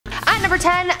number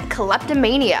 10,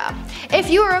 kleptomania. If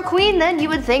you were a queen, then you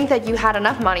would think that you had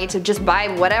enough money to just buy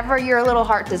whatever your little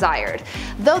heart desired.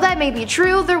 Though that may be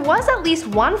true, there was at least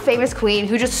one famous queen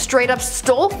who just straight up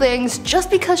stole things just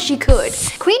because she could.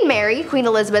 Queen Mary, Queen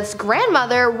Elizabeth's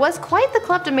grandmother, was quite the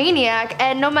kleptomaniac,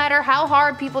 and no matter how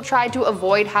hard people tried to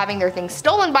avoid having their things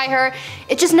stolen by her,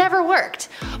 it just never worked.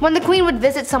 When the queen would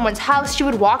visit someone's house, she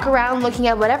would walk around looking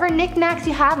at whatever knickknacks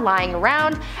you had lying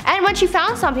around, and when she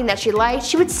found something that she liked,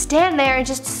 she would stand there and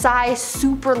just sigh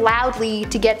super loudly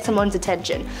to get someone's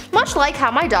attention. Much like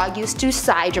how my dog used to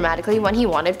sigh dramatically when he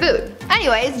wanted food.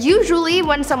 Anyways, usually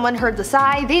when someone heard the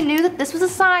sigh, they knew that this was a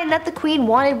sign that the queen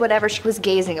wanted whatever she was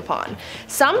gazing upon.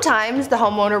 Sometimes the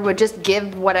homeowner would just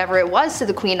give whatever it was to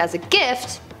the queen as a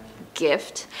gift.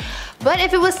 But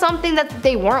if it was something that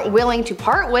they weren't willing to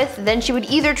part with, then she would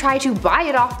either try to buy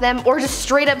it off them or just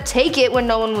straight up take it when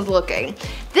no one was looking.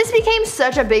 This became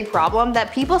such a big problem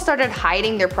that people started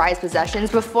hiding their prized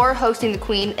possessions before hosting the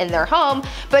queen in their home,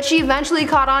 but she eventually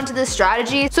caught on to this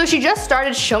strategy, so she just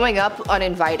started showing up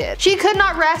uninvited. She could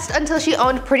not rest until she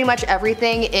owned pretty much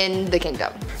everything in the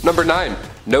kingdom. Number 9.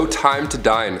 No time to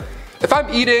dine. If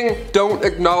I'm eating, don't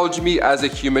acknowledge me as a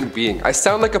human being. I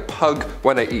sound like a pug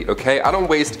when I eat, okay? I don't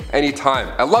waste any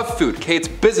time. I love food, okay? It's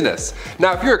business.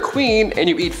 Now, if you're a queen and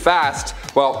you eat fast,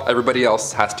 well, everybody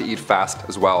else has to eat fast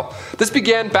as well. This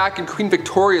began back in Queen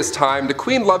Victoria's time. The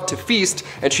queen loved to feast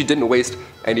and she didn't waste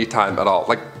any time at all.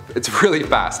 Like, it's really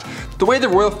fast. The way the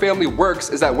royal family works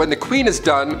is that when the queen is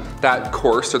done that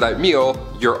course or that meal,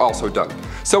 you're also done.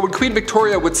 So when Queen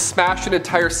Victoria would smash an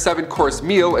entire 7-course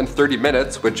meal in 30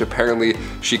 minutes, which apparently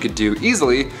she could do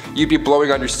easily, you'd be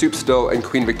blowing on your soup still and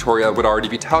Queen Victoria would already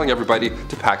be telling everybody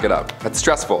to pack it up. That's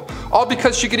stressful. All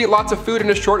because she could eat lots of food in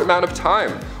a short amount of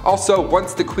time. Also,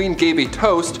 once the queen gave a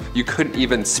toast, you couldn't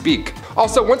even speak.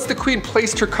 Also, once the queen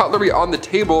placed her cutlery on the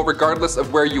table, regardless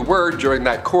of where you were during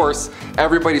that course,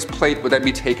 everybody's plate would then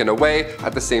be taken away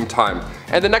at the same time.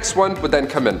 And the next one would then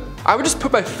come in. I would just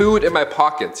put my food in my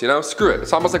pockets, you know, screw it.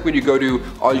 It's almost like when you go to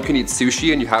all-you-can-eat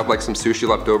sushi and you have like some sushi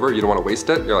left over, you don't want to waste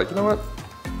it. You're like, you know what?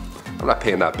 I'm not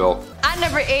paying that bill. At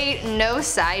number 8, no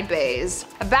side bays.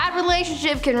 A bad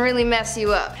relationship can really mess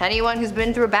you up. Anyone who's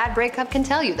been through a bad breakup can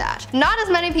tell you that. Not as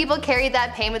many people carried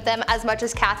that pain with them as much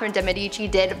as Catherine de Medici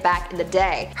did back in the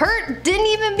day. Her didn't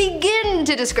even begin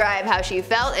to describe how she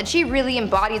felt, and she really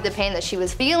embodied the pain that she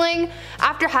was feeling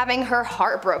after having her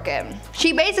heart broken.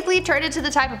 She basically turned into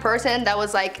the type of person that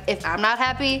was like, if I'm not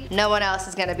happy, no one else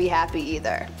is gonna be happy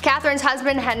either. Catherine's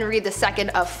husband, Henry II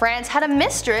of France, had a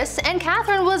mistress, and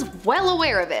Catherine was well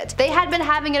aware of it. They had been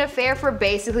having an affair for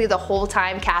basically the whole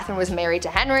time Catherine was married to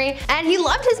Henry, and he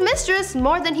loved his mistress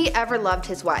more than he ever loved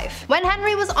his wife. When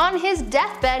Henry was on his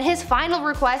deathbed, his final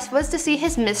request was to see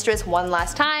his mistress one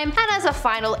last time, and as a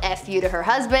final F you to her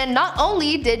husband, not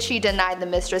only did she deny the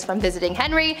mistress from visiting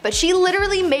Henry, but she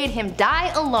literally made him die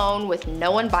alone with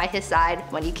no one by his side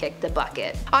when he kicked the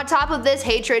bucket. On top of this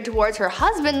hatred towards her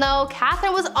husband though,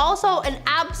 Catherine was also an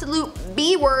absolute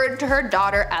B-word to her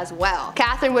daughter as well.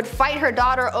 Catherine would fight her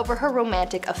daughter over her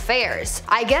romantic affairs.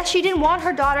 I guess she didn't want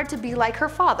her daughter to be like her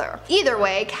father. Either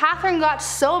way, Catherine got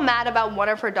so mad about one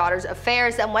of her daughter's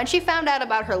affairs that when she found out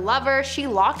about her lover, she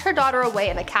locked her daughter away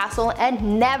in a castle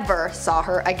and never saw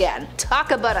her again.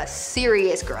 Talk about a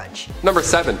serious grudge. Number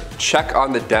 7. Check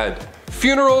on the dead.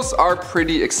 Funerals are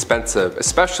pretty expensive,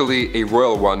 especially a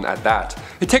royal one at that.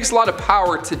 It takes a lot of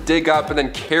power to dig up and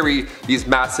then carry these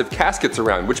massive caskets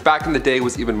around, which back in the day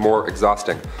was even more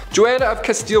exhausting. Joanna of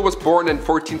Castile was born in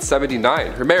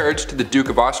 1479. Her marriage to the Duke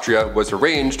of Austria was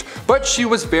arranged, but she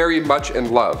was very much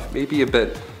in love, maybe a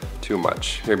bit too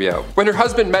much. Hear me out. When her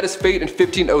husband met his fate in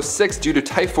 1506 due to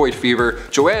typhoid fever,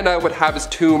 Joanna would have his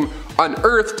tomb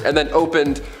unearthed and then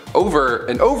opened over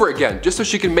and over again, just so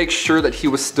she can make sure that he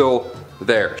was still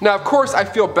there. Now of course I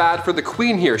feel bad for the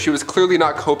queen here. She was clearly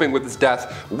not coping with his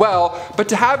death well, but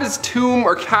to have his tomb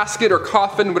or casket or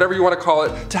coffin, whatever you want to call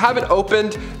it, to have it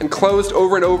opened and closed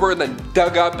over and over and then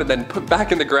dug up and then put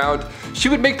back in the ground, she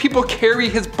would make people carry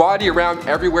his body around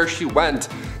everywhere she went.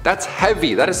 That's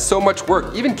heavy. That is so much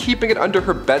work, even keeping it under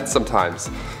her bed sometimes.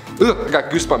 Ugh, I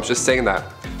got goosebumps just saying that.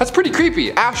 That's pretty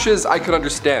creepy. Ashes I could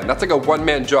understand. That's like a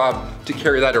one-man job to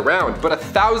carry that around. But a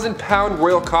 1,000-pound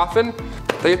royal coffin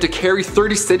that you have to carry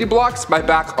 30 city blocks? My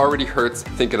back already hurts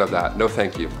thinking of that. No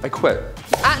thank you. I quit.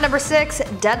 At number 6,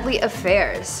 deadly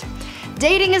affairs.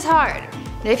 Dating is hard.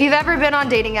 If you've ever been on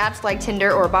dating apps like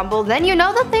Tinder or Bumble, then you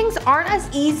know that things aren't as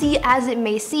easy as it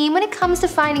may seem when it comes to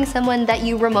finding someone that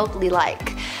you remotely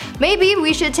like. Maybe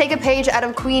we should take a page out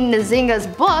of Queen Nzinga's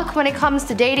book when it comes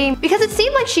to dating, because it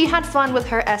seemed like she had fun with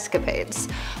her escapades.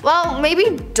 Well,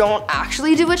 maybe don't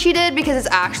actually do what she did because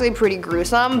it's actually pretty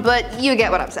gruesome, but you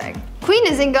get what I'm saying. Queen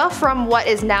Nzinga from what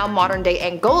is now modern-day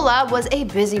Angola was a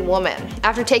busy woman.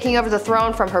 After taking over the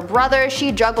throne from her brother,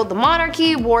 she juggled the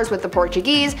monarchy, wars with the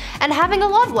Portuguese, and having a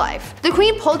love life. The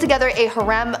queen pulled together a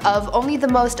harem of only the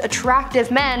most attractive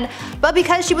men, but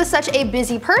because she was such a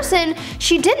busy person,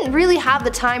 she didn't really have the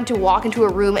time to walk into a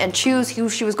room and choose who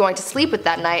she was going to sleep with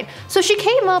that night, so she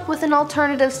came up with an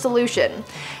alternative solution.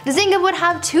 Nzinga would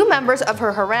have two members of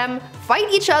her harem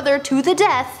fight each other to the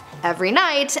death every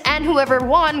night, and whoever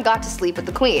won got to sleep with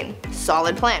the queen.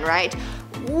 Solid plan, right?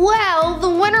 Well, the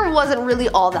winner wasn't really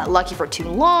all that lucky for too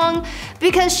long,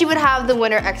 because she would have the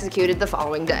winner executed the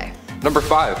following day. Number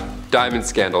 5. Diamond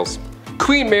scandals.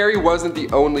 Queen Mary wasn't the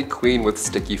only queen with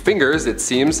sticky fingers, it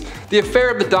seems. The affair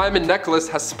of the diamond necklace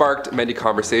has sparked many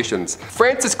conversations.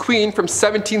 France's queen from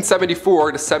 1774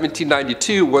 to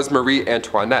 1792 was Marie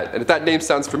Antoinette, and if that name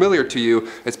sounds familiar to you,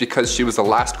 it's because she was the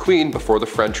last queen before the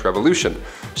French Revolution.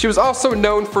 She was also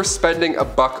known for spending a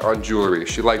buck on jewelry.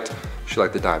 She liked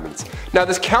the diamonds. Now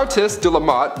this Countess de la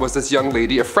Motte was this young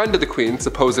lady, a friend of the queen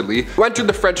supposedly, who entered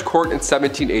the French court in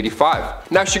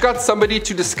 1785. Now she got somebody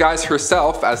to disguise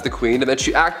herself as the queen, and then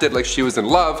she acted like she was in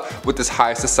love with this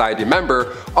high society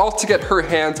member, all to get her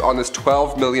hands on this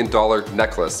 $12 million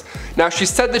necklace. Now she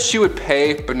said that she would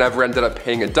pay, but never ended up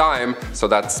paying a dime, so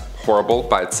that's horrible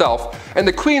by itself, and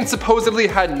the queen supposedly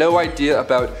had no idea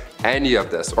about any of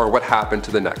this or what happened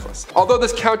to the necklace. Although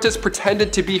this countess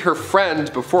pretended to be her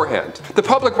friend beforehand. The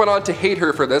public went on to hate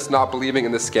her for this, not believing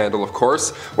in this scandal of course.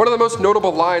 One of the most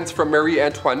notable lines from Marie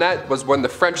Antoinette was when the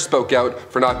French spoke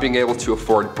out for not being able to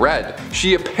afford bread.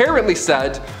 She apparently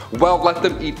said, "Well, let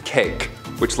them eat cake,"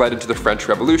 which led into the French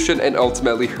Revolution and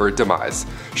ultimately her demise.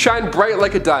 Shine bright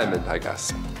like a diamond, I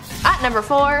guess. At number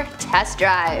 4, test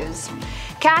drives.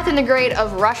 Catherine the Great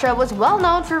of Russia was well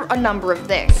known for a number of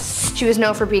things. She was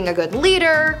known for being a good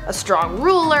leader, a strong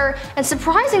ruler, and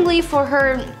surprisingly for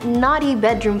her naughty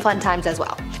bedroom fun times as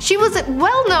well. She was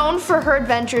well known for her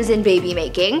adventures in baby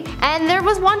making, and there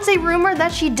was once a rumor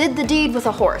that she did the deed with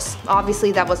a horse.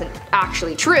 Obviously that wasn't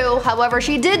actually true, however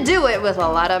she did do it with a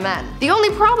lot of men. The only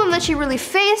problem that she really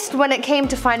faced when it came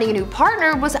to finding a new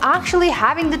partner was actually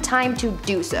having the time to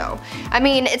do so. I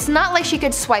mean, it's not like she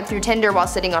could swipe through Tinder while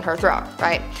sitting on her throne,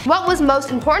 right? What was most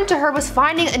important to her was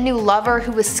finding a new lover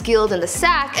who was skilled in the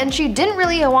sack, and she didn't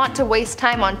really want to waste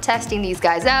time on testing these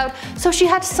guys out, so she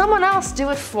had someone else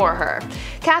do it for her.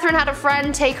 Catherine had a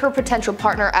friend take her potential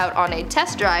partner out on a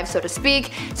test drive, so to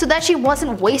speak, so that she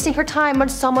wasn't wasting her time on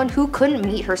someone who couldn't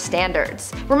meet her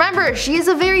standards. Remember, she is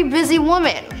a very busy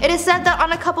woman. It is said that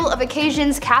on a couple of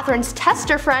occasions, Catherine's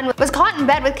tester friend was caught in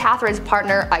bed with Catherine's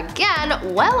partner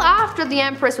again well after the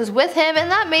Empress was with him, and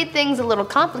that made things a little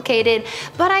complicated,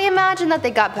 but I imagine that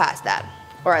they got past that.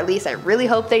 Or at least I really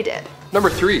hope they did. Number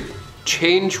 3.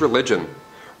 Change religion.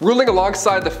 Ruling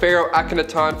alongside the pharaoh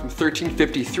Akhenaton from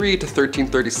 1353 to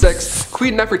 1336,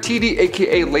 Queen Nefertiti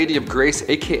aka Lady of Grace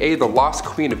aka the Lost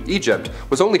Queen of Egypt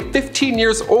was only 15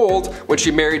 years old when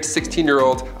she married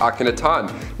 16-year-old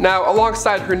Akhenaton. Now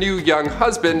alongside her new young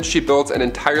husband, she built an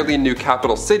entirely new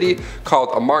capital city called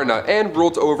Amarna and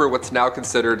ruled over what's now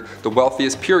considered the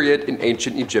wealthiest period in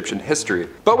ancient Egyptian history.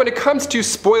 But when it comes to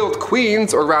spoiled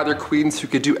queens, or rather queens who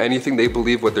could do anything they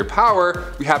believe with their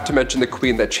power, we have to mention the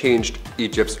queen that changed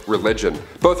Egypt's religion.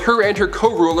 Both her and her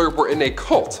co-ruler were in a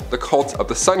cult, the cult of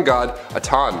the sun god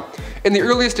Aton. In the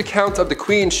earliest accounts of the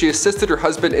queen, she assisted her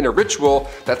husband in a ritual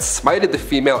that smited the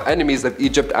female enemies of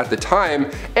Egypt at the time,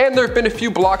 and there have been a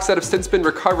few blocks that have since been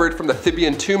recovered from the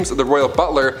Theban tombs of the royal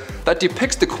butler that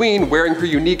depicts the queen wearing her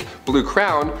unique blue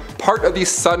crown, part of these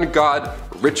sun god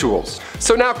rituals.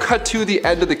 So now cut to the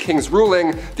end of the king's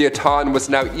ruling, the Aton was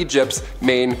now Egypt's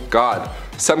main god.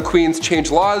 Some queens change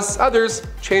laws, others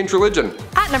change religion.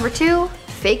 At number 2,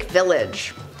 fake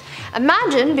village.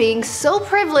 Imagine being so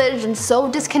privileged and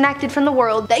so disconnected from the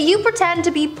world that you pretend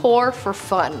to be poor for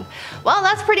fun. Well,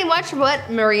 that's pretty much what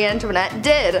Marie Antoinette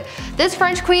did. This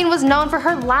French queen was known for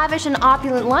her lavish and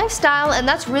opulent lifestyle, and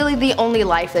that's really the only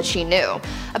life that she knew.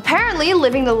 Apparently,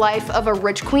 living the life of a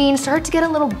rich queen started to get a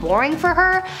little boring for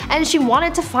her, and she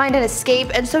wanted to find an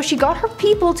escape, and so she got her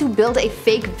people to build a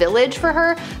fake village for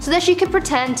her so that she could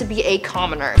pretend to be a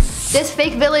commoner. This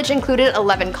fake village included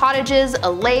 11 cottages,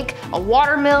 a lake, a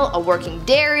watermill, a working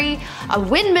dairy, a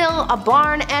windmill, a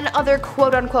barn, and other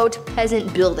quote-unquote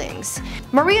peasant buildings.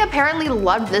 Marie apparently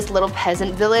loved this little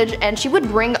peasant village, and she would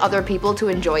bring other people to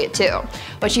enjoy it too.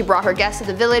 When she brought her guests to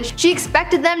the village, she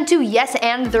expected them to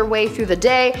yes-and their way through the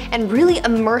day and really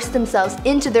immerse themselves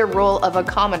into their role of a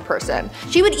common person.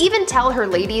 She would even tell her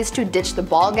ladies to ditch the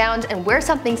ball gowns and wear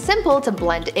something simple to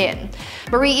blend in.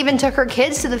 Marie even took her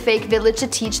kids to the fake village to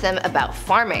teach them about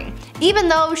farming. Even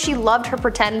though she loved her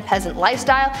pretend peasant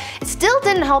lifestyle, it still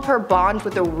didn't help her bond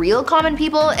with the real common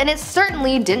people, and it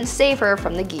certainly didn't save her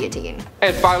from the guillotine.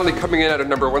 And finally coming in at a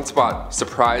 #1 spot,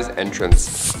 surprise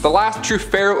entrance. The last true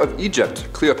pharaoh of Egypt,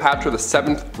 Cleopatra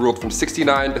VII, ruled from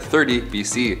 69 to 30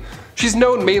 BC. She's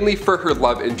known mainly for her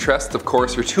love interests, of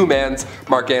course her two mans,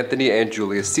 Mark Antony and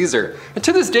Julius Caesar. And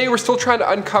to this day we're still trying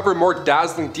to uncover more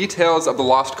dazzling details of the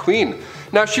lost queen.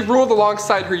 Now she ruled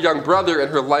alongside her young brother, and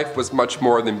her life was much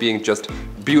more than being just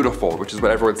beautiful, which is what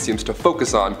everyone seems to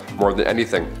focus on more than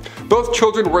anything. Both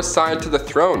children were assigned to the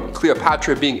throne,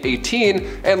 Cleopatra being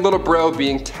 18 and little bro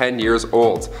being 10 years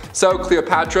old. So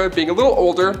Cleopatra, being a little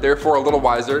older, therefore a little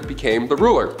wiser, became the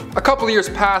ruler. A couple years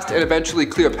passed and eventually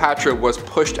Cleopatra was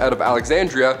pushed out of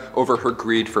Alexandria over her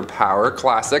greed for power,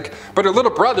 classic, but her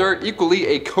little brother, equally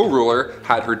a co-ruler,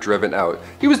 had her driven out.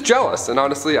 He was jealous, and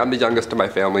honestly I'm the youngest in my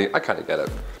family, I kinda get it.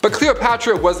 But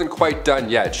Cleopatra wasn't quite done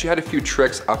yet. She had a few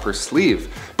tricks up her sleeve.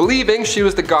 Believing she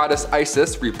was the goddess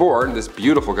Isis reborn, this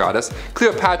beautiful goddess,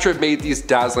 Cleopatra made these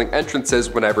dazzling entrances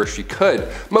whenever she could,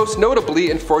 most notably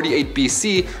in 48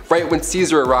 BC, right when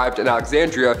Caesar arrived in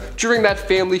Alexandria during that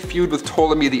family feud with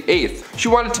Ptolemy VIII. She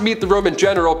wanted to meet the Roman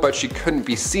general, but she couldn't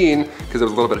be seen because there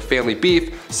was a little bit of family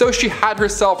beef, so she had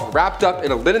herself wrapped up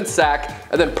in a linen sack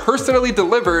and then personally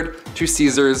delivered to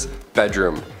Caesar's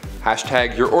bedroom.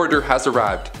 Hashtag your order has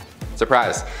arrived.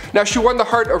 Surprise. Now she won the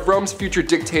heart of Rome's future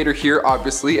dictator here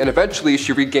obviously, and eventually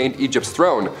she regained Egypt's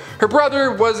throne. Her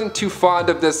brother wasn't too fond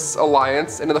of this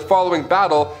alliance, and in the following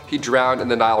battle he drowned in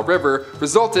the Nile River,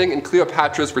 resulting in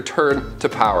Cleopatra's return to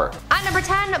power. At number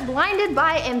 10, blinded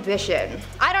by ambition.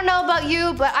 I don't know about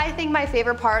you, but I think my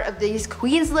favorite part of these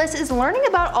queens lists is learning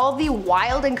about all the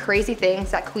wild and crazy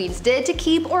things that queens did to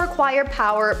keep or acquire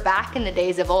power back in the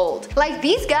days of old. Like,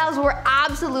 these gals were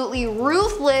absolutely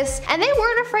ruthless, and they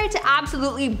weren't afraid to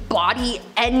absolutely body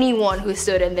anyone who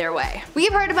stood in their way.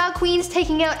 We've heard about queens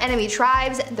taking out enemy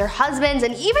tribes, their husbands,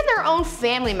 and even their own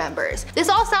family members. This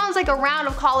all sounds like a round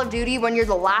of Call of Duty when you're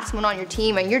the last one on your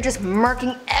team and you're just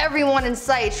murking everyone in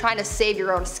sight trying to save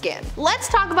your own skin. Let's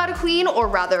talk about a queen, or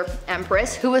rather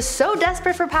empress, who was so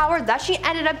desperate for power that she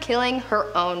ended up killing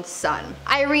her own son.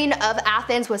 Irene of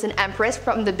Athens was an empress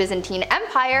from the Byzantine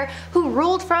Empire who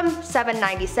ruled from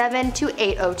 797 to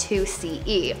 802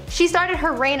 CE. She started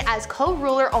her reign as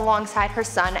co-ruler alongside her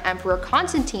son Emperor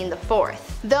Constantine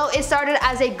IV. Though it started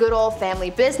as a good old family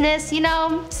business, you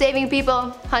know, saving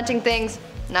people, hunting things.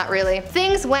 Not really.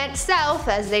 Things went south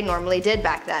as they normally did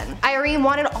back then. Irene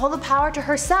wanted all the power to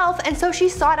herself, and so she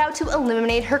sought out to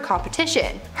eliminate her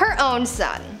competition, her own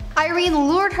son. Irene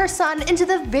lured her son into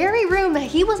the very room that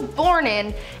he was born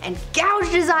in and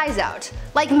gouged his eyes out.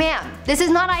 Like, ma'am, this is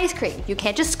not ice cream. You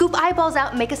can't just scoop eyeballs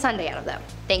out and make a sundae out of them.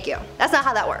 Thank you. That's not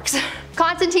how that works.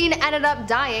 Constantine ended up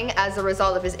dying as a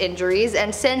result of his injuries,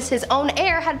 and since his own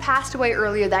heir had passed away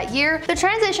earlier that year, the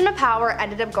transition of power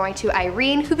ended up going to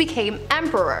Irene, who became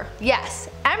emperor. Yes,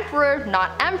 emperor,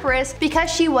 not empress,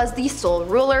 because she was the sole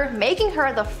ruler, making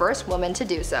her the first woman to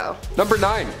do so. Number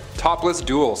 9. Topless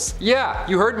duels. Yeah,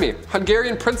 you heard me.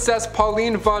 Hungarian Princess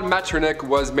Pauline von Metternich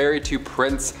was married to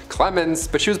Prince Clemens,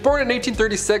 but she was born in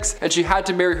 1836 and she had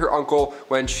to marry her uncle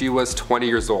when she was 20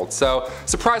 years old. So,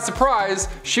 surprise surprise,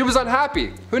 she was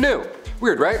unhappy. Who knew?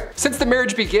 Weird, right? Since the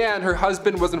marriage began, her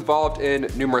husband was involved in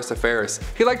numerous affairs.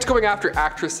 He liked going after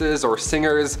actresses or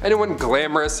singers, anyone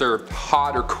glamorous or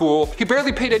hot or cool. He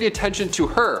barely paid any attention to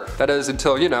her. That is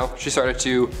until, you know, she started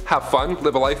to have fun,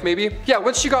 live a life maybe. Yeah,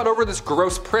 once she got over this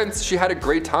gross prince, she had a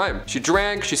great time. She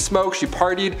drank, she smoked, she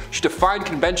partied, she defied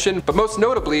convention, but most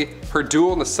notably, her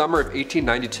duel in the summer of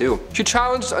 1892. She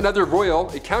challenged another royal,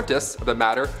 a countess of the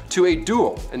matter, to a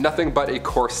duel in nothing but a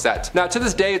corset. Now to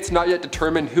this day, it's not yet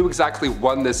determined who exactly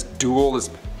won this duel, this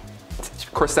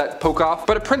corset poke off,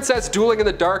 but a princess dueling in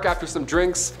the dark after some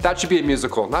drinks, that should be a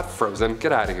musical, not Frozen.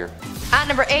 Get out of here. At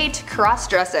number 8,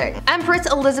 cross-dressing. Empress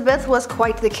Elizabeth was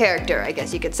quite the character, I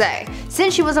guess you could say.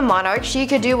 Since she was a monarch, she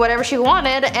could do whatever she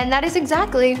wanted, and that is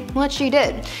exactly what she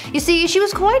did. You see, she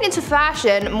was quite into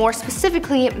fashion, more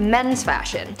specifically men's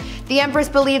fashion. The Empress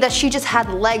believed that she just had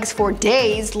legs for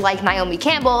days, like Naomi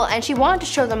Campbell, and she wanted to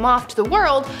show them off to the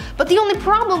world, but the only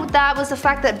problem with that was the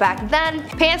fact that back then,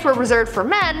 pants were reserved for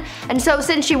men, and so So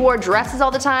since she wore dresses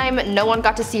all the time, no one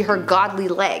got to see her godly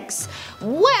legs.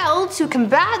 Well, to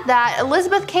combat that,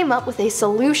 Elizabeth came up with a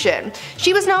solution.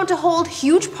 She was known to hold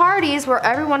huge parties where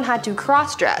everyone had to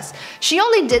cross-dress. She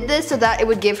only did this so that it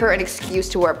would give her an excuse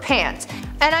to wear pants.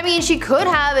 And I mean, she could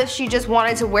have if she just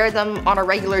wanted to wear them on a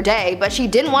regular day, but she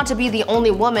didn't want to be the only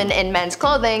woman in men's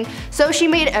clothing, so she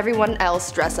made everyone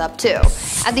else dress up too.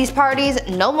 At these parties,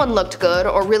 no one looked good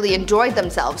or really enjoyed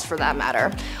themselves for that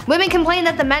matter. Women complained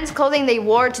that the men's clothing they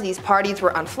wore to these parties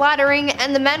were unflattering,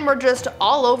 and the men were just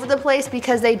all over the place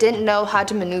because they didn't know how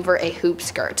to maneuver a hoop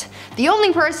skirt. The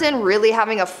only person really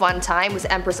having a fun time was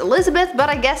Empress Elizabeth, but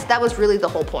I guess that was really the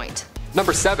whole point.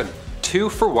 Number 7. 2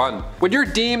 for 1. When you're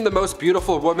deemed the most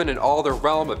beautiful woman in all the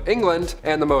realm of England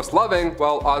and the most loving,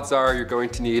 well, odds are you're going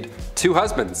to need 2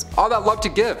 husbands. All that love to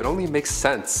give, it only makes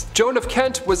sense. Joan of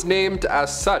Kent was named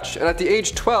as such, and at the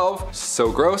age 12,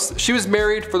 so gross, she was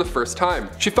married for the first time.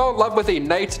 She fell in love with a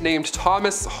knight named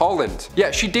Thomas Holland.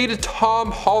 Yeah, she dated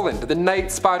Tom Holland, the knight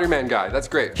Spider-Man guy. That's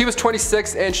great. He was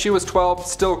 26 and she was 12,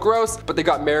 still gross, but they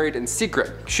got married in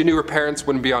secret. She knew her parents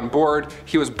wouldn't be on board.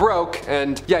 He was broke,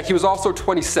 and yeah, he was also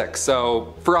 26, so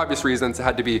for obvious reasons it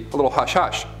had to be a little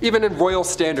hush-hush. Even in royal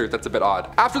standard, that's a bit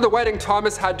odd. After the wedding,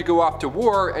 Thomas had to go off to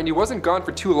war, and he wasn't gone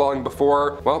for too long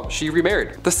before, well, she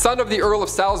remarried. The son of the Earl of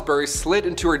Salisbury slid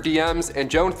into her DMs,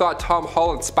 and Joan thought Tom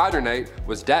Holland's Spider-Knight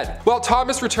was dead. Well,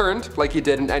 Thomas returned, like he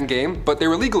did in Endgame, but they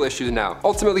were legal issues now.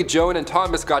 Ultimately, Joan and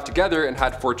Thomas got together and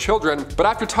had 4 children, but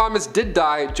after Thomas did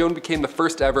die, Joan became the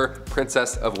first ever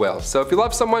Princess of Wales. So if you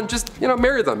love someone, just,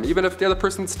 marry them. Even if the other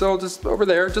person's still just over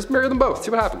there, just marry them both, see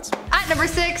what happens. At number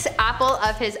 6, apple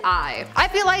of his eye. I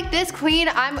feel like this queen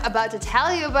I'm about to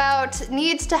tell you about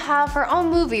needs to have her own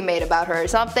movie made about her or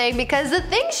something, because the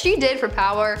things she did for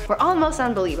power were almost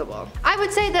unbelievable. I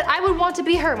would say that I would want to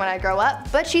be her when I grow up,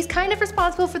 but she's kind of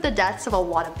responsible for the deaths of a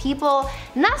lot of people,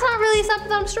 and that's not really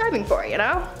something I'm striving for,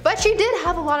 But she did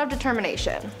have a lot of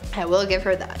determination. I will give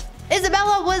her that.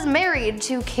 Isabella was married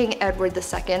to King Edward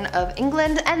II of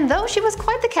England, and though she was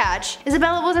quite the catch,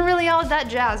 Isabella wasn't really all that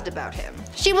jazzed about him.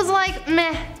 She was like,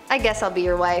 meh, I guess I'll be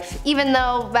your wife, even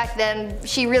though back then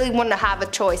she really wouldn't have a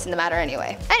choice in the matter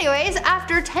anyway. Anyways,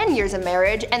 after 10 years of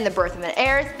marriage and the birth of an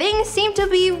heir, things seemed to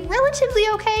be relatively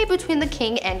okay between the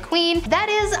king and queen. That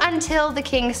is until the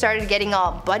king started getting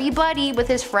all buddy-buddy with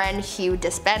his friend Hugh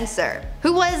Despenser,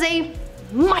 who was a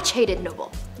much hated noble.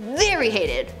 Very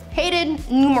hated. Hated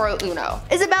numero uno.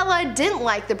 Isabella didn't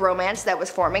like the bromance that was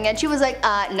forming, and she was like,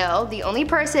 no, the only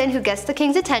person who gets the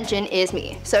king's attention is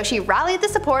me. So she rallied the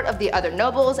support of the other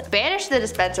nobles, banished the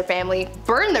Despenser family,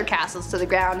 burned their castles to the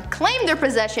ground, claimed their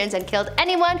possessions, and killed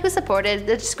anyone who supported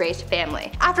the disgraced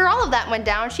family. After all of that went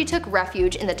down, she took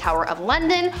refuge in the Tower of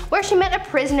London, where she met a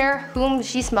prisoner whom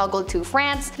she smuggled to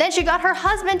France. Then she got her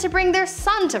husband to bring their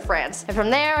son to France. And from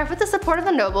there, with the support of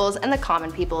the nobles and the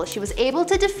common people, she was able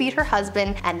to defeat her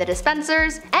husband and the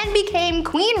Despensers, and became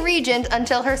Queen Regent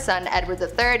until her son Edward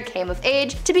III came of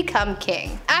age to become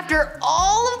king. After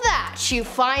all of that, she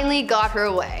finally got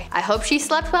her way. I hope she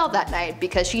slept well that night,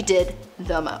 because she did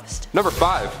the most. Number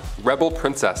 5. Rebel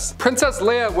Princess. Princess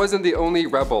Leia wasn't the only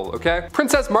rebel, okay?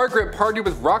 Princess Margaret partied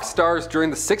with rock stars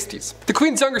during the 60s. The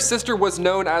Queen's younger sister was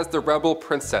known as the Rebel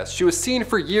Princess. She was seen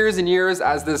for years and years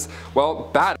as this,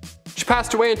 well, bad. She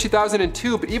passed away in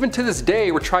 2002, but even to this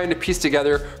day we're trying to piece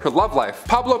together her love life.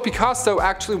 Pablo Picasso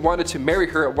actually wanted to marry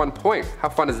her at one point. How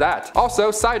fun is that?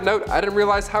 Also, side note, I didn't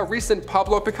realize how recent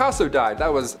Pablo Picasso died.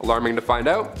 That was alarming to find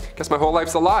out. Guess my whole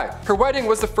life's a lie. Her wedding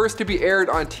was the first to be aired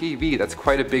on TV. That's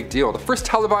quite a big deal. The first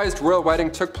televised royal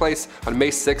wedding took place on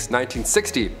May 6,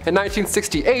 1960. In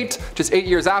 1968, just 8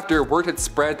 years after, word had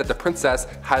spread that the princess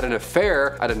had an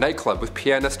affair at a nightclub with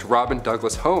pianist Robin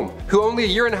Douglas Home, who only a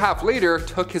year and a half later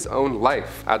took his own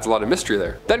life. Adds a lot of mystery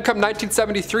there. Then come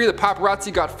 1973, the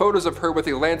paparazzi got photos of her with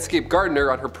a landscape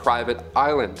gardener on her private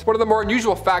island. One of the more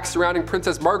unusual facts surrounding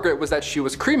Princess Margaret was that she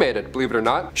was cremated, believe it or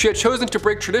not. She had chosen to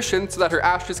break tradition so that her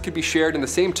ashes could be shared in the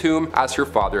same tomb as her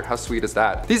father. How sweet is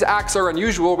that? These acts are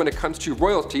unusual when it comes to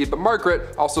royalty, but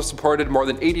Margaret also supported more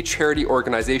than 80 charity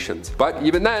organizations. But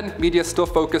even then, media still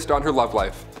focused on her love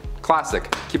life. Classic.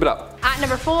 Keep it up. At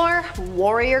number 4,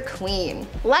 Warrior Queen.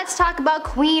 Let's talk about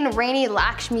Queen Rani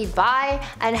Lakshmi Bai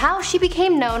and how she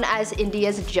became known as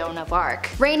India's Joan of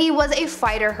Arc. Rani was a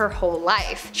fighter her whole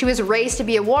life. She was raised to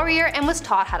be a warrior and was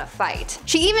taught how to fight.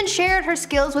 She even shared her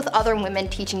skills with other women,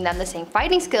 teaching them the same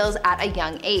fighting skills at a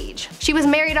young age. She was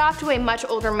married off to a much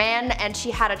older man and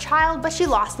she had a child, but she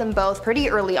lost them both pretty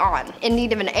early on. In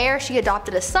need of an heir, she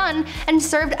adopted a son and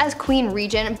served as Queen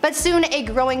Regent, but soon a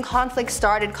growing conflict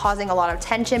started, causing a lot of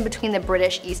tension between the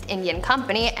British East Indian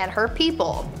Company and her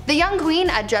people. The young queen,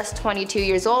 at just 22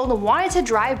 years old, wanted to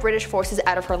drive British forces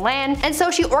out of her land, and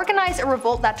so she organized a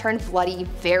revolt that turned bloody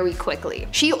very quickly.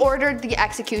 She ordered the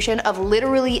execution of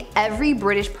literally every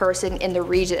British person in the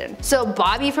region. So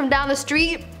Bobby from down the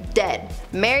street, dead.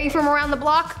 Mary from around the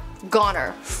block,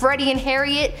 goner. Freddie and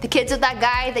Harriet, the kids of that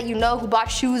guy that you know who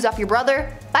bought shoes off your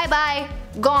brother, bye bye.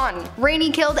 Gone. Rainey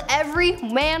killed every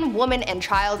man, woman, and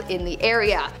child in the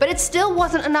area. But it still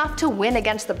wasn't enough to win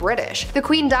against the British. The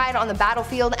queen died on the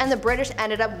battlefield, and the British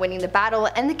ended up winning the battle,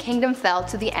 and the kingdom fell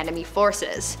to the enemy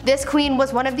forces. This queen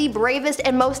was one of the bravest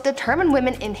and most determined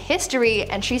women in history,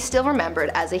 and she's still remembered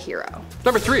as a hero.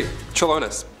 Number 3.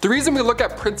 Chilonis. The reason we look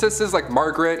at princesses like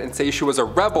Margaret and say she was a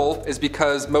rebel is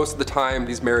because most of the time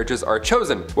these marriages are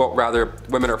chosen. Well, rather,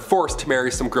 women are forced to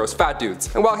marry some gross fat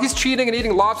dudes. And while he's cheating and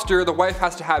eating lobster, the wife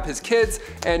has to have his kids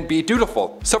and be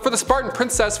dutiful. So for the Spartan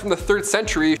princess from the 3rd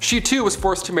century, she too was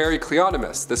forced to marry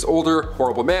Cleonymus, this older,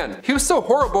 horrible man. He was so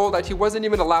horrible that he wasn't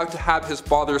even allowed to have his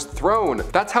father's throne.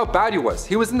 That's how bad he was.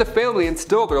 He was in the family and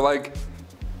still they're like,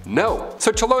 no.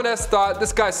 So Chilonis thought,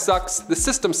 this guy sucks, the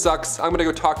system sucks, I'm gonna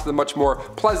go talk to the much more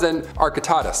pleasant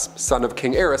Architatus, son of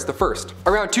King Ares I.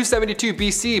 Around 272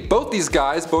 BC, both these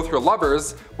guys, both her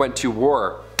lovers, went to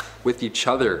war with each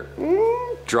other.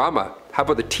 Drama. How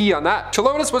about the tea on that?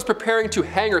 Chilonis was preparing to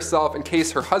hang herself in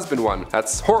case her husband won.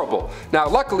 That's horrible. Now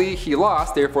luckily he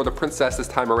lost, therefore the princess this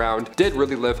time around did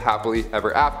really live happily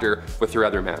ever after with her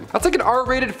other man. That's like an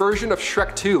R-rated version of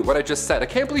Shrek 2, what I just said. I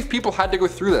can't believe people had to go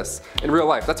through this in real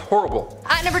life. That's horrible.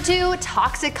 At number 2,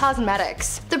 toxic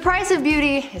cosmetics. The price of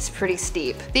beauty is pretty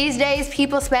steep. These days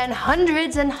people spend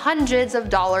hundreds and hundreds of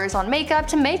dollars on makeup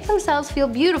to make themselves feel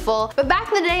beautiful, but back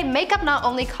in the day makeup not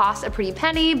only cost a pretty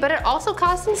penny, but it also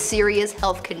cost some serious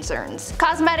health concerns.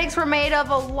 Cosmetics were made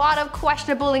of a lot of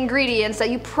questionable ingredients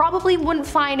that you probably wouldn't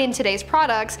find in today's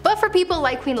products, but for people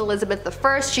like Queen Elizabeth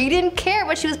I, she didn't care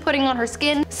what she was putting on her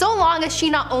skin so long as she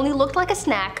not only looked like a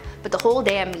snack, but the whole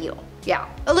damn meal. Yeah.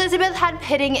 Elizabeth had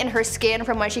pitting in her skin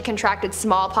from when she contracted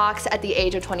smallpox at the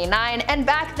age of 29, and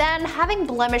back then, having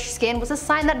blemished skin was a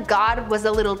sign that God was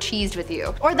a little cheesed with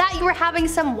you, or that you were having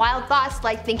some wild thoughts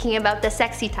like thinking about the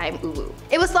sexy time ooh.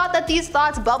 It was thought that these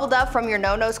thoughts bubbled up from your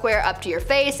no-no square up to your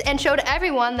face and showed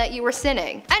everyone that you were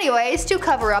sinning. Anyways, to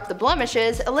cover up the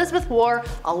blemishes, Elizabeth wore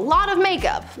a lot of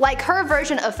makeup, like her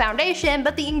version of foundation,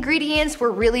 but the ingredients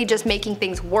were really just making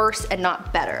things worse and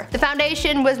not better. The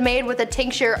foundation was made with a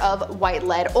tincture of white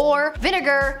lead ore,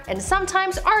 vinegar, and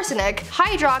sometimes arsenic,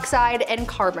 hydroxide, and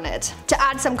carbonate. To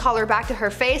add some color back to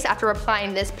her face after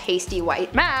applying this pasty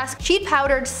white mask, she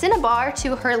powdered cinnabar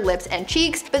to her lips and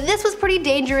cheeks, but this was pretty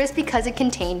dangerous because it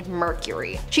contained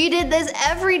mercury. She did this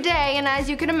every day, and as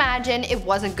you can imagine, it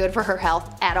wasn't good for her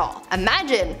health at all.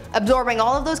 Imagine absorbing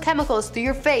all of those chemicals through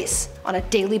your face on a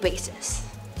daily basis.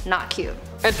 Not cute.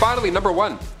 And finally, number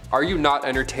 1. Are you not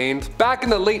entertained? Back in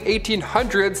the late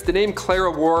 1800s, the name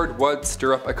Clara Ward would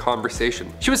stir up a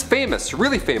conversation. She was famous,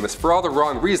 really famous, for all the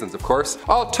wrong reasons, of course.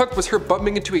 All it took was her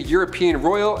bumping into a European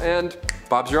royal and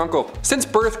Bob's your uncle. Since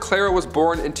birth, Clara was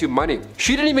born into money.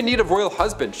 She didn't even need a royal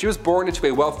husband. She was born into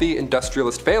a wealthy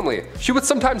industrialist family. She would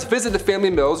sometimes visit the family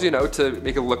mills, you know, to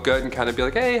make it look good and kind of be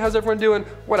like, hey, how's everyone doing?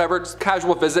 Whatever, just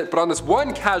casual visit. But on this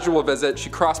one casual visit, she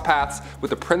crossed paths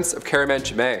with the Prince of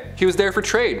Caraman-Chimay. He was there for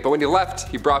trade, but when he left,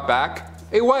 he brought back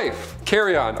a wife.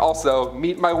 Carry on. Also,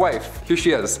 meet my wife. Here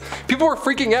she is. People were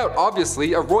freaking out,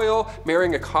 obviously. A royal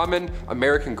marrying a common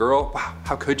American girl. Wow,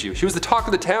 how could you? She was the talk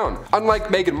of the town. Unlike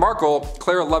Meghan Markle,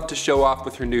 Clara loved to show off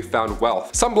with her newfound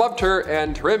wealth. Some loved her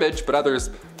and her image, but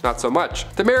others not so much.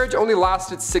 The marriage only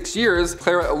lasted 6 years.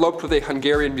 Clara eloped with a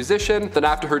Hungarian musician. Then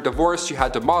after her divorce, she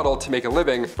had to model to make a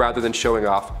living rather than showing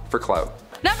off for clout.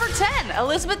 Number 10,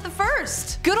 Elizabeth I.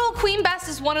 Good old Queen Bess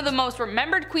is one of the most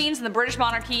remembered queens in the British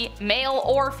monarchy, male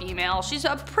or female. She's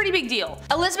a pretty big deal.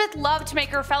 Elizabeth loved to make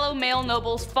her fellow male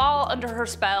nobles fall under her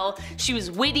spell. She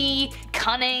was witty,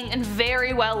 cunning, and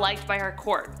very well liked by her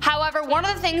court. However, one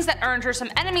of the things that earned her some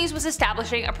enemies was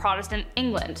establishing a Protestant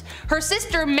England. Her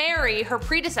sister Mary, her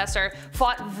predecessor,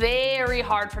 fought very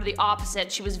hard for the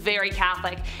opposite. She was very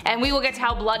Catholic, and we will get to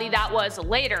how bloody that was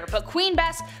later, but Queen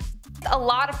Bess a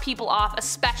lot of people off,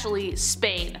 especially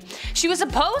Spain. She was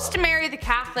supposed to marry the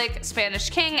Catholic Spanish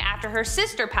king after her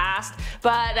sister passed,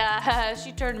 but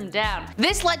she turned him down.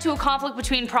 This led to a conflict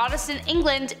between Protestant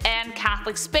England and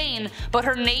Catholic Spain, but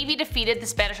her navy defeated the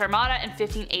Spanish Armada in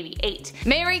 1588.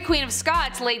 Mary, Queen of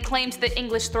Scots, laid claim to the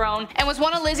English throne and was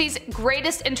one of Lizzie's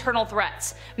greatest internal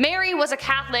threats. Mary was a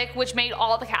Catholic, which made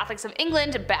all the Catholics of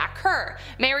England back her.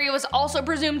 Mary was also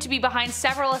presumed to be behind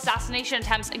several assassination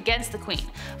attempts against the Queen.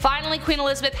 Finally, Finally, Queen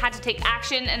Elizabeth had to take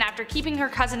action, and after keeping her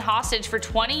cousin hostage for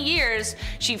 20 years,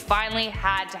 she finally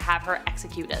had to have her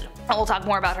executed. And we'll talk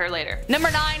more about her later.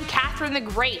 Number 9. Catherine the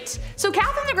Great. So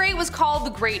Catherine the Great was called the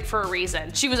Great for a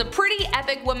reason. She was a pretty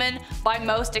epic woman by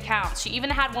most accounts. She even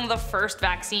had one of the first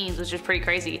vaccines, which is pretty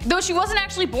crazy. Though she wasn't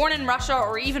actually born in Russia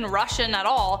or even Russian at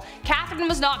all, Catherine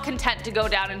was not content to go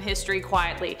down in history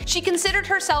quietly. She considered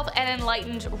herself an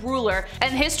enlightened ruler,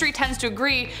 and history tends to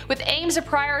agree, with aims of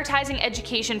prioritizing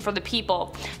education for the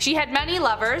people. She had many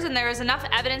lovers, and there is enough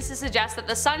evidence to suggest that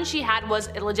the son she had was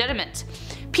illegitimate.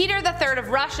 Peter III of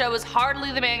Russia was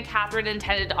hardly the man Catherine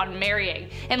intended on marrying,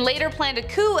 and later planned a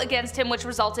coup against him which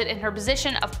resulted in her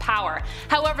position of power.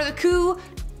 However, the coup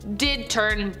did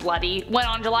turn bloody when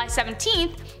on July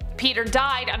 17th, Peter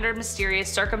died under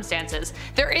mysterious circumstances.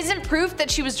 There isn't proof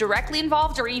that she was directly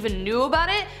involved or even knew about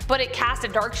it, but it cast a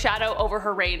dark shadow over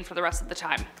her reign for the rest of the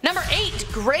time. Number 8.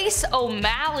 Grace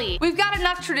O'Malley. We've got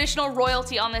enough traditional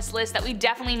royalty on this list that we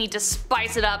definitely need to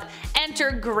spice it up.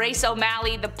 Enter Grace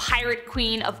O'Malley, the Pirate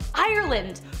Queen of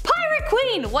Ireland. Pirate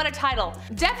Queen! What a title.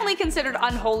 Definitely considered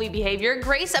unholy behavior,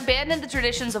 Grace abandoned the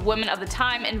traditions of women of the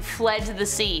time and fled to the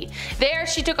sea. There,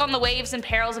 she took on the waves and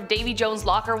perils of Davy Jones'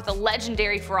 locker with a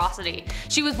legendary ferocity.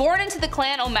 She was born into the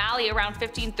clan O'Malley around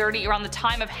 1530, around the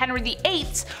time of Henry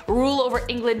VIII's rule over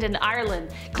England and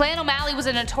Ireland. Clan O'Malley was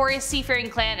a notorious seafaring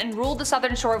clan and ruled the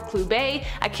southern shore of Clew Bay,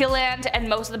 Achilleland, and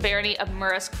most of the barony of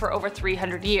Murrisk for over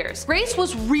 300 years. Grace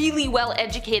was really well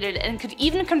educated and could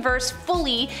even converse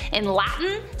fully in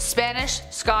Latin, Spanish,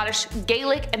 Scottish,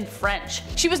 Gaelic, and French.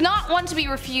 She was not one to be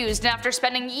refused, and after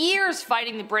spending years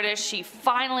fighting the British, she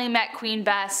finally met Queen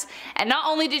Bess, and not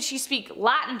only did she speak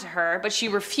Latin to her, but she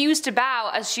refused to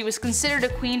bow as she was considered a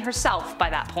queen herself by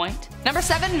that point. Number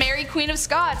 7. Mary Queen of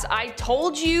Scots. I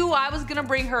told you I was gonna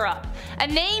bring her up. A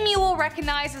name you will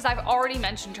recognize as I've already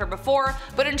mentioned her before,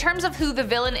 but in terms of who the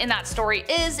villain in that story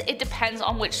is, it depends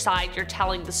on which side you're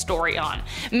telling the story on.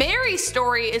 Mary's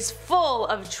story is full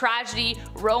of tragedy,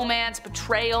 romance,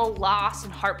 betrayal, loss,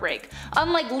 and heartbreak.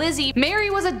 Unlike Lizzie,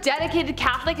 Mary was a dedicated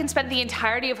Catholic and spent the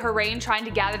entirety of her reign trying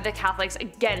to gather the Catholics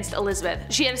against Elizabeth.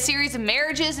 She had a series of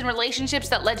marriages and relationships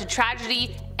that led to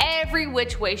tragedy every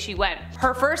which way she went.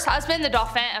 Her first husband, the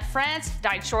Dauphin of France,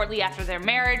 died shortly after their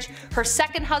marriage. Her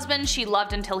second husband she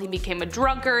loved until he became a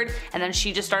drunkard, and then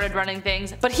she just started running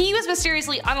things. But he was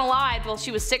mysteriously unalived while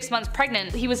she was 6 months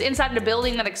pregnant. He was inside a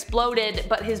building that exploded,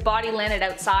 but his body landed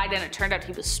outside and it turned out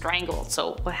he was strangled,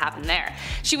 so what happened there?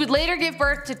 She would later give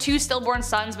birth to 2 stillborn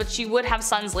sons, but she would have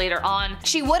sons later on.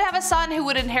 She would have a son who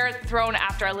would inherit the throne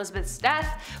after Elizabeth's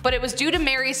death, but it was due to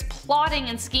Mary's plotting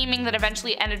and scheming that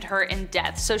eventually ended her in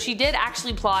death. So she did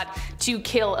actually plot to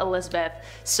kill Elizabeth.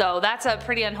 So that's a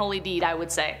pretty unholy deed, I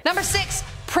would say. Number 6.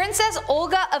 Princess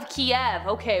Olga of Kiev.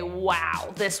 Okay,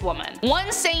 wow, this woman.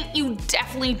 One saint you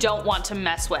definitely don't want to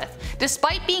mess with.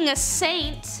 Despite being a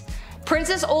saint,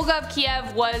 Princess Olga of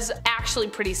Kiev was actually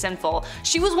pretty sinful.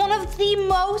 She was one of the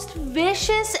most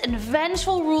vicious and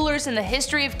vengeful rulers in the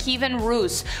history of Kievan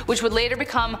Rus, which would later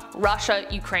become Russia,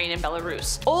 Ukraine, and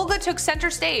Belarus. Olga took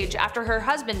center stage after her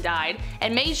husband died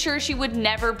and made sure she would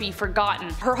never be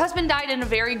forgotten. Her husband died in a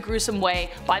very gruesome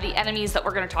way by the enemies that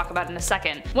we're going to talk about in a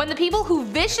second. When the people who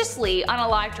viciously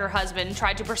unalived her husband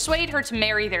tried to persuade her to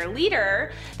marry their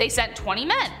leader, they sent 20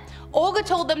 men. Olga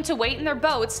told them to wait in their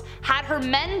boats, had her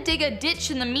men dig a ditch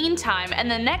in the meantime,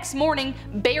 and the next morning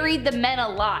buried the men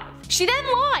alive. She then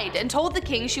lied and told the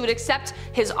king she would accept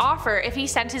his offer if he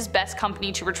sent his best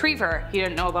company to retrieve her. He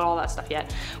didn't know about all that stuff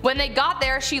yet. When they got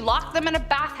there, she locked them in a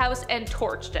bathhouse and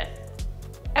torched it.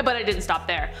 But it didn't stop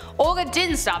there. Olga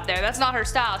didn't stop there, that's not her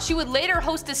style. She would later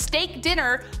host a steak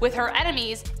dinner with her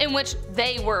enemies in which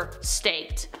they were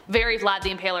staked. Very Vlad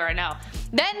the Impaler, I know.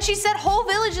 Then she set whole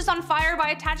villages on fire by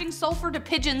attaching sulfur to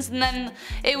pigeons, and then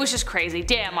it was just crazy.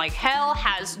 Damn, like hell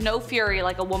has no fury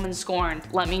like a woman scorned,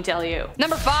 let me tell you.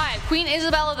 Number 5. Queen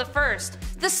Isabella I.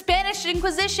 The Spanish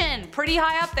Inquisition. Pretty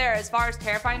high up there as far as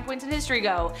terrifying points in history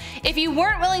go. If you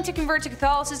weren't willing to convert to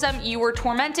Catholicism, you were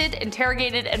tormented,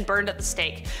 interrogated, and burned at the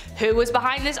stake. Who was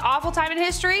behind this awful time in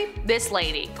history? This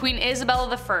lady, Queen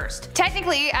Isabella I.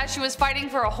 Technically, as she was fighting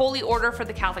for a holy order for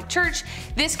the Catholic Church,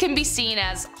 this can be seen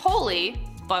as holy,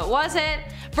 but was it?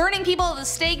 Burning people at the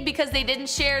stake because they didn't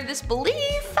share this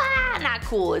belief? Not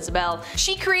cool, Isabel.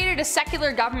 She created a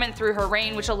secular government through her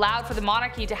reign which allowed for the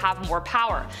monarchy to have more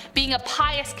power. Being a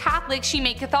pious Catholic, she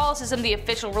made Catholicism the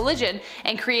official religion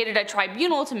and created a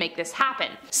tribunal to make this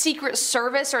happen. Secret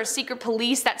service or a secret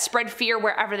police that spread fear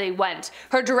wherever they went.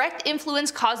 Her direct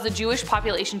influence caused the Jewish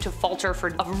population to falter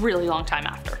for a really long time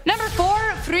after. Number 4.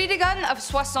 Fridegund of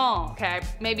Soissons. Okay, I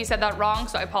maybe said that wrong,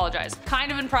 so I apologize.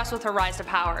 Kind of impressed with her rise to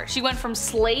power. She went from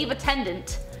slave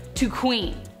attendant to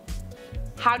queen.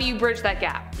 How do you bridge that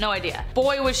gap? No idea.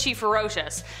 Boy was she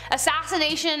ferocious.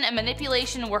 Assassination and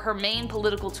manipulation were her main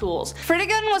political tools.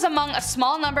 Fredegund was among a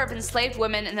small number of enslaved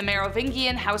women in the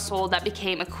Merovingian household that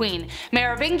became a queen.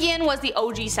 Merovingian was the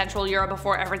OG Central Europe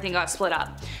before everything got split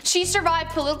up. She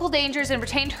survived political dangers and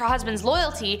retained her husband's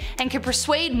loyalty and could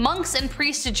persuade monks and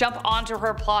priests to jump onto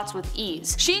her plots with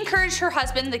ease. She encouraged her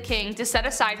husband, the king, to set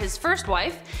aside his first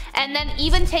wife and then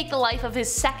even take the life of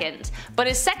his second. But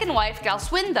his second wife,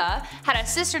 Galswinda, had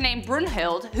a sister named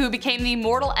Brunhild who became the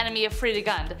mortal enemy of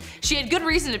Fredegund. She had good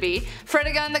reason to be.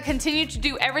 Fredegund continued to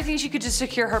do everything she could to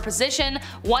secure her position,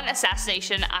 one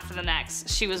assassination after the next.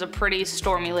 She was a pretty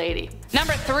stormy lady.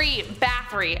 Number 3,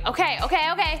 Bathory. Okay.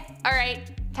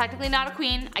 Alright, technically not a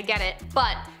queen, I get it,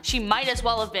 but she might as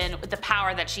well have been with the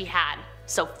power that she had.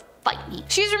 So fight me.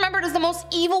 She's remembered as the most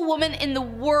evil woman in the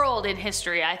world in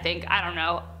history, I think. I don't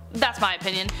know. That's my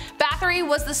opinion. Bathory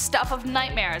was the stuff of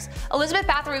nightmares. Elizabeth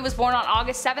Bathory was born on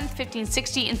August 7,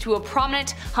 1560 into a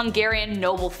prominent Hungarian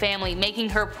noble family, making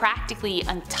her practically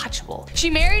untouchable. She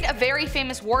married a very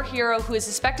famous war hero who is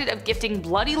suspected of gifting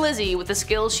Bloody Lizzie with the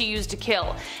skills she used to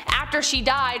kill. After she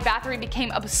died, Bathory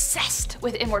became obsessed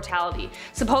with immortality.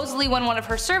 Supposedly when one of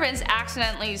her servants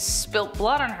accidentally spilt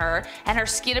blood on her and her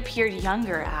skin appeared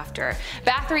younger after.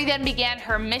 Bathory then began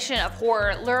her mission of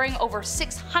horror, luring over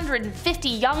 650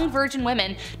 young virgin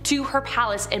women to her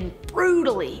palace and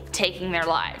brutally taking their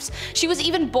lives. She was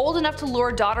even bold enough to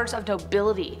lure daughters of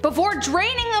nobility. Before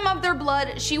draining them of their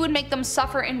blood, she would make them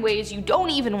suffer in ways you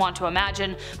don't even want to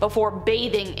imagine before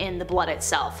bathing in the blood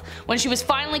itself. When she was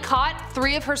finally caught,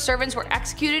 3 of her servants were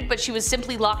executed, but she was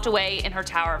simply locked away in her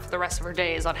tower for the rest of her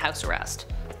days on house arrest.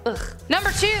 Ugh.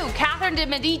 Number 2, Catherine de'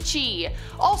 Medici,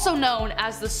 also known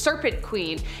as the Serpent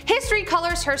Queen. History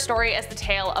colors her story as the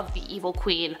tale of the evil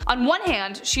queen. On one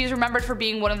hand, she is remembered for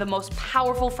being one of the most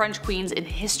powerful French queens in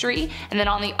history, and then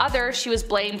on the other, she was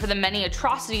blamed for the many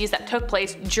atrocities that took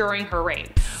place during her reign.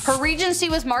 Her regency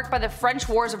was marked by the French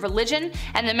wars of religion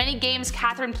and the many games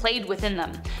Catherine played within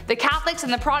them. The Catholics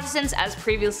and the Protestants, as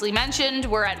previously mentioned,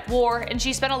 were at war, and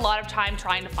she spent a lot of time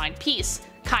trying to find peace.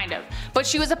 Kind of. But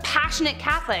she was a passionate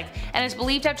Catholic and is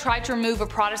believed to have tried to remove a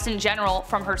Protestant general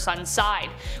from her son's side.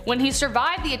 When he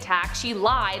survived the attack, she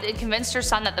lied and convinced her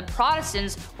son that the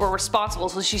Protestants were responsible,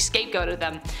 so she scapegoated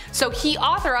them. So he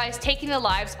authorized taking the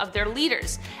lives of their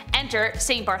leaders. Enter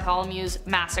St. Bartholomew's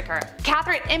Massacre.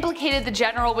 Catherine implicated the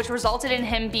general, which resulted in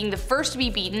him being the first to be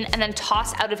beaten and then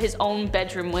tossed out of his own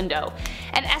bedroom window.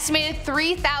 An estimated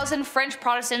 3,000 French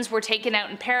Protestants were taken out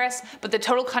in Paris, but the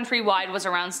total countrywide was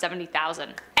around 70,000.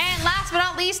 And last but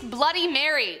not least, Bloody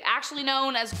Mary, actually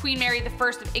known as Queen Mary I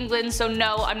of England, so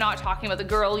no, I'm not talking about the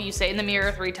girl you say in the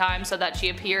mirror 3 times so that she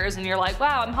appears and you're like,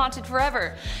 wow, I'm haunted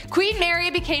forever. Queen Mary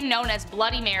became known as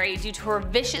Bloody Mary due to her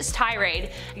vicious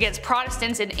tirade against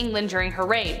Protestants in England during her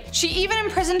reign. She even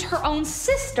imprisoned her own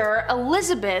sister,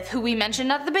 Elizabeth, who we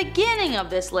mentioned at the beginning of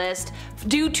this list,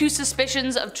 due to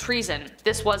suspicions of treason.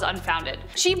 This was unfounded.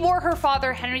 She bore her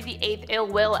father Henry VIII ill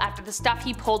will after the stuff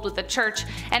he pulled with the church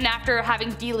and after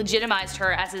having delegitimized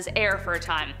her as his heir for a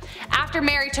time. After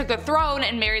Mary took the throne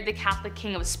and married the Catholic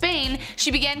King of Spain, she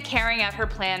began carrying out her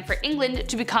plan for England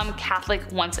to become Catholic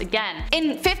once again. In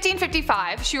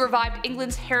 1555, she revived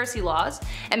England's heresy laws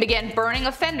and began burning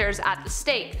offenders at the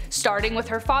stake, starting with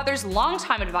her father's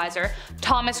longtime advisor,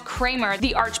 Thomas Cranmer,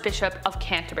 the Archbishop of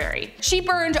Canterbury. She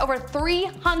burned over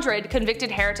 300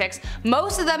 convicted heretics,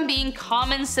 most of them being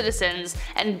common citizens,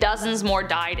 and dozens more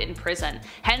died in prison,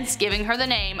 hence giving her the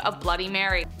name of Bloody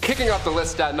Mary. Kicking off the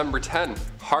list at number 10,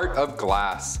 Heart of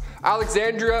Glass.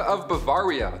 Alexandria of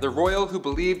Bavaria, the royal who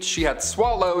believed she had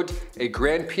swallowed a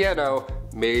grand piano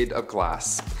made of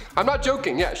glass. I'm not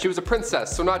joking, yeah, she was a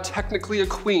princess, so not technically a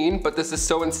queen, but this is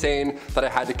so insane that I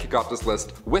had to kick off this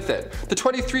list with it. The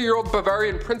 23-year-old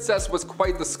Bavarian princess was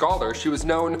quite the scholar. She was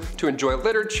known to enjoy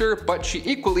literature, but she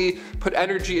equally put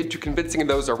energy into convincing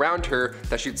those around her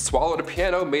that she'd swallowed a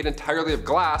piano made entirely of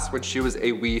glass when she was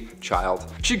a wee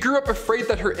child. She grew up afraid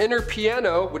that her inner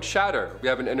piano would shatter. We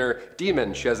have an inner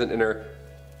demon, she has an inner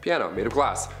piano made of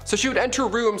glass. So she would enter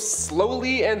rooms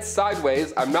slowly and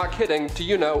sideways, I'm not kidding, to,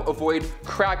 you know, avoid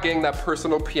cracking that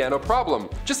personal piano problem.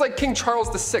 Just like King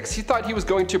Charles VI, he thought he was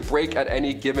going to break at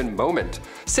any given moment.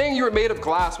 Saying you were made of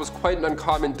glass was quite an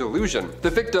uncommon delusion.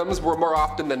 The victims were more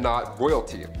often than not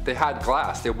royalty. They had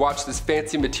glass, they watched this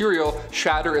fancy material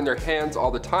shatter in their hands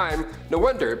all the time. No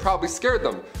wonder, it probably scared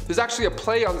them. There's actually a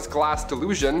play on this glass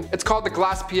delusion. It's called The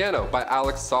Glass Piano by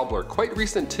Alex Sobler. Quite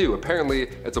recent too, apparently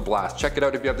it's a blast. Check it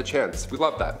out if you have the chance. We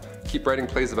love that. keep writing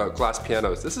plays about glass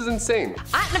pianos. This is insane.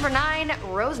 At number 9,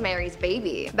 Rosemary's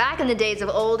Baby. Back in the days of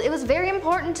old, it was very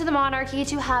important to the monarchy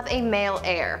to have a male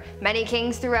heir. Many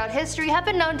kings throughout history have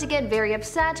been known to get very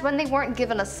upset when they weren't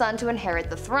given a son to inherit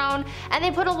the throne, and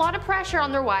they put a lot of pressure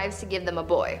on their wives to give them a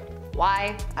boy.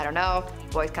 Why? I don't know.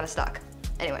 Boy's kinda stuck.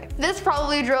 Anyway, this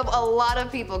probably drove a lot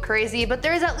of people crazy, but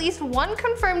there is at least one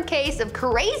confirmed case of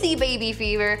crazy baby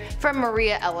fever from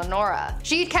Maria Eleonora.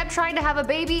 She kept trying to have a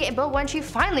baby, but when she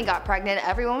finally got pregnant,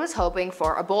 everyone was hoping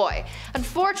for a boy.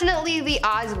 Unfortunately, the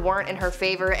odds weren't in her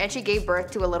favor, and she gave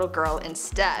birth to a little girl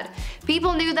instead.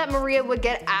 People knew that Maria would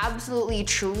get absolutely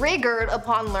triggered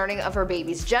upon learning of her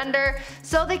baby's gender,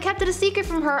 so they kept it a secret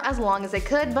from her as long as they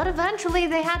could, but eventually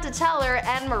they had to tell her,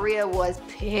 and Maria was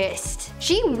pissed.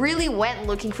 She really went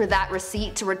looking for that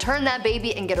receipt to return that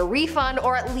baby and get a refund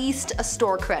or at least a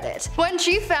store credit. When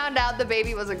she found out the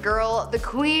baby was a girl, the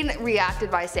queen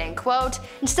reacted by saying, quote,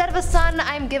 "Instead of a son,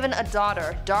 I am given a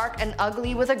daughter, dark and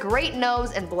ugly with a great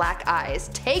nose and black eyes.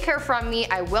 Take her from me,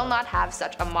 I will not have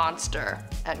such a monster."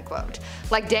 End quote.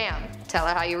 Like damn, tell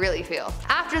her how you really feel.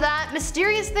 After that,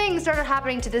 mysterious things started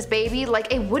happening to this baby,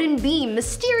 like a wooden beam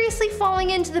mysteriously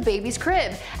falling into the baby's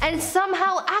crib, and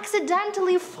somehow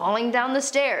accidentally falling down the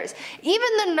stairs. Even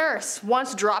the nurse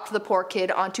once dropped the poor kid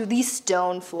onto the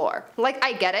stone floor. Like,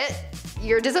 I get it.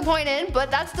 You're disappointed, but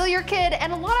that's still your kid,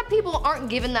 and a lot of people aren't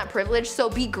given that privilege, so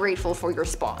be grateful for your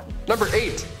spawn. Number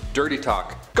 8. Dirty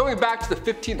talk. Going back to the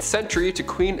 15th century to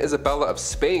Queen Isabella of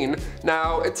Spain,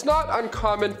 now it's not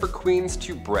uncommon for queens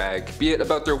to brag, be it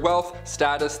about their wealth,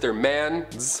 status, their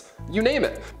mans, you name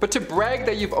it. But to brag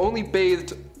that you've only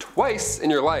bathed twice in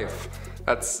your life,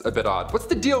 that's a bit odd. What's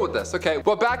the deal with this? Okay,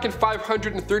 well back in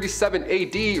 537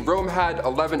 AD, Rome had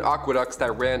 11 aqueducts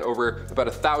that ran over about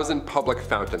 1,000 public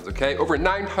fountains, okay? Over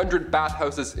 900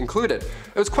 bathhouses included.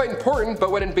 It was quite important, but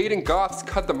when invading Goths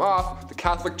cut them off, the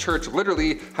Catholic Church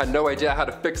literally had no idea how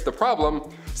to fix the problem.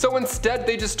 So instead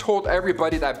they just told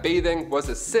everybody that bathing was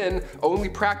a sin only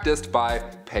practiced by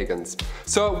pagans.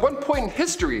 So at one point in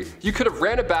history, you could have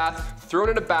ran a bath, thrown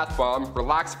in a bath bomb,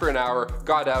 relaxed for an hour,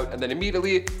 got out, and then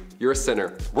immediately you're a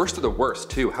sinner. Worst of the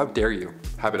worst too, how dare you,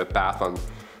 having a bath on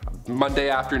Monday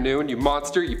afternoon, you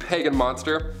monster, you pagan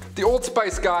monster. The Old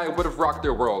Spice guy would have rocked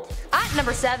their world. At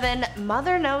number 7,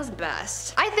 Mother Knows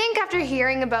Best. I think after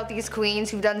hearing about these queens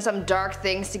who've done some dark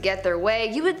things to get their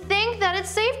way, you would think that it's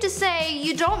safe to say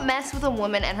you don't mess with a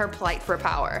woman and her plight for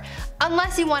power.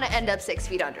 Unless you want to end up 6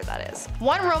 feet under, that is.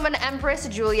 One Roman Empress,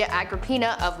 Julia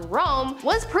Agrippina of Rome,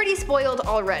 was pretty spoiled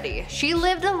already. She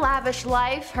lived a lavish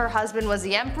life, her husband was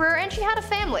the emperor, and she had a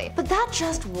family. But that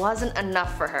just wasn't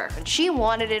enough for her, and she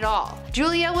wanted it all.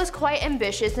 Julia was quite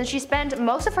ambitious, and she spent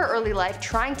most of her early life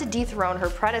trying to dethrone her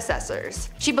predecessors.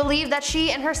 She believed that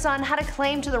she and her son had a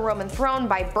claim to the Roman throne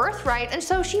by birthright, and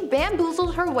so she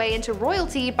bamboozled her way into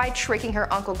royalty by tricking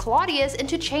her uncle Claudius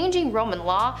into changing Roman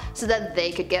law so that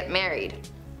they could get married.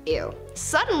 Ew.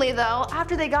 Suddenly though,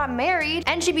 after they got married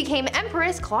and she became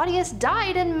empress, Claudius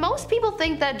died, and most people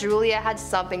think that Julia had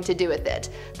something to do with it.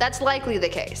 That's likely the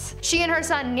case. She and her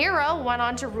son Nero went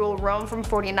on to rule Rome from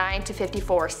 49 to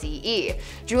 54 CE.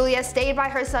 Julia stayed by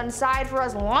her son's side for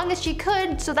as long as she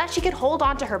could so that she could hold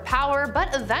on to her power,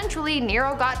 but eventually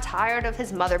Nero got tired of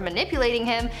his mother manipulating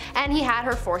him and he had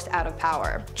her forced out of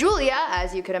power. Julia,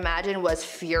 as you could imagine, was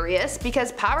furious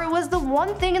because power was the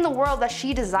one thing in the world that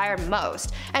she desired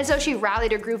most, and so she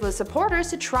rallied a group of supporters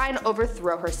to try and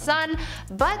overthrow her son,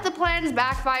 but the plans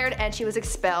backfired and she was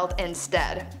expelled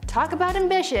instead. Talk about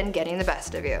ambition getting the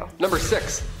best of you. Number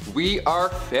 6. We are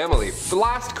family. The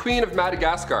last queen of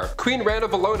Madagascar, Queen Rana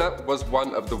Valona, was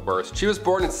one of the worst. She was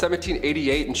born in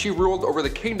 1788 and she ruled over the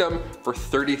kingdom for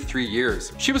 33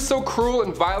 years. She was so cruel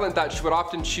and violent that she would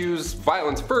often choose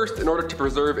violence first in order to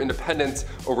preserve independence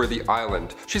over the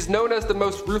island. She's known as the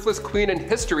most ruthless queen in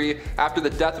history. After the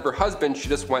death of her husband, she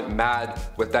just went mad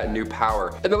with that new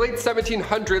power. In the late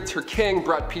 1700s, her king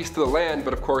brought peace to the land,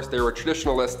 but of course there were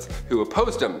traditionalists who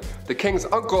opposed him. The king's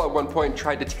uncle at one point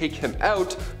tried to take him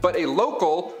out, but a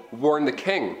local warned the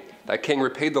king. That king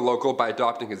repaid the local by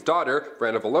adopting his daughter,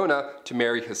 Rana Valona, to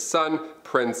marry his son,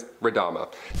 Prince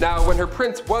Radama. Now, when her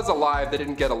prince was alive, they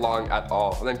didn't get along at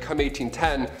all. And then come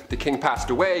 1810, the king passed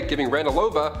away, giving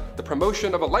Ranilova the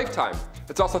promotion of a lifetime.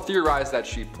 It's also theorized that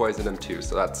she poisoned him too,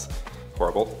 so that's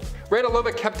horrible.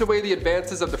 Ranilova kept away the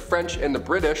advances of the French and the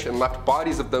British and left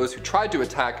bodies of those who tried to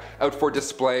attack out for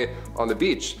display on the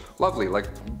beach. Lovely, like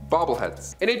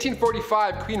bobbleheads. In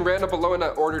 1845, Queen Rana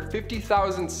Valona ordered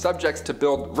 50,000 subjects to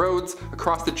build roads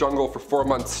across the jungle for 4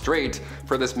 months straight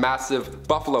for this massive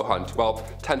buffalo hunt. Well,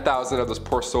 10,000 of those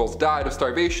poor souls died of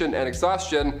starvation and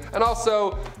exhaustion, and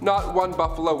also not one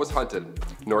buffalo was hunted,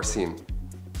 nor seen.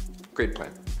 Great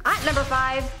plan. At number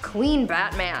 5, Queen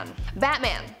Batman.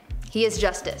 Batman, he is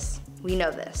justice. We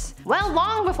know this. Well,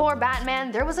 long before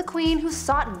Batman, there was a queen who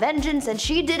sought vengeance, and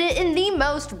she did it in the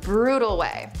most brutal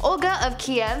way. Olga of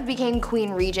Kiev became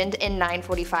queen regent in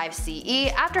 945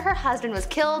 CE after her husband was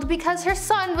killed because her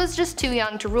son was just too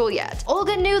young to rule yet.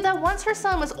 Olga knew that once her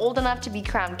son was old enough to be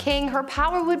crowned king, her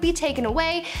power would be taken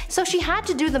away, so she had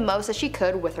to do the most that she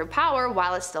could with her power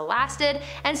while it still lasted,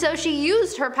 and so she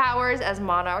used her powers as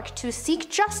monarch to seek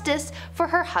justice for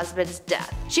her husband's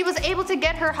death. She was able to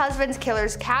get her husband's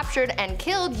killers captured and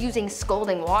killed using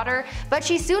scalding water, but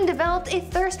she soon developed a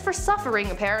thirst for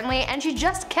suffering apparently, and she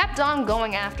just kept on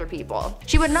going after people.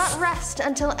 She would not rest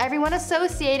until everyone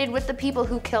associated with the people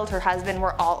who killed her husband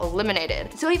were all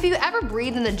eliminated. So if you ever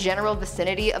breathed in the general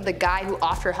vicinity of the guy who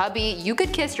offed her hubby, you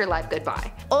could kiss your life goodbye.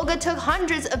 Olga took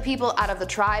hundreds of people out of the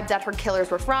tribe that her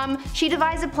killers were from. She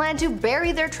devised a plan to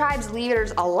bury their tribe's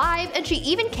leaders alive, and she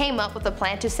even came up with a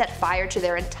plan to set fire to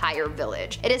their entire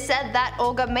village. It is said that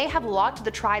Olga may have locked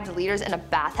the tribe's leaders in a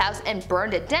bathhouse and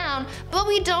burned it down, but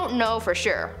we don't know for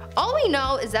sure. All we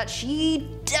know is that she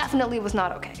definitely was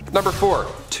not okay. Number 4,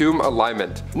 tomb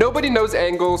alignment. Nobody knows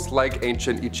angles like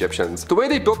ancient Egyptians. The way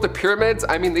they built the pyramids,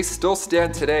 I mean, they still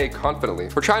stand today confidently.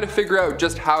 We're trying to figure out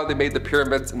just how they made the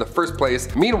pyramids in the first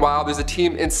place. Meanwhile, there's a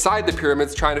team inside the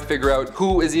pyramids trying to figure out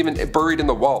who is even buried in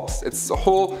the walls. It's a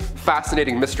whole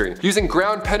fascinating mystery. Using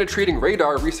ground penetrating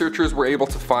radar, researchers were able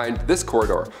to find this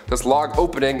corridor, this log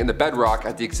opening in the bedrock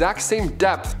at the exact same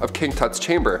depth of King Tut's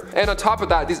chamber. And on top of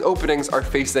that, these openings are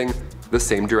facing the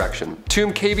same direction.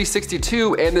 Tomb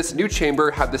KV62 and this new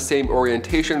chamber have the same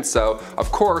orientation, so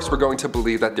of course we're going to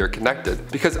believe that they're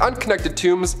connected. Because unconnected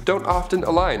tombs don't often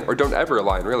align, or don't ever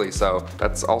align really, so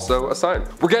that's also a sign.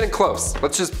 We're getting close.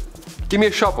 Let's just give me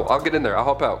a shovel, I'll get in there, I'll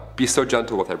help out. Be so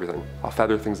gentle with everything. I'll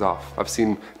feather things off. I've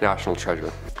seen National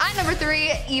Treasure. At number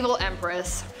 3, Evil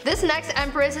Empress. This next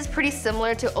empress is pretty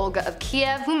similar to Olga of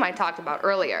Kiev, whom I talked about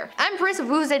earlier. Empress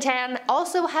Wu Zetian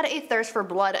also had a thirst for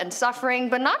blood and suffering,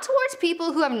 but not towards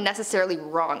people who have necessarily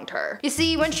wronged her. You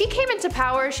see, when she came into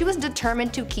power, she was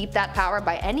determined to keep that power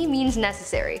by any means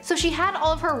necessary, so she had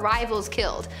all of her rivals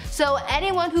killed, so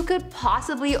anyone who could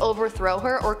possibly overthrow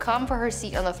her or come for her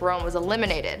seat on the throne was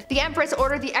eliminated. The Empress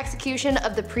ordered the execution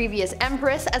of the previous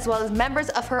empress, as well as members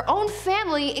of her own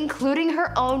family, including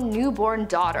her own newborn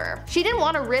daughter. She didn't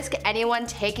want to risk anyone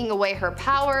taking away her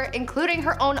power, including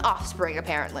her own offspring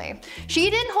apparently. She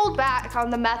didn't hold back on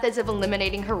the methods of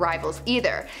eliminating her rivals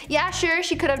either. Yeah, sure,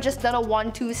 she could have just done a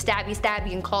 1-2 stabby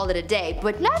stabby and called it a day,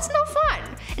 but that's no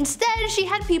fun. Instead, she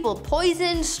had people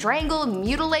poisoned, strangled,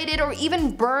 mutilated, or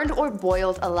even burned or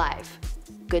boiled alive.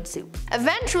 Good soup.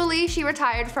 Eventually, she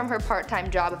retired from her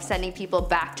part-time job of sending people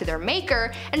back to their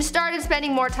maker and started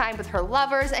spending more time with her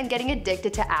lovers and getting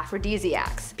addicted to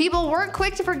aphrodisiacs. People weren't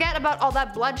quick to forget about all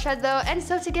that bloodshed though, and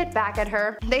so to get back at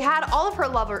her, they had all of her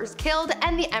lovers killed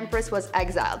and the Empress was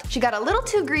exiled. She got a little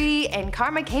too greedy and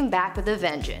karma came back with a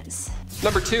vengeance.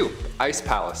 Number 2, Ice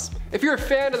Palace. If you're a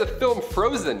fan of the film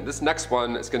Frozen, this next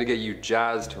one is gonna get you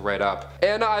jazzed right up.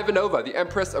 Anna Ivanova, the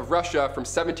Empress of Russia from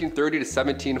 1730 to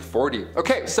 1740.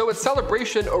 Okay, so in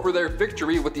celebration over their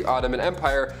victory with the Ottoman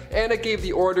Empire, Anna gave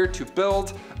the order to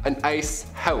build an ice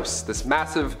house, this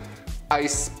massive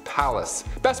ice palace.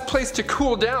 Best place to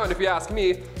cool down if you ask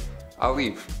me. I'll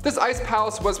leave. This ice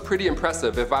palace was pretty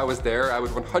impressive. If I was there, I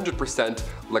would 100%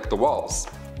 lick the walls.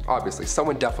 Obviously,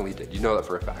 someone definitely did, you know that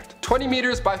for a fact. 20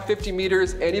 meters by 50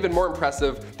 meters, and even more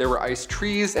impressive, there were ice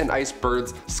trees and ice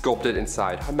birds sculpted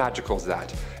inside. How magical is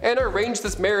that? Anna arranged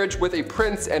this marriage with a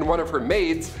prince and one of her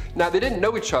maids. Now they didn't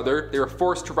know each other, they were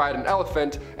forced to ride an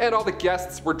elephant, and all the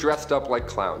guests were dressed up like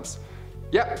clowns.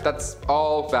 Yep, that's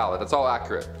all valid, that's all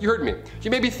accurate. You heard me.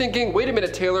 You may be thinking, wait a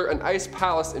minute Taylor, an ice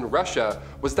palace in Russia,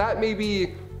 was that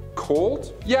maybe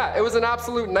cold? Yeah, it was an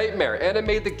absolute nightmare. Anna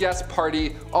made the guests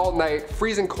party all night,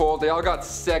 freezing cold, they all got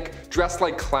sick, dressed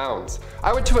like clowns.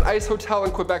 I went to an ice hotel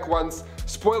in Quebec once,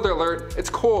 spoiler alert, it's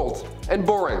cold and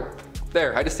boring.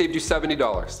 There, I just saved you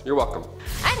 $70. You're welcome.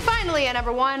 And finally at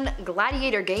number 1,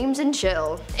 Gladiator Games and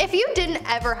Chill. If you didn't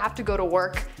ever have to go to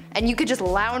work and you could just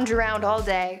lounge around all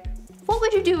day, what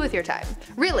would you do with your time?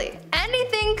 Really,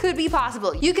 anything could be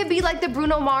possible. You could be like the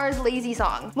Bruno Mars Lazy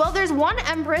song. Well, there's one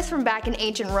empress from back in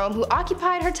ancient Rome who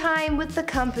occupied her time with the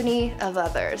company of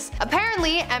others.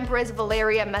 Apparently, Empress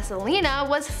Valeria Messalina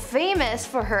was famous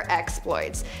for her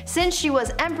exploits. Since she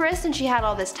was empress and she had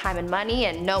all this time and money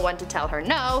and no one to tell her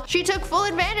no, she took full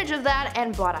advantage of that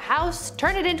and bought a house,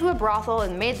 turned it into a brothel,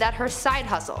 and made that her side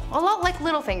hustle. A lot like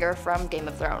Littlefinger from Game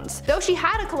of Thrones. Though she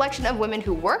had a collection of women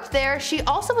who worked there, she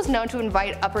also was known to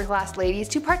invite upper class ladies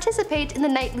to participate in the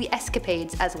nightly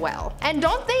escapades as well. And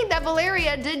don't think that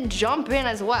Valeria did jump in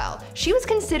as well. She was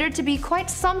considered to be quite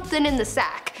something in the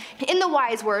sack. In the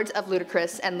wise words of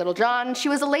Ludacris and Little John, she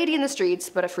was a lady in the streets,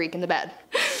 but a freak in the bed.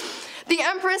 The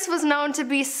Empress was known to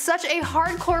be such a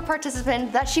hardcore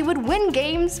participant that she would win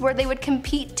games where they would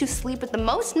compete to sleep with the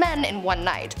most men in one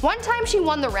night. One time she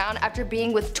won the round after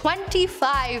being with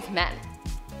 25 men.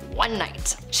 One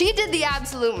night. She did the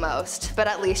absolute most, but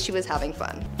at least she was having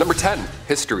fun. Number 10.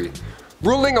 History.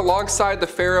 Ruling alongside the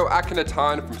pharaoh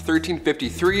Akhenaten from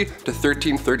 1353 to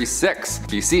 1336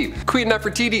 BC. Queen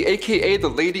Nefertiti, aka the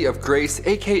Lady of Grace,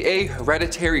 aka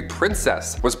Hereditary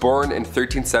Princess, was born in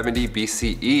 1370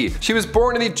 BCE. She was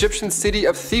born in the Egyptian city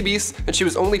of Thebes, and she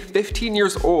was only 15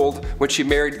 years old when she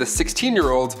married the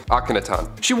 16-year-old Akhenaten.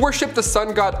 She worshipped the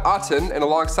sun god Aten, and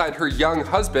alongside her young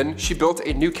husband, she built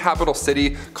a new capital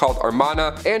city called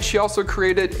Amarna, and she also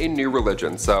created a new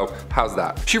religion, so how's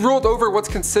that? She ruled over what's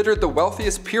considered the wealthiest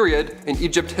period in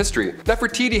Egypt history.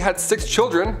 Nefertiti had 6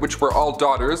 children, which were all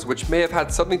daughters, which may have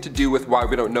had something to do with why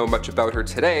we don't know much about her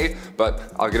today,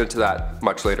 but I'll get into that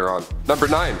much later on. Number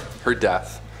 9. Her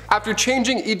death. After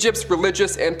changing Egypt's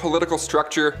religious and political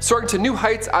structure, soaring to new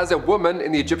heights as a woman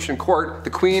in the Egyptian court, the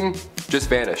queen just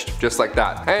vanished, just like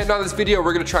that. And on this video,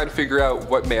 we're going to try and figure out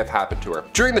what may have happened to her.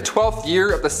 During the 12th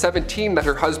year of the 17 that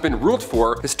her husband ruled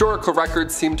for, historical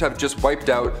records seem to have just wiped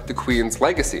out the queen's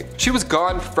legacy. She was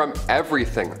gone from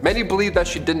everything. Many believe that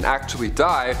she didn't actually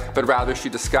die, but rather she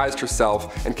disguised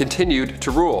herself and continued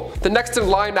to rule. The next in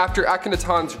line after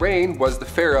Akhenaten's reign was the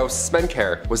pharaoh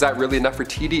Smenkhare. Was that really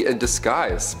Nefertiti in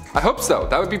disguise? I hope so.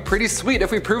 That would be pretty sweet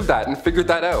if we proved that and figured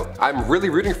that out. I'm really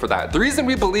rooting for that. The reason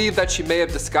we believe that she may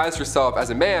have disguised herself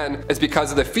as a man is because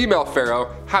of the female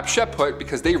pharaoh Hatshepsut,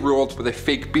 because they ruled with a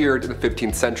fake beard in the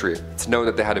 15th century. It's known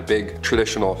that they had a big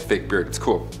traditional fake beard. It's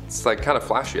cool. It's like kind of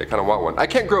flashy. I kind of want one. I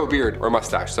can't grow a beard or a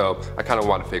mustache, so I kind of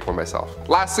want a fake one myself.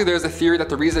 Lastly, there's a theory that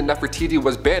the reason Nefertiti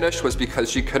was banished was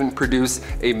because she couldn't produce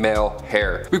a male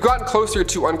heir. We've gotten closer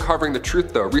to uncovering the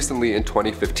truth though recently in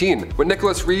 2015, when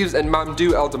Nicholas Reeves and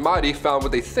Mamdouh El-Damadi found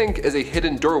what they think is a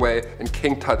hidden doorway in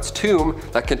King Tut's tomb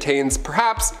that contains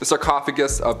perhaps the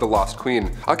sarcophagus of the lost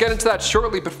queen. I'll get into that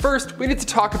shortly, but first we need to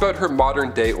talk about her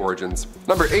modern day origins.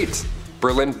 Number 8.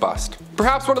 Berlin bust.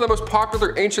 Perhaps one of the most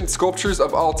popular ancient sculptures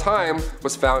of all time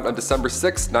was found on December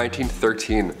 6,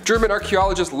 1913. German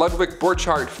archaeologist Ludwig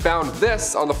Borchardt found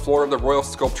this on the floor of the Royal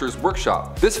Sculptures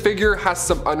Workshop. This figure has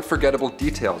some unforgettable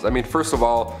details. I mean, first of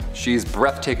all, she's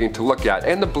breathtaking to look at,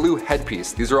 and the blue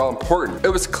headpiece. These are all important. It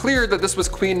was clear that this was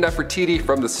Queen Nefertiti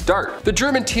from the start. The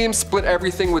German team split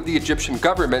everything with the Egyptian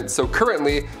government, so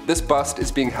currently this bust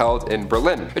is being held in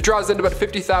Berlin. It draws in about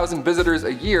 50,000 visitors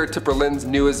a year to Berlin's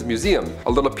newest museum,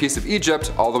 a little piece of Egypt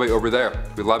all the way over there.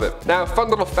 We love it. Now, fun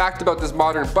little fact about this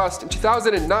modern bust, in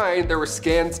 2009 there were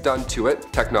scans done to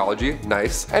it, technology,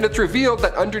 nice, and it's revealed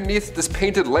that underneath this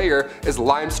painted layer is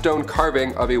limestone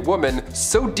carving of a woman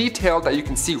so detailed that you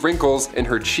can see wrinkles in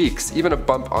her cheeks, even a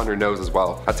bump on her nose as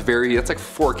well. That's like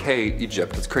 4K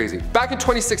Egypt, it's crazy. Back in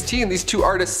 2016, these two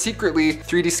artists secretly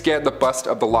 3D scanned the bust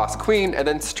of the lost queen and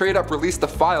then straight up released the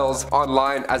files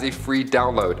online as a free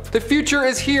download. The future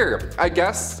is here, I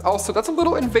guess. Also, that's a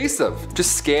little invasive.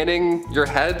 Just scanning your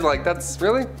head, like that's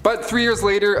really? But 3 years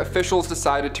later, officials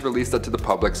decided to release that to the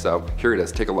public, so here it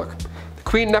is, take a look. The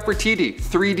Queen Nefertiti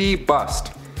 3D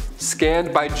bust,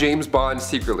 scanned by James Bond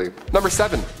secretly. Number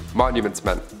 7, Monuments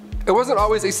Men. It wasn't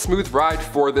always a smooth ride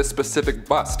for this specific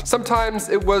bust. Sometimes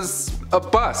it was a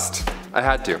bust. I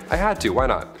had to, why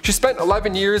not? She spent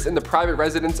 11 years in the private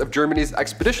residence of Germany's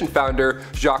expedition founder,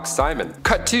 Jacques Simon.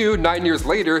 Cut to 9 years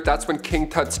later, that's when King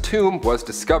Tut's tomb was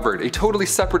discovered, a totally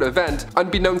separate event,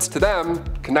 unbeknownst to them,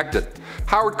 connected.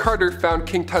 Howard Carter found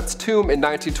King Tut's tomb in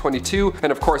 1922,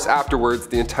 and of course afterwards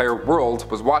the entire world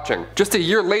was watching. Just a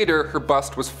year later, her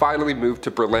bust was finally moved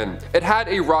to Berlin. It had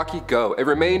a rocky go. It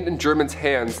remained in Germans'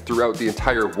 hands throughout the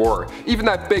entire war. Even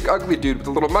that big ugly dude with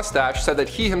a little mustache said that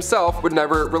he himself would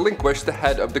never relinquish the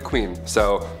head of the queen.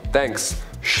 So thanks,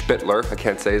 Spittler, I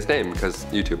can't say his name because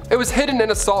YouTube. It was hidden in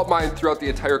a salt mine throughout the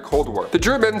entire Cold War. The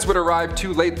Germans would arrive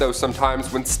too late though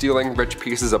sometimes when stealing rich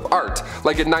pieces of art.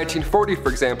 Like in 1940 for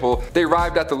example, they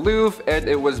arrived at the Louvre and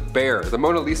it was bare. The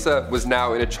Mona Lisa was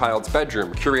now in a child's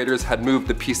bedroom. Curators had moved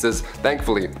the pieces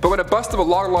thankfully. But when a bust of a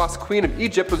long lost queen of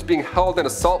Egypt was being held in a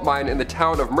salt mine in the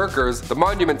town of Merkers, the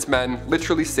Monuments Men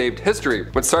literally saved history.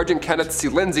 When Sergeant Kenneth C.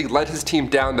 Lindsay led his team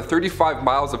down the 35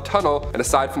 miles of tunnel, and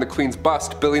aside from the queen's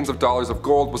bust, billions of dollars of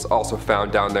gold was also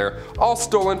found down there, all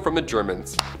stolen from the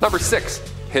Germans. Number 6.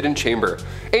 hidden chamber.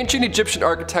 Ancient Egyptian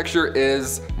architecture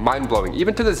is mind-blowing.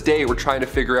 Even to this day, we're trying to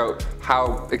figure out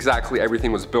how exactly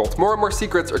everything was built. More and more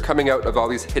secrets are coming out of all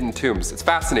these hidden tombs. It's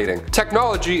fascinating.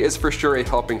 Technology is for sure a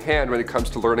helping hand when it comes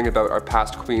to learning about our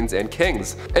past queens and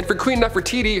kings. And for Queen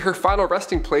Nefertiti, her final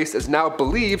resting place is now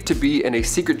believed to be in a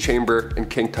secret chamber in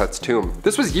King Tut's tomb.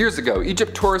 This was years ago.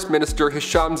 Egypt tourist minister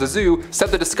Hisham Zazou said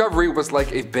the discovery was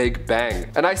like a big bang.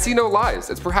 And I see no lies.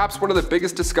 It's perhaps one of the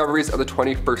biggest discoveries of the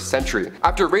 21st century.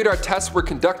 After radar tests were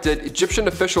conducted, Egyptian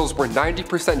officials were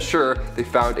 90% sure they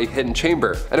found a hidden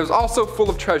chamber. And it was also full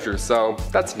of treasures, so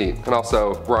that's neat. And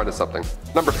also, we're onto something.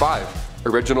 Number 5.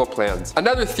 Original plans.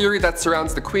 Another theory that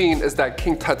surrounds the queen is that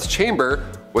King Tut's chamber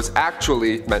was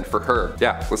actually meant for her.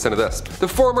 Yeah, listen to this. The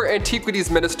former antiquities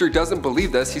minister doesn't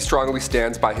believe this. He strongly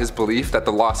stands by his belief that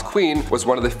the lost queen was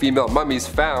one of the female mummies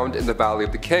found in the Valley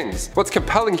of the Kings. What's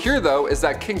compelling here though is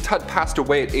that King Tut passed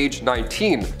away at age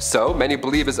 19, so many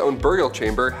believe his own burial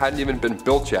chamber hadn't even been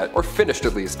built yet, or finished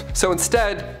at least. So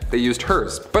instead, they used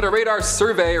hers. But a radar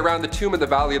survey around the tomb in the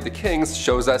Valley of the Kings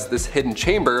shows us this hidden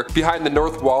chamber behind the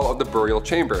north wall of the burial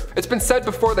chamber. It's been said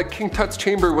before that King Tut's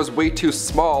chamber was way too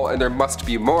small and there must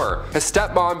be more. His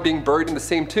stepmom being buried in the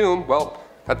same tomb, well,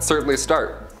 that's certainly a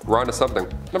start. We're on to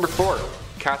something. Number 4.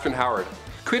 Catherine Howard.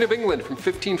 Queen of England from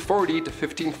 1540 to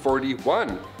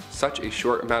 1541. Such a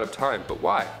short amount of time, but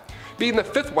why? Being the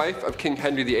 5th wife of King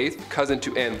Henry VIII, cousin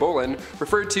to Anne Boleyn,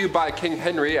 referred to by King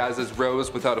Henry as his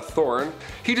rose without a thorn,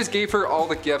 he just gave her all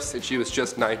the gifts and she was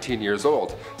just 19 years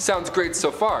old. Sounds great so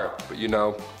far, but you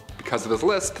know, because of his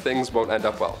list, things won't end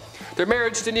up well. Their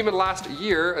marriage didn't even last a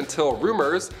year until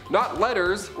rumors, not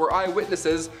letters or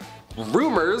eyewitnesses,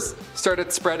 rumors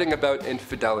started spreading about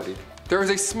infidelity. There was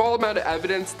a small amount of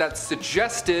evidence that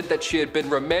suggested that she had been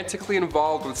romantically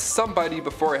involved with somebody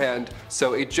beforehand,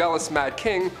 so a jealous mad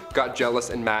king got jealous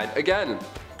and mad again.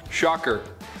 Shocker.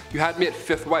 You had me at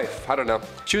 5th wife, I don't know.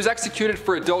 She was executed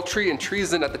for adultery and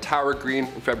treason at the Tower Green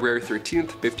on February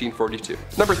 13th, 1542.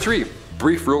 Number 3.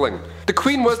 Brief ruling. The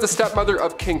queen was the stepmother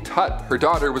of King Tut. Her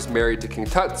daughter was married to King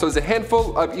Tut, so there's a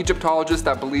handful of Egyptologists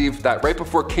that believe that right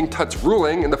before King Tut's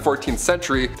ruling in the 14th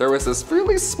century, there was this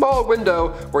really small window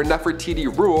where Nefertiti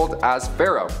ruled as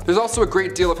pharaoh. There's also a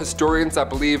great deal of historians that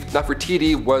believe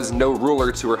Nefertiti was no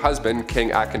ruler to her husband, King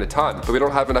Akhenaten, but we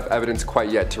don't have enough evidence quite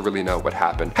yet to really know what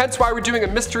happened. Hence why we're doing a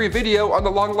mystery video on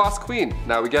the long lost queen.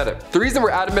 Now we get it. The reason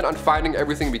we're adamant on finding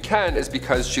everything we can is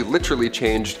because she literally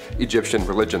changed Egyptian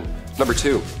religion. Number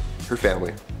 2. Her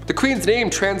family. The queen's name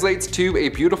translates to a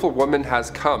beautiful woman has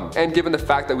come, and given the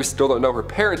fact that we still don't know her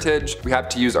parentage, we have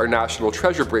to use our national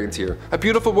treasure brains here. A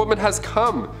beautiful woman has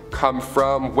come. Come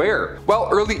from where? Well,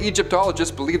 early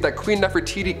Egyptologists believe that Queen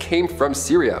Nefertiti came from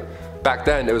Syria. Back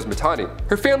then, it was Mitanni.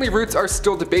 Her family roots are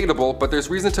still debatable, but there's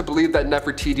reason to believe that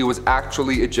Nefertiti was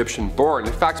actually Egyptian born.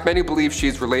 In fact, many believe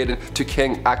she's related to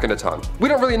King Akhenaten. We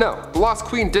don't really know. The lost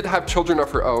queen did have children of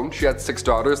her own. She had 6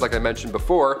 daughters, like I mentioned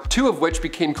before, 2 of which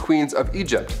became queens of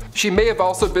Egypt. She may have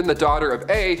also been the daughter of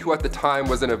A, who at the time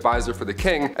was an advisor for the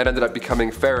king and ended up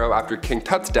becoming pharaoh after King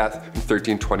Tut's death in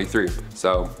 1323.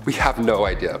 So we have no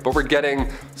idea, but we're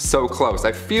getting so close.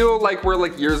 I feel like we're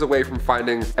like years away from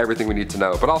finding everything we need to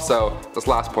know, but also this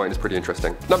last point is pretty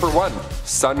interesting. Number 1.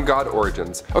 Sun god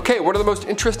origins. Okay, one of the most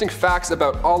interesting facts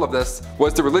about all of this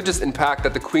was the religious impact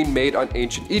that the queen made on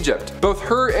ancient Egypt. Both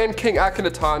her and King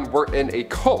Akhenaten were in a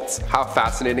cult. How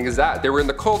fascinating is that? They were in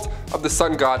the cult of the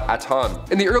sun god Aton.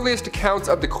 In the earliest accounts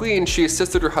of the queen, she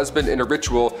assisted her husband in a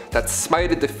ritual that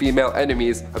smited the female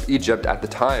enemies of Egypt at the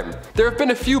time. There have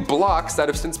been a few blocks that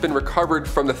have since been recovered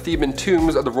from the Theban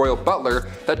tombs of the royal butler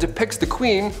that depicts the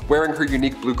queen wearing her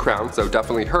unique blue crown, so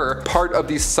definitely her, part of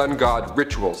these sun god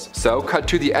rituals. So, cut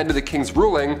to the end of the king's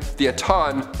ruling, the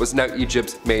Aton was now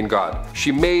Egypt's main god.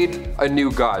 She made a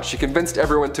new god. She convinced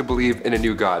everyone to believe in a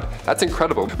new god. That's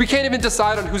incredible. We can't even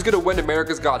decide on who's gonna win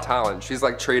America's Got Talent. She's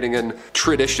like trading in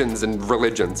traditions and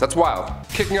religions. That's wild.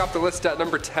 Kicking off the list at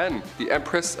number 10, the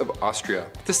Empress of Austria.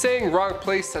 The saying wrong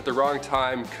place at the wrong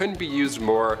time couldn't be used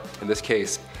more in this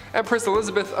case. Empress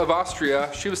Elizabeth of Austria,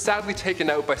 she was sadly taken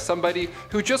out by somebody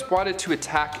who just wanted to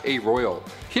attack a royal.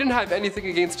 He didn't have anything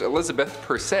against Elizabeth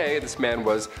per se. This man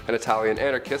was an Italian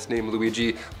anarchist named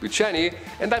Luigi Lucchini,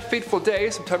 and that fateful day,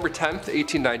 September 10th,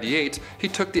 1898, he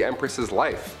took the Empress's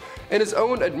life. In his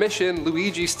own admission,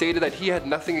 Luigi stated that he had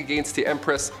nothing against the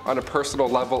Empress on a personal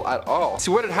level at all.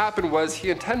 So what had happened was he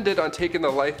intended on taking the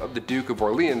life of the Duke of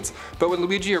Orleans, but when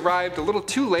Luigi arrived a little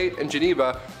too late in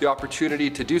Geneva, the opportunity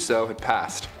to do so had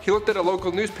passed. He looked at a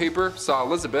local newspaper, saw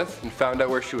Elizabeth, and found out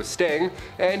where she was staying,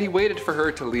 and he waited for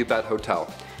her to leave that hotel.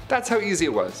 That's how easy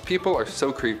it was. People are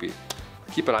so creepy.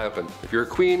 Keep an eye open. If you're a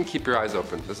queen, keep your eyes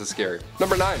open. This is scary.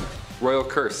 Number 9. Royal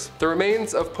curse. The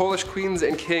remains of Polish queens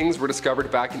and kings were discovered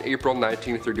back in April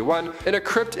 1931 in a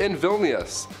crypt in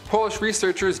Vilnius. Polish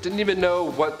researchers didn't even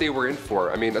know what they were in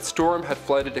for. I mean, a storm had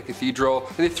flooded a cathedral,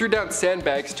 and they threw down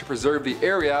sandbags to preserve the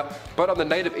area, but on the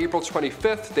night of April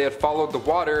 25th, they had followed the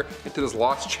water into this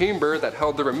lost chamber that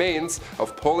held the remains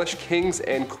of Polish kings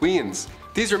and queens.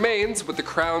 These remains, with the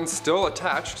crowns still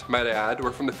attached, might I add,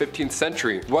 were from the 15th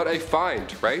century. What a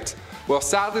find, right? Well,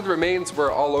 sadly the remains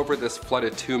were all over this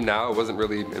flooded tomb now. It wasn't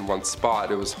really in one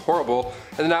spot. It was horrible.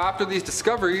 And now after these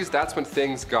discoveries, that's when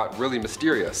things got really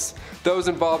mysterious. Those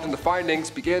involved in the findings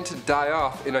began to die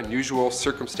off in unusual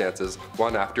circumstances,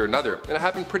 one after another. And it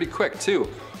happened pretty quick too.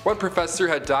 One professor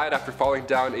had died after falling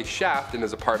down a shaft in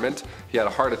his apartment. He had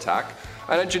a heart attack.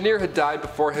 An engineer had died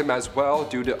before him as well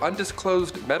due to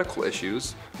undisclosed medical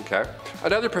issues. Okay.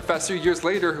 Another professor years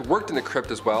later who worked in the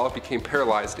crypt as well became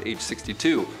paralyzed at age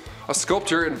 62. A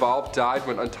sculptor involved died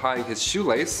when untying his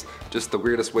shoelace. Just the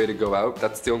weirdest way to go out.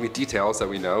 That's the only details that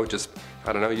we know. Just,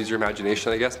 I don't know, use your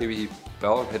imagination I guess. Maybe he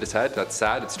fell and hit his head. That's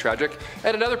sad, it's tragic.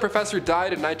 And another professor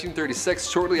died in 1936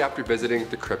 shortly after visiting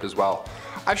the crypt as well.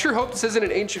 I sure hope this isn't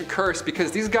an ancient curse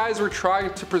because these guys were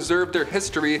trying to preserve their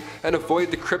history and avoid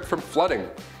the crypt from flooding.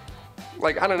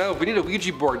 Like, I don't know, we need a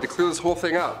Ouija board to clear this whole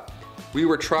thing up. We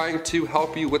were trying to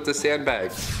help you with the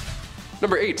sandbags.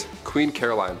 Number 8, Queen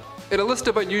Caroline. In a list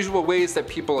of unusual ways that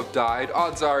people have died,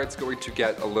 odds are it's going to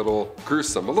get a little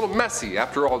gruesome, a little messy.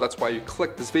 After all, that's why you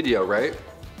clicked this video, right?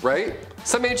 Right?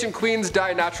 Some ancient queens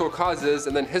die natural causes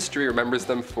and then history remembers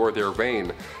them for their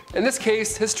reign. In this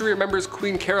case, history remembers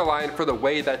Queen Caroline for the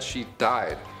way that she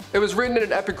died. It was written in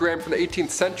an epigram from the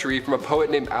 18th century from a poet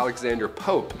named Alexander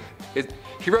Pope.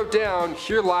 He wrote down,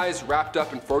 "Here lies wrapped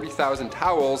up in 40,000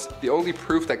 towels, the only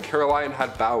proof that Caroline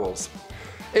had bowels."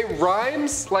 It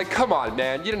rhymes? Like, come on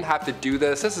man, you didn't have to do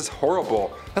this. This is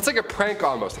horrible. That's like a prank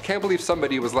almost. I can't believe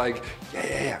somebody was like,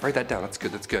 yeah, write that down, that's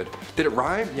good, that's good. Did it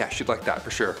rhyme? Yeah, she'd like that for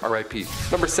sure, R.I.P.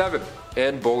 Number 7,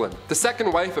 Anne Boleyn. The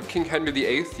second wife of King Henry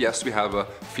VIII, yes, we have a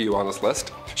few on this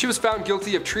list. She was found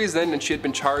guilty of treason and she had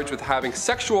been charged with having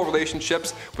sexual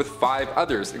relationships with 5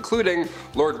 others, including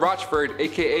Lord Rochford,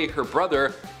 aka her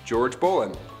brother, George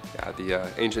Boleyn. Yeah, the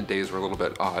ancient days were a little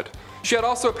bit odd. She had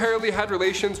also apparently had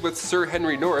relations with Sir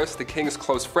Henry Norris, the king's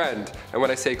close friend. And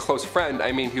when I say close friend,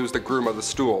 I mean he was the groom of the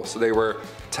stool, so they were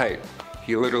tight.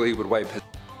 He literally would wipe his.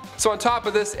 So on top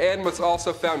of this, Anne was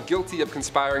also found guilty of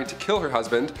conspiring to kill her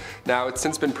husband. Now, it's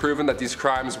since been proven that these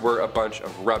crimes were a bunch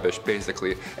of rubbish,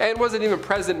 basically. Anne wasn't even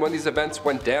present when these events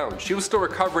went down. She was still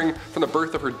recovering from the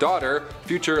birth of her daughter,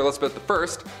 future Elizabeth I,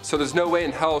 so there's no way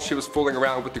in hell she was fooling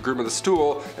around with the groom of the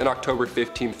stool in October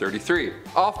 1533.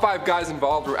 All 5 guys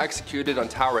involved were executed on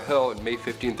Tower Hill in May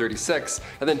 1536,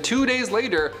 and then 2 days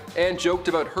later, Anne joked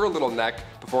about her little neck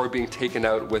before being taken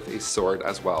out with a sword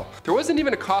as well. There wasn't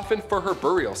even a coffin for her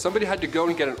burial. Somebody had to go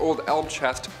and get an old elm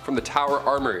chest from the Tower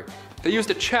Armory. They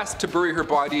used a chest to bury her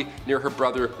body near her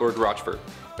brother, Lord Rochford.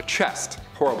 A chest.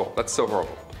 Horrible. That's so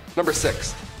horrible. Number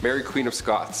 6, Mary Queen of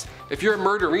Scots. If you're a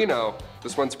murderino,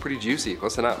 this one's pretty juicy.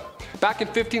 Listen up. Back in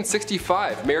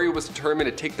 1565, Mary was determined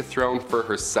to take the throne for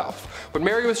herself. When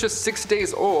Mary was just 6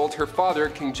 days old, her father,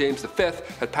 King James V,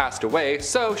 had passed away,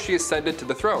 so she ascended to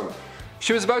the throne.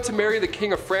 She was about to marry the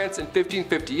King of France in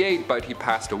 1558, but he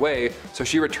passed away, so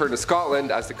she returned to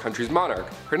Scotland as the country's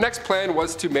monarch. Her next plan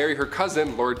was to marry her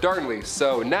cousin, Lord Darnley,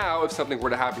 so now if something were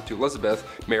to happen to Elizabeth,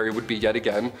 Mary would be yet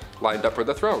again lined up for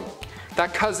the throne.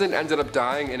 That cousin ended up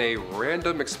dying in a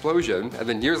random explosion, and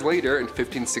then years later, in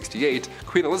 1568,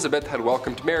 Queen Elizabeth had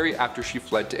welcomed Mary after she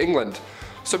fled to England.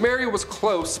 So Mary was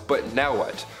close, but now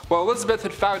what? Well, Elizabeth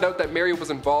had found out that Mary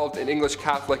was involved in English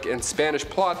Catholic and Spanish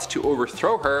plots to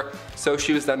overthrow her, so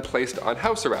she was then placed on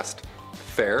house arrest.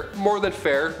 Fair, more than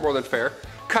fair, more than fair.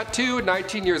 Cut to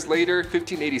 19 years later,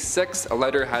 1586, a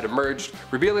letter had emerged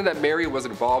revealing that Mary was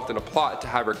involved in a plot to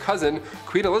have her cousin,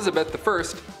 Queen Elizabeth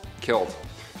I, killed.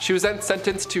 She was then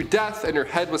sentenced to death and her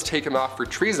head was taken off for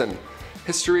treason.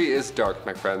 History is dark,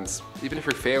 my friends. Even if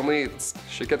you're family,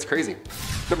 shit gets crazy.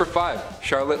 Number 5,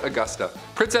 Charlotte Augusta.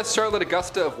 Princess Charlotte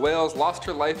Augusta of Wales lost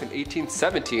her life in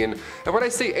 1817, and when I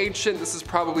say ancient, this is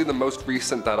probably the most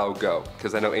recent that I'll go,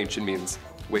 because I know ancient means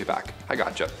way back. I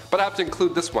gotcha. But I have to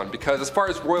include this one, because as far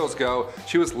as royals go,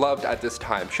 she was loved at this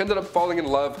time. She ended up falling in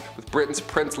love with Britain's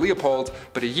Prince Leopold,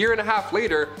 but a year and a half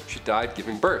later, she died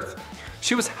giving birth.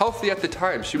 She was healthy at the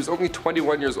time. She was only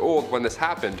 21 years old when this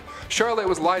happened. Charlotte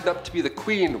was lined up to be the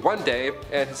queen one day,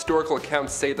 and historical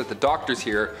accounts say that the doctors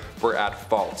here were at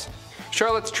fault.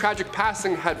 Charlotte's tragic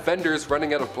passing had vendors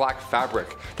running out of black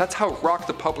fabric. That's how rocked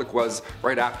the public was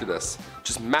right after this.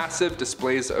 Just massive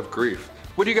displays of grief.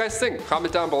 What do you guys think?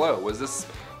 Comment down below. Was this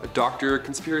a doctor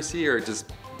conspiracy or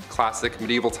just classic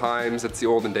medieval times, it's the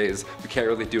olden days, we can't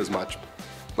really do as much.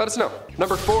 Let us know.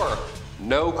 Number 4,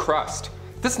 no crust.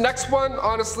 This next one,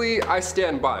 honestly, I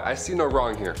stand by. I see no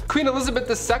wrong here. Queen Elizabeth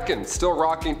II, still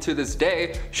rocking to this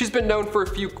day. She's been known for a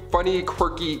few funny,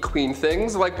 quirky queen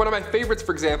things. Like one of my favorites,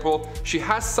 for example, she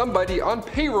has somebody on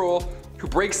payroll who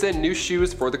breaks in new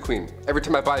shoes for the queen. Every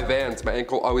time I buy Vans, my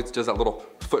ankle always does that little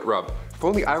foot rub. If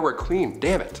only I were a queen,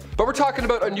 damn it. But we're talking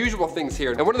about unusual things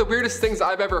here. And one of the weirdest things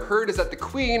I've ever heard is that the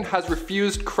queen has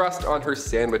refused crust on her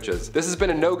sandwiches. This has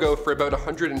been a no-go for about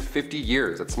 150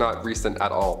 years. It's not recent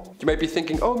at all. You might be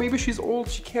thinking, oh, maybe she's old,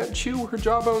 she can't chew her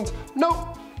jawbones.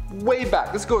 Nope. Way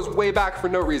back. This goes way back for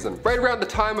no reason. Right around the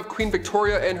time of Queen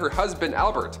Victoria and her husband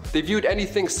Albert. They viewed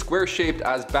anything square-shaped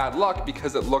as bad luck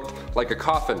because it looked like a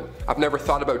coffin. I've never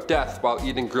thought about death while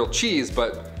eating grilled cheese,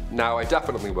 but now I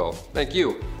definitely will. Thank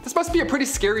you. This must be a pretty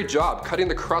scary job, cutting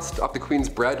the crust off the queen's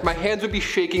bread. My hands would be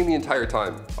shaking the entire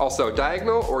time. Also,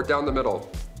 diagonal or down the middle?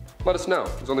 Let us know.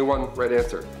 There's only one right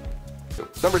answer.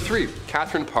 Number 3,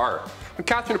 Catherine Parr. When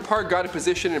Catherine Parr got a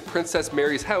position in Princess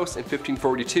Mary's house in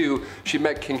 1542, she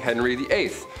met King Henry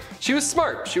VIII. She was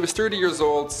smart. She was 30 years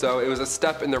old, so it was a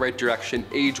step in the right direction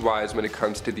age-wise when it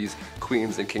comes to these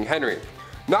queens and King Henry.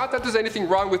 Not that there's anything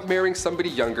wrong with marrying somebody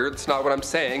younger, that's not what I'm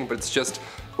saying, but it's just,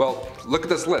 well, look at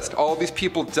this list. All of these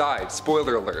people died,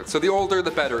 spoiler alert, so the older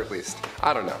the better at least.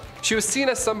 I don't know. She was seen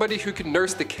as somebody who could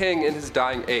nurse the king in his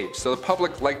dying age, so the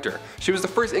public liked her. She was the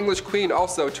first English queen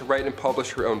also to write and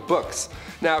publish her own books.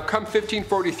 Now, come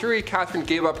 1543, Catherine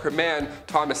gave up her man,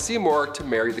 Thomas Seymour, to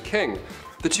marry the king.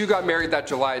 The two got married that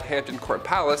July at Hampton Court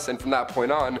Palace, and from that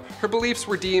point on, her beliefs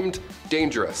were deemed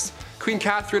dangerous. Queen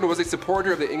Catherine was a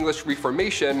supporter of the English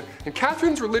Reformation, and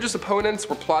Catherine's religious opponents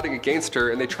were plotting against her,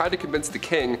 and they tried to convince the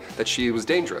king that she was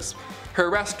dangerous. Her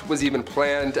arrest was even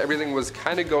planned, everything was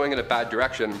kind of going in a bad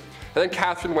direction. And then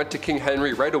Catherine went to King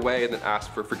Henry right away and then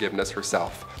asked for forgiveness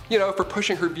herself. You know, for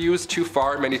pushing her views too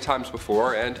far many times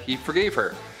before, and he forgave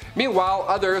her. Meanwhile,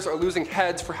 others are losing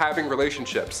heads for having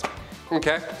relationships.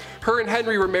 Okay? Her and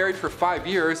Henry were married for 5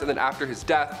 years, and then after his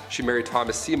death, she married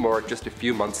Thomas Seymour just a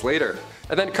few months later.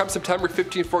 And then come September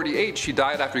 1548, she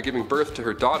died after giving birth to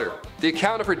her daughter. The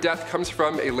account of her death comes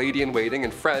from a lady-in-waiting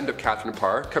and friend of Catherine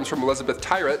Parr, comes from Elizabeth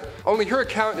Tyrrett, only her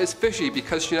account is fishy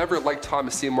because she never liked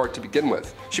Thomas Seymour to begin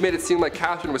with. She made it seem like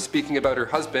Catherine was speaking about her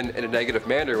husband in a negative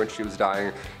manner when she was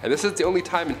dying, and this is the only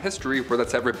time in history where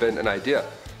that's ever been an idea.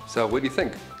 So what do you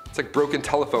think? It's like broken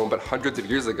telephone, but hundreds of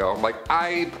years ago. I'm like,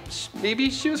 maybe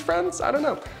she was friends? I don't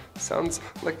know. Sounds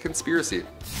like a conspiracy.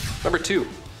 Number 2,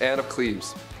 Anne of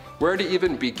Cleves. Where to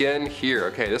even begin here?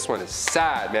 Okay, this one is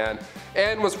sad, man.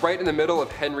 Anne was right in the middle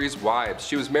of Henry's wives.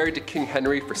 She was married to King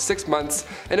Henry for 6 months,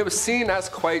 and it was seen as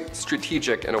quite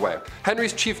strategic in a way.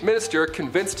 Henry's chief minister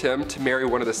convinced him to marry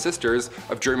one of the sisters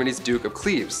of Germany's Duke of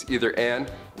Cleves, either Anne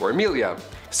or Amelia.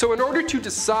 So in order to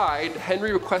decide,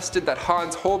 Henry requested that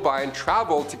Hans Holbein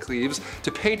travel to Cleves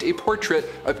to paint a portrait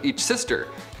of each sister.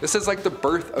 This is like the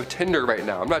birth of Tinder right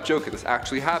now. I'm not joking, this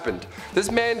actually happened. This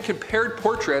man compared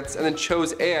portraits and then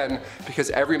chose Anne because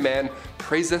every man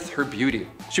praiseth her beauty.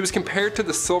 She was compared to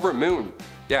the silver moon.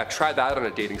 Yeah, try that on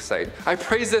a dating site. I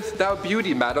praiseth thou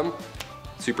beauty, madam.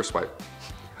 Super swipe.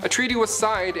 A treaty was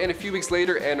signed, and a few weeks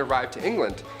later Anne arrived to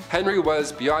England. Henry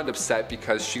was beyond upset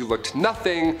because she looked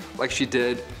nothing like she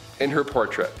did in her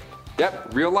portrait.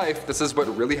 Yep, real life, this is what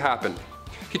really happened.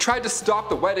 He tried to stop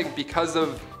the wedding because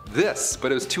of this,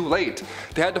 but it was too late.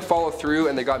 They had to follow through,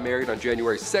 and they got married on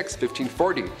January 6,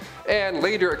 1540. Anne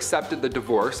later accepted the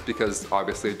divorce because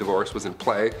obviously a divorce was in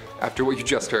play after what you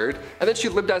just heard, and then she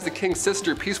lived as the king's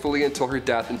sister peacefully until her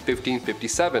death in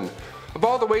 1557. Of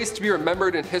all the ways to be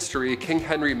remembered in history, King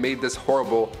Henry made this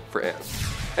horrible for Anne.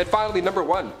 And finally, number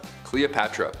 1,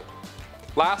 Cleopatra.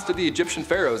 Last of the Egyptian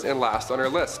pharaohs and last on our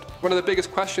list. One of the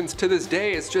biggest questions to this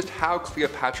day is just how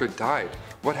Cleopatra died.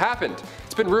 What happened?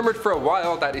 It's been rumored for a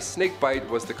while that a snake bite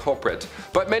was the culprit,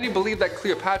 but many believe that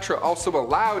Cleopatra also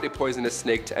allowed a poisonous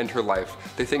snake to end her life.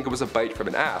 They think it was a bite from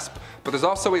an asp. But there's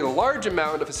also a large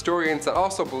amount of historians that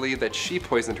also believe that she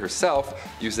poisoned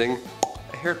herself using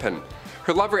a hairpin.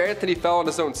 Her lover Antony fell on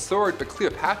his own sword, but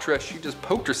Cleopatra, she just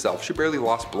poked herself. She barely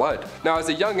lost blood. Now, as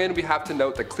a youngin', we have to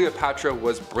note that Cleopatra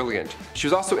was brilliant. She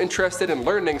was also interested in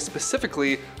learning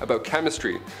specifically about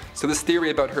chemistry. So this theory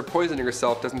about her poisoning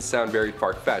herself doesn't sound very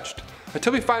far-fetched.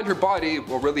 Until we find her body,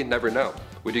 we'll really never know.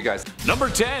 What do you guys think? Number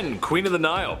 10, Queen of the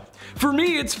Nile. For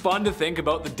me, it's fun to think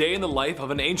about the day in the life of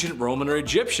an ancient Roman or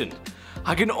Egyptian.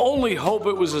 I can only hope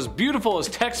it was as beautiful as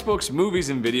textbooks, movies,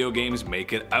 and video games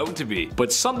make it out to be.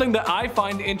 But something that I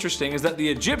find interesting is that the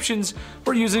Egyptians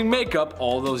were using makeup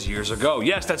all those years ago.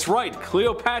 Yes, that's right,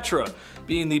 Cleopatra,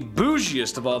 being the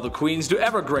bougiest of all the queens to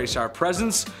ever grace our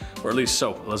presence, or at least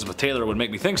so Elizabeth Taylor would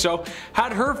make me think so,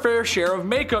 had her fair share of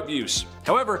makeup use.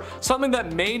 However, something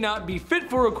that may not be fit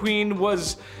for a queen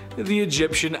was the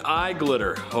Egyptian eye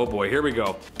glitter. Oh boy, here we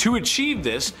go. To achieve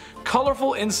this,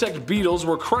 colorful insect beetles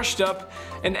were crushed up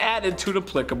and added to an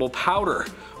applicable powder,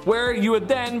 where you would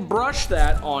then brush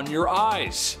that on your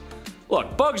eyes.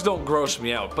 Look, bugs don't gross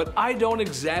me out, but I don't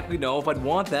exactly know if I'd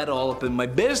want that all up in my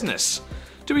business.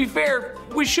 To be fair,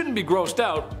 we shouldn't be grossed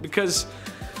out because,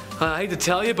 I hate to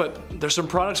tell you, but there's some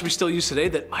products we still use today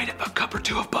that might have a cup or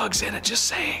two of bugs in it, just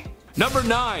saying. Number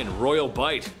 9, Royal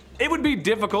Bite. It would be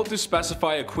difficult to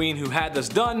specify a queen who had this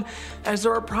done, as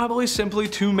there are probably simply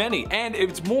too many, and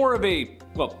it's more of a,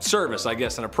 well, service I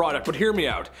guess than a product, but hear me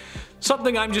out.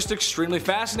 Something I'm just extremely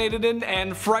fascinated in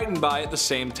and frightened by at the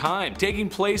same time, taking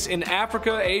place in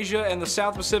Africa, Asia, and the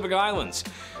South Pacific Islands.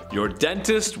 Your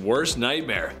dentist's worst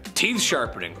nightmare. Teeth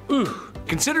sharpening. Ooh.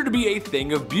 Considered to be a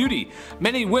thing of beauty.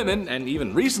 Many women, and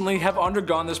even recently, have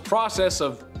undergone this process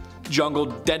of jungle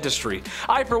dentistry.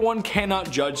 I for one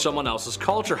cannot judge someone else's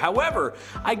culture. However,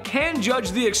 I can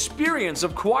judge the experience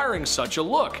of acquiring such a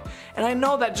look. And I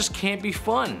know that just can't be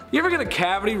fun. You ever get a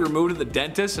cavity removed at the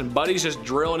dentist and buddies just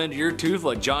drilling into your tooth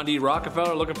like John D.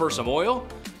 Rockefeller looking for some oil?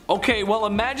 Okay, well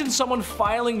imagine someone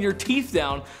filing your teeth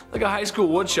down like a high school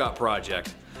woodshop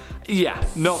project. Yeah,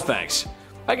 no thanks.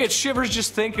 I get shivers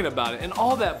just thinking about it, and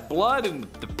all that blood and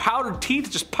the powdered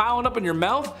teeth just piling up in your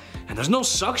mouth, and there's no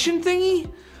suction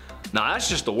thingy? Nah, that's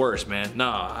just the worst, man.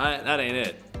 Nah, that ain't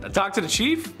it. I talked to the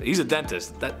chief, he's a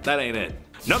dentist. That ain't it.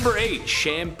 Number 8,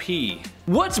 shampoo.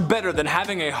 What's better than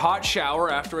having a hot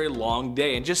shower after a long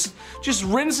day and just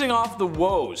rinsing off the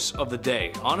woes of the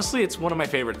day? Honestly, it's one of my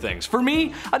favorite things. For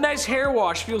me, a nice hair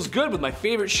wash feels good with my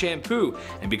favorite shampoo,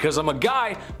 and because I'm a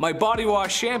guy, my body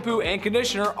wash, shampoo, and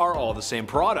conditioner are all the same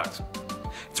product.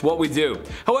 It's what we do.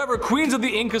 However, queens of the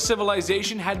Inca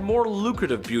civilization had more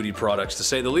lucrative beauty products, to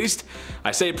say the least.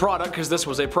 I say product because this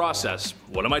was a process.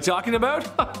 What am I talking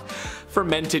about?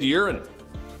 Fermented urine.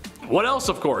 What else,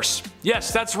 of course?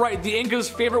 Yes, that's right, the Incas'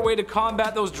 favorite way to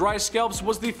combat those dry scalps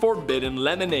was the forbidden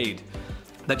lemonade.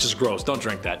 That's just gross, don't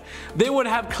drink that. They would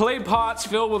have clay pots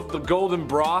filled with the golden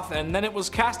broth, and then it was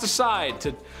cast aside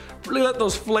to really let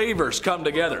those flavors come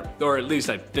together. Or at least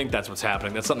I think that's what's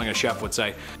happening. That's something a chef would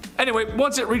say. Anyway,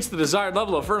 once it reached the desired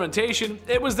level of fermentation,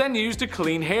 it was then used to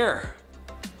clean hair.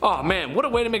 Oh man, what a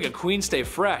way to make a queen stay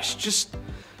fresh. Just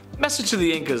message to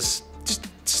the Incas, just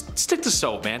stick to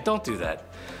soap, man. Don't do that.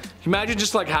 Imagine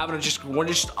just like having it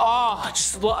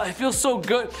it feels so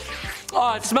good.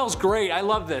 Oh, it smells great. I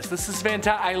love this. This is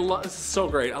fantastic. This is so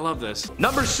great. I love this.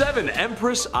 Number 7,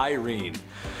 Empress Irene.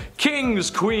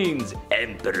 Kings, queens,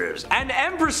 emperors, and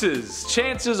empresses.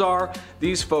 Chances are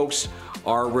these folks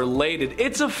are related.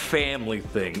 It's a family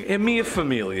thing. E mia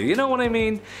familia, you know what I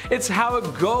mean? It's how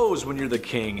it goes when you're the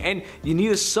king, and you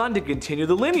need a son to continue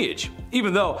the lineage.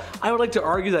 Even though, I would like to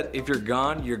argue that if you're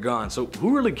gone, you're gone. So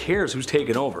who really cares who's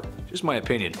taken over? Just my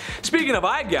opinion. Speaking of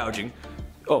eye gouging,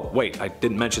 oh wait, I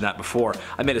didn't mention that before.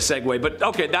 I made a segue, but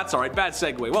okay, that's alright, bad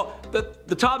segue. Well,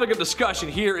 the topic of discussion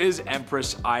here is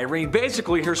Empress Irene.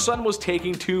 Basically, her son was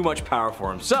taking too much power for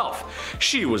himself.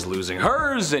 She was losing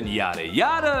hers, and yada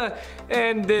yada,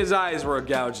 and his eyes were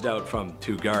gouged out from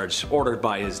 2 guards ordered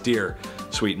by his dear,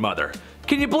 sweet mother.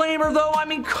 Can you blame her though? I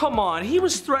mean, come on, he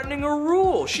was threatening her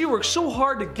rule. She worked so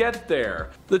hard to get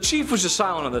there. The chief was just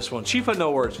silent on this one. Chief had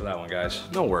no words for that one, guys.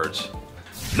 No words.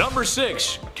 Number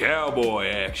 6, cowboy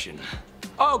action.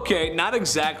 Okay, not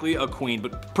exactly a queen,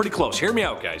 but pretty close. Hear me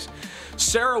out, guys.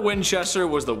 Sarah Winchester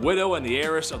was the widow and the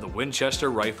heiress of the Winchester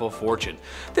rifle fortune.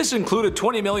 This included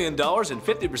 $20 million and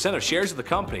 50% of shares of the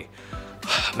company.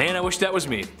 Man, I wish that was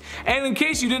me. And in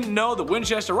case you didn't know, the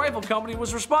Winchester Rifle Company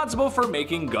was responsible for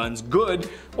making guns good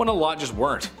when a lot just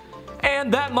weren't.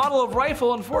 And that model of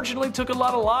rifle unfortunately took a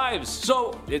lot of lives,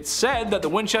 so it's said that the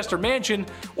Winchester Mansion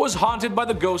was haunted by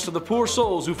the ghosts of the poor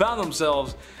souls who found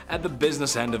themselves at the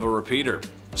business end of a repeater.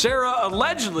 Sarah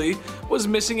allegedly was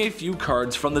missing a few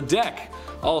cards from the deck.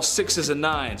 All 6s and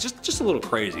 9s, just a little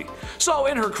crazy. So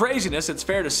in her craziness, it's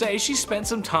fair to say she spent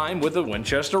some time with a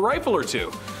Winchester rifle or two,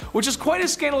 which is quite a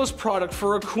scandalous product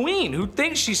for a queen who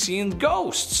thinks she's seeing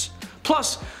ghosts.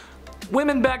 Plus,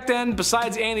 women back then,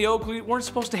 besides Annie Oakley, weren't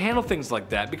supposed to handle things like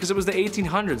that because it was the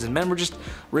 1800s and men were just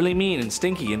really mean and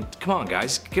stinky, and come on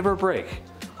guys, give her a break.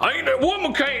 Ain't that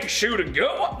woman can't shoot a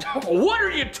gun? What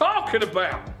are you talking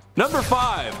about? Number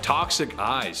 5, toxic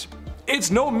eyes. It's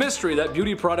no mystery that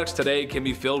beauty products today can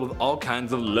be filled with all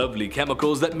kinds of lovely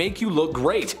chemicals that make you look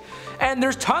great. And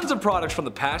there's tons of products from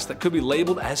the past that could be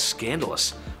labeled as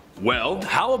scandalous. Well,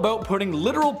 how about putting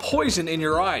literal poison in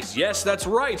your eyes? Yes, that's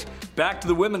right. Back to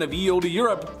the women of ye olde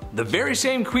Europe. The very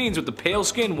same queens with the pale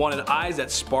skin wanted eyes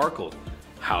that sparkled.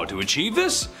 How to achieve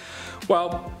this?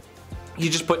 Well, you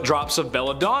just put drops of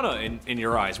belladonna in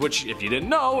your eyes, which, if you didn't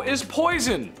know, is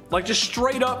poison. Like, just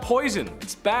straight up poison.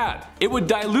 It's bad. It would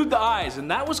dilute the eyes, and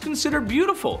that was considered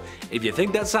beautiful. If you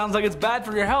think that sounds like it's bad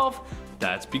for your health,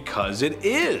 that's because it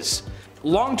is.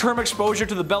 Long-term exposure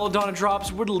to the belladonna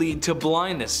drops would lead to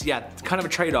blindness. Yeah, kind of a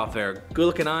trade-off there. Good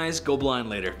looking eyes, go blind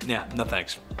later. Yeah, no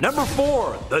thanks. Number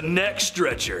 4, the neck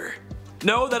stretcher.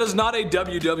 No, that is not a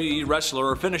WWE wrestler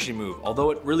or finishing move,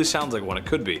 although it really sounds like one. It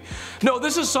could be. No,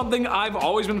 this is something I've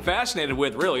always been fascinated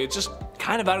with, really. It's just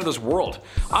kind of out of this world.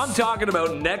 I'm talking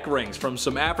about neck rings from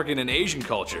some African and Asian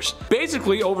cultures.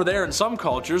 Basically, over there in some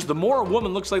cultures, the more a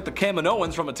woman looks like the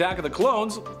Kaminoans from Attack of the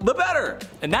Clones, the better.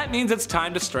 And that means it's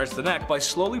time to stretch the neck by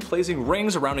slowly placing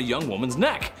rings around a young woman's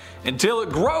neck until it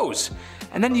grows.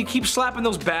 And then you keep slapping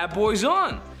those bad boys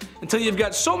on until you've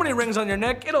got so many rings on your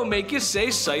neck, it'll make you say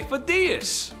Cypher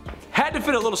Diaz. Had to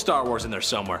fit a little Star Wars in there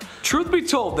somewhere. Truth be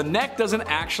told, the neck doesn't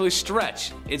actually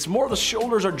stretch. It's more the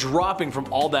shoulders are dropping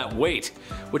from all that weight,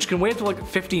 which can weigh up to like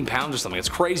 15 pounds or something. It's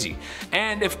crazy.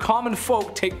 And if common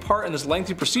folk take part in this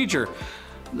lengthy procedure,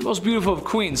 the most beautiful of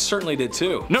queens certainly did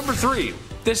too. Number 3.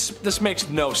 This makes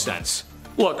no sense.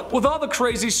 Look, with all the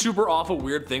crazy, super awful,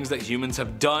 weird things that humans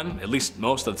have done, at least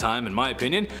most of the time in my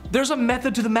opinion, there's a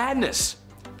method to the madness.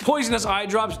 Poisonous eye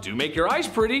drops do make your eyes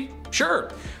pretty,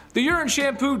 sure. The urine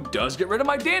shampoo does get rid of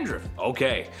my dandruff,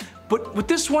 okay. But with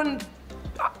this one,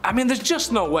 I mean, there's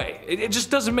just no way. It just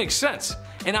doesn't make sense.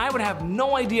 And I would have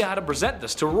no idea how to present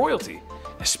this to royalty,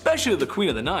 especially the Queen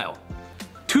of the Nile.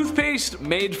 Toothpaste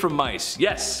made from mice,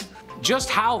 yes.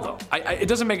 Just how though? It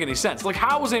doesn't make any sense. Like,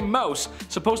 how is a mouse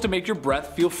supposed to make your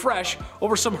breath feel fresh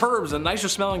over some herbs and nicer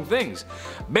smelling things?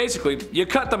 Basically, you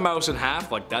cut the mouse in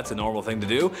half, like that's a normal thing to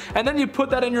do, and then you put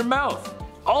that in your mouth.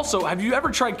 Also, have you ever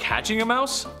tried catching a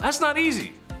mouse? That's not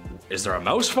easy. Is there a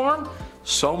mouse farm?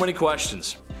 So many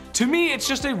questions. To me, it's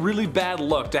just a really bad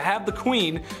look to have the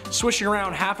queen swishing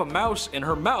around half a mouse in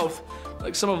her mouth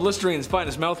like some of Listerine's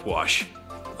finest mouthwash.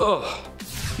 Ugh.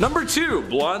 Number 2,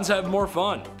 blondes have more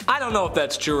fun. I don't know if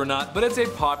that's true or not, but it's a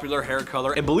popular hair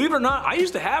color, and believe it or not, I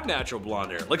used to have natural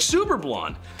blonde hair, like super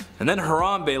blonde. And then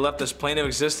Harambe left this plane of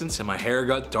existence and my hair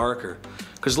got darker.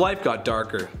 Cause life got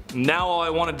darker. Now all I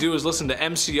want to do is listen to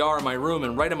MCR in my room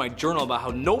and write in my journal about how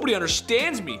nobody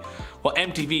understands me while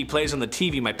MTV plays on the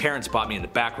TV my parents bought me in the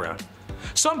background.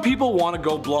 Some people want to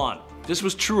go blonde. This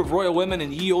was true of royal women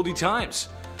in ye olde times.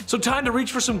 So time to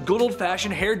reach for some good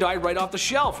old-fashioned hair dye right off the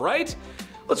shelf, right?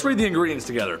 Let's read the ingredients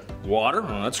together. Water,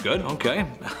 oh, that's good, okay.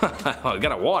 I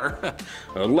got a water.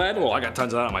 Lead, well, I got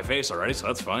tons of that on my face already, so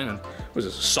that's fine. And what is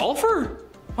this, sulfur?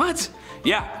 What?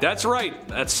 Yeah, that's right,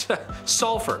 that's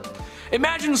sulfur.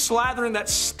 Imagine slathering that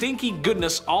stinky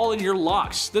goodness all in your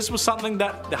locks. This was something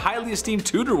that the highly esteemed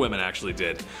Tudor women actually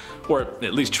did, or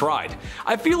at least tried.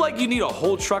 I feel like you need a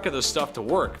whole truck of this stuff to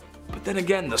work. But then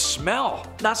again, the smell.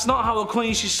 That's not how a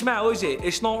queen should smell, is it?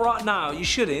 It's not right now, you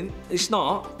shouldn't. It's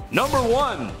not. Number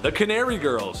 1, the Canary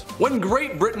Girls. When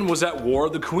Great Britain was at war,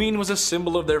 the Queen was a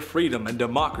symbol of their freedom and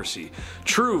democracy.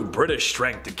 True British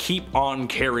strength to keep on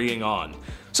carrying on.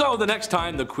 So the next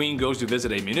time the Queen goes to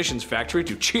visit a munitions factory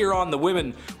to cheer on the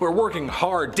women who are working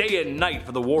hard day and night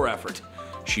for the war effort,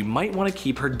 she might want to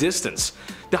keep her distance.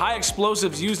 The high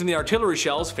explosives used in the artillery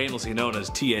shells, famously known as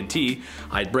TNT,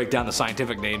 I'd break down the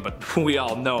scientific name, but we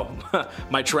all know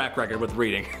my track record with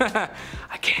reading.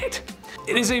 I can't.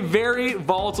 It is a very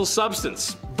volatile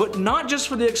substance, but not just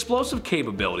for the explosive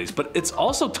capabilities, but it's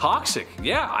also toxic.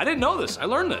 Yeah, I didn't know this, I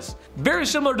learned this. Very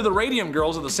similar to the Radium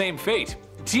Girls of the same fate.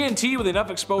 TNT with enough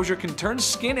exposure can turn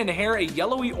skin and hair a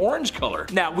yellowy orange color.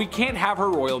 Now, we can't have Her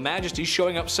Royal Majesty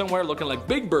showing up somewhere looking like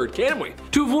Big Bird, can we?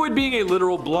 To avoid being a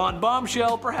literal blonde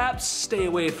bombshell, perhaps stay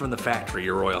away from the factory,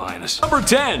 Your Royal Highness. Number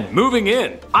 10, moving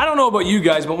in. I don't know about you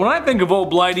guys, but when I think of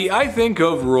Old Blighty, I think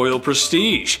of royal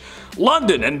prestige.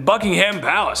 London and Buckingham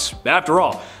Palace. After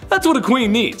all, that's what a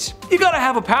queen needs. You gotta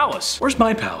have a palace. Where's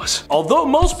my palace? Although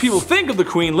most people think of the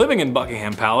Queen living in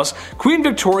Buckingham Palace, Queen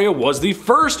Victoria was the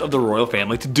first of the royal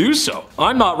family to do so.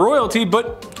 I'm not royalty,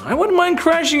 but I wouldn't mind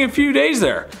crashing a few days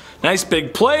there. Nice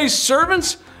big place,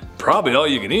 servants, probably all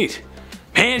you can eat.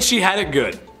 Man, she had it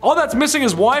good. All that's missing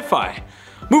is Wi-Fi.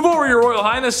 Move over, Your Royal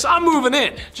Highness, I'm moving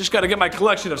in. Just gotta get my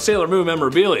collection of Sailor Moon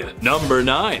memorabilia. Number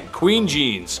 9, Queen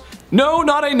Jeans. No,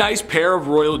 not a nice pair of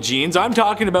royal genes. I'm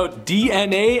talking about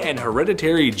DNA and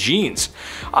hereditary genes.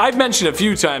 I've mentioned a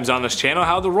few times on this channel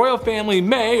how the royal family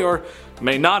may or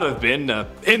may not have been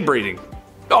inbreeding.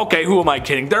 Okay, who am I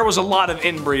kidding? There was a lot of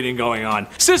inbreeding going on.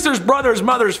 Sisters, brothers,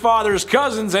 mothers, fathers,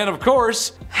 cousins, and of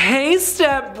course, hey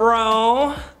step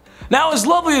bro. Now, as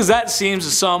lovely as that seems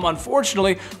to some,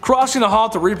 unfortunately, crossing the hall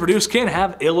to reproduce can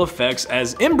have ill effects,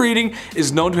 as inbreeding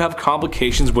is known to have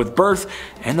complications with birth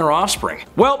and their offspring.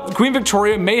 Well, Queen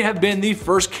Victoria may have been the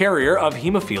first carrier of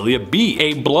hemophilia B,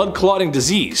 a blood-clotting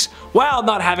disease. While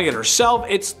not having it herself,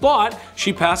 it's thought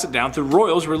she passed it down through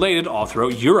royals related all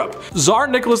throughout Europe. Tsar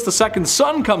Nicholas II's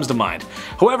son comes to mind.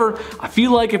 However, I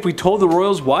feel like if we told the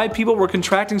royals why people were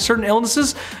contracting certain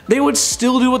illnesses, they would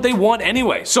still do what they want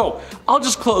anyway. So, I'll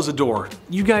just close the door.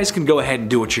 You guys can go ahead and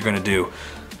do what you're gonna do.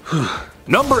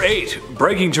 Number 8.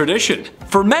 Breaking tradition.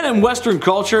 For men in Western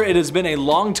culture, it has been a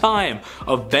long time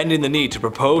of bending the knee to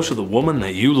propose to the woman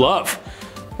that you love,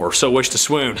 or so wish to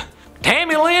swoon.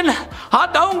 Tammy Lynn, I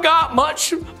don't got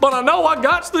much, but I know I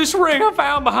got this ring I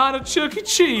found behind a Chuck E.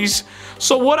 Cheese.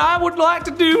 So what I would like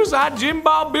to do is I Jim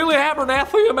Bob Billy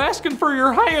Abernathy am asking for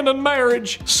your hand in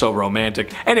marriage. So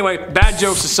romantic. Anyway, bad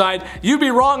jokes aside, you'd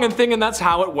be wrong in thinking that's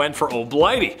how it went for old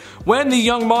Blighty. When the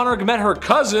young monarch met her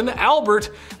cousin, Albert,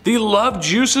 the love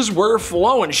juices were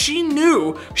flowing. She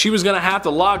knew she was gonna have to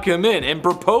lock him in and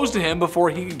propose to him before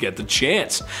he could get the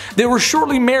chance. They were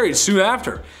shortly married soon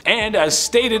after, and as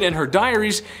stated in her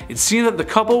diaries, it seemed that the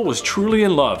couple was truly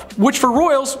in love, which for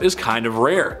royals is kind of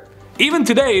rare. Even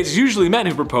today, it's usually men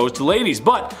who propose to ladies,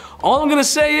 but all I'm gonna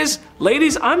say is,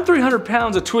 ladies, I'm 300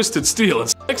 pounds of twisted steel and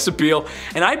sex appeal,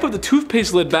 and I put the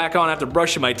toothpaste lid back on after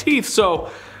brushing my teeth, so...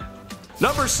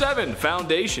 Number 7.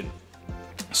 Foundation.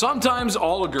 Sometimes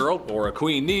all a girl, or a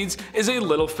queen, needs is a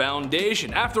little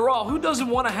foundation. After all, who doesn't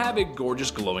want to have a gorgeous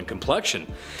glowing complexion?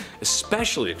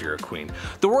 Especially if you're a queen.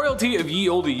 The royalty of ye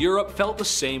olde Europe felt the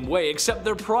same way, except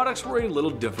their products were a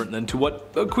little different than to what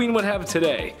a queen would have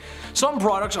today. Some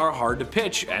products are hard to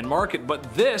pitch and market, but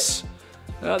this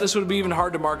would be even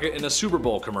hard to market in a Super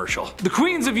Bowl commercial. The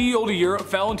queens of ye olde Europe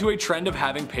fell into a trend of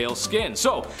having pale skin,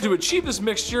 so to achieve this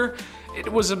mixture,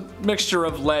 it was a mixture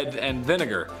of lead and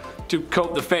vinegar to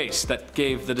coat the face that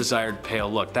gave the desired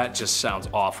pale look. That just sounds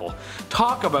awful.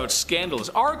 Talk about scandalous.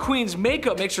 Our queen's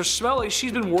makeup makes her smell like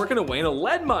she's been working away in a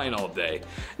lead mine all day.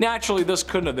 Naturally, this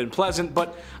couldn't have been pleasant,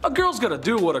 but a girl's gotta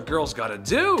do what a girl's gotta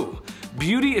do.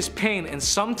 Beauty is pain, and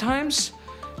sometimes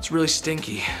it's really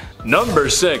stinky. Number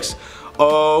 6.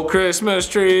 Oh Christmas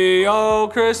tree, oh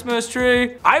Christmas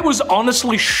tree. I was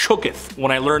honestly shooketh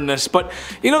when I learned this, but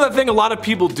you know that thing a lot of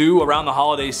people do around the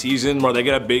holiday season where they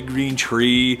get a big green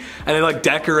tree and they like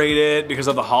decorate it because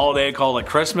of the holiday called like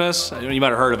Christmas? You might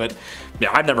have heard of it. Yeah,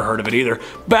 I've never heard of it either.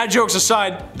 Bad jokes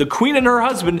aside, the queen and her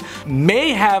husband may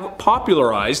have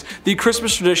popularized the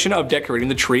Christmas tradition of decorating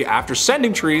the tree after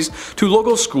sending trees to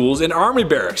local schools and army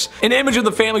barracks. An image of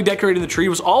the family decorating the tree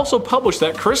was also published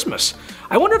that Christmas.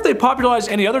 I wonder if they popularized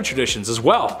any other traditions as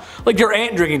well, like your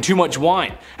aunt drinking too much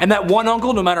wine, and that one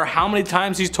uncle, no matter how many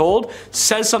times he's told,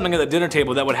 says something at the dinner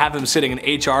table that would have him sitting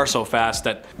in HR so fast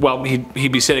that, well,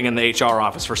 he'd be sitting in the HR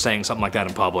office for saying something like that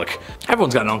in public.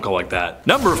 Everyone's got an uncle like that.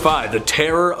 Number 5. The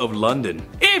Terror of London.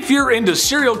 If you're into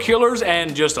serial killers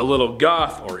and just a little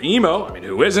goth or emo, I mean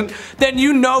who isn't, then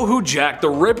you know who Jack the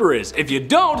Ripper is. If you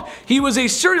don't, he was a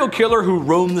serial killer who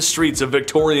roamed the streets of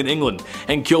Victorian England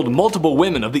and killed multiple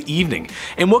women of the evening,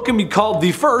 in what can be called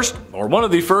the first, or one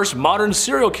of the first, modern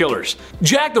serial killers.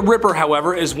 Jack the Ripper,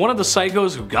 however, is one of the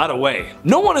psychos who got away.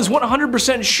 No one is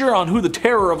 100% sure on who the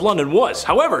Terror of London was.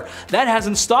 However, that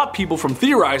hasn't stopped people from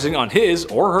theorizing on his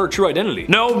or her true identity.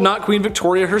 No, not Queen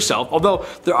Victoria herself, although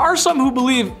there are some who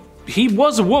believe he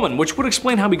was a woman, which would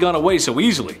explain how he got away so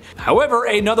easily. However,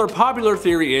 another popular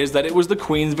theory is that it was the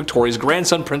Queen Victoria's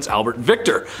grandson, Prince Albert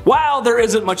Victor. While there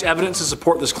isn't much evidence to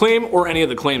support this claim, or any of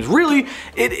the claims really,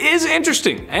 it is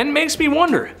interesting and makes me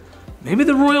wonder, maybe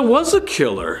the royal was a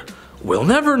killer? We'll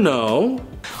never know.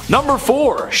 Number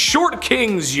 4. Short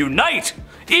Kings Unite!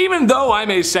 Even though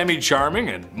I'm a semi-charming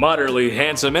and moderately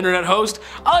handsome internet host,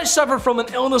 I suffer from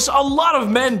an illness a lot of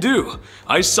men do.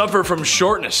 I suffer from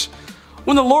shortness.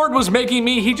 When the Lord was making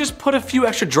me, he just put a few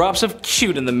extra drops of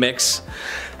cute in the mix.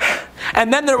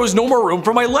 And then there was no more room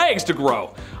for my legs to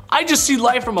grow. I just see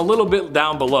life from a little bit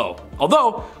down below.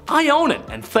 Although, I own it,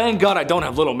 and thank God I don't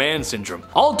have little man syndrome.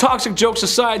 All toxic jokes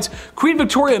aside, Queen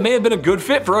Victoria may have been a good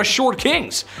fit for us short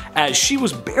kings, as she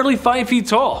was barely 5 feet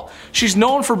tall. She's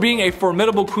known for being a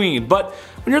formidable queen, but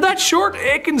when you're that short,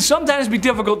 it can sometimes be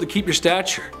difficult to keep your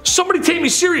stature. Somebody take me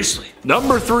seriously.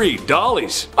 Number 3,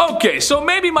 dollies. Okay, so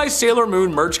maybe my Sailor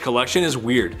Moon merch collection is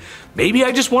weird. Maybe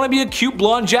I just want to be a cute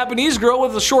blonde Japanese girl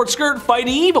with a short skirt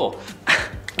fighting evil.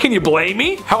 Can you blame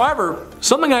me? However,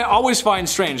 something I always find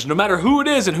strange, no matter who it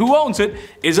is and who owns it,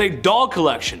 is a doll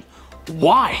collection.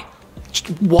 Why? Just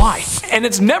why? And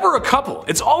it's never a couple,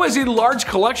 it's always a large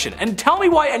collection. And tell me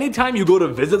why anytime you go to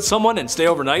visit someone and stay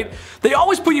overnight, they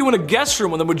always put you in a guest room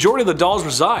where the majority of the dolls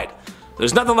reside.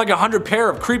 There's nothing like 100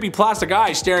 pair of creepy plastic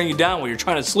eyes staring you down while you're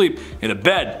trying to sleep in a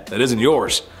bed that isn't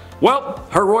yours. Well,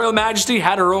 Her Royal Majesty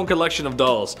had her own collection of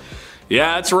dolls.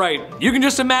 Yeah, that's right. You can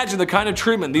just imagine the kind of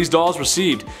treatment these dolls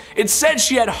received. It said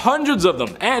she had hundreds of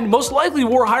them, and most likely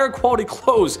wore higher quality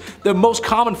clothes than most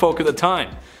common folk at the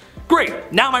time.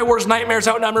 Great, now my worst nightmares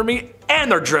outnumber me, and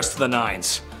they're dressed to the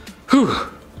nines. Whew,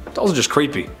 dolls are just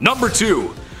creepy. Number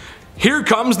 2, here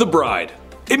comes the bride.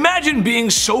 Imagine being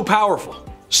so powerful,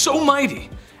 so mighty,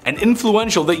 and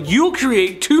influential that you'll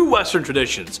create 2 Western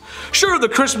traditions. Sure, the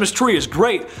Christmas tree is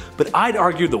great, but I'd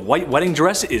argue the white wedding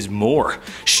dress is more.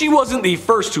 She wasn't the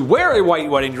first to wear a white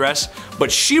wedding dress,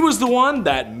 but she was the one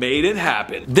that made it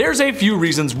happen. There's a few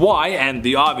reasons why, and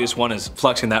the obvious one is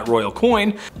flexing that royal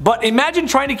coin, but imagine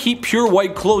trying to keep pure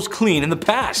white clothes clean in the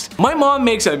past. My mom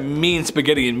makes a mean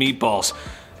spaghetti and meatballs,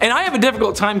 and I have a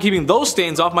difficult time keeping those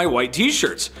stains off my white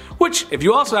t-shirts, which, if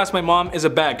you also ask my mom, is a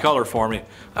bad color for me.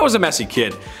 I was a messy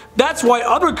kid. That's why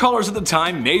other colors at the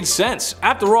time made sense.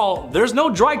 After all, there's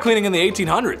no dry cleaning in the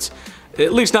 1800s.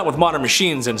 At least not with modern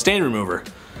machines and stain remover.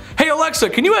 Hey Alexa,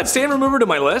 can you add stain remover to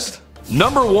my list?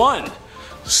 Number 1.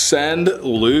 Send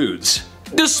lewds.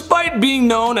 Despite being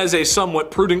known as a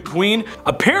somewhat prudent queen,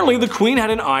 apparently the queen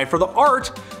had an eye for the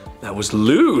art that was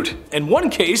lewd. In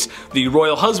one case, the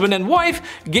royal husband and wife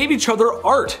gave each other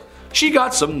art. She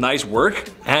got some nice work,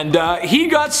 and he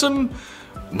got some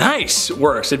nice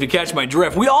works, if you catch my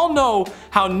drift. We all know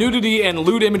how nudity and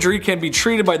lewd imagery can be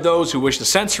treated by those who wish to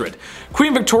censor it.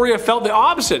 Queen Victoria felt the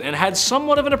opposite and had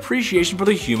somewhat of an appreciation for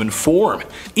the human form,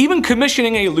 even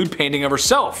commissioning a lewd painting of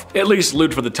herself. At least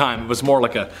lewd for the time, it was more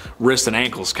like a wrist and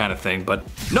ankles kind of thing. But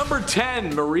number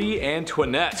 10, Marie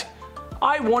Antoinette.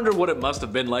 I wonder what it must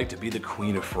have been like to be the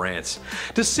Queen of France.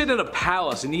 To sit in a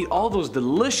palace and eat all those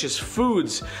delicious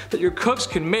foods that your cooks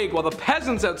can make while the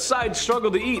peasants outside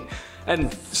struggle to eat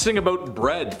and sing about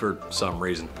bread for some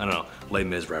reason. I don't know, Les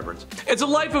Mis reference. It's a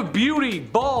life of beauty,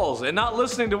 balls, and not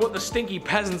listening to what the stinky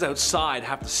peasants outside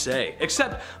have to say.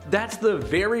 Except that's the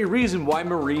very reason why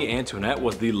Marie Antoinette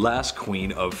was the last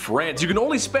queen of France. You can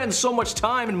only spend so much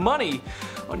time and money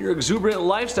on your exuberant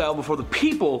lifestyle before the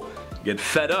people get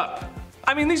fed up.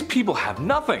 I mean, these people have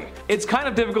nothing. It's kind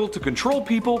of difficult to control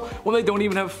people when they don't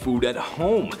even have food at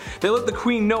home. They let the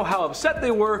queen know how upset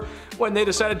they were when they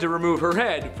decided to remove her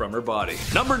head from her body.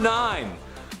 Number 9.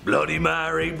 Bloody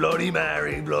Mary, Bloody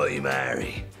Mary, Bloody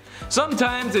Mary.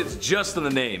 Sometimes it's just in the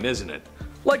name, isn't it?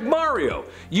 Like Mario,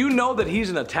 you know that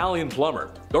he's an Italian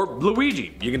plumber. Or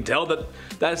Luigi, you can tell that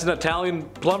that's an Italian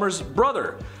plumber's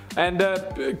brother. And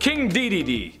King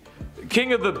Dedede,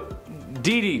 king of the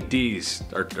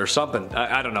DDDs or something,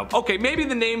 I don't know. Okay, maybe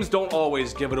the names don't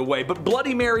always give it away, but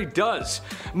Bloody Mary does.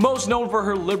 Most known for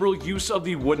her liberal use of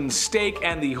the wooden stake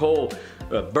and the whole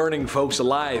burning folks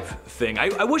alive thing.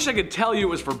 I wish I could tell you it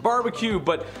was for barbecue,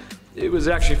 but it was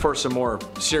actually for some more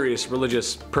serious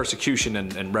religious persecution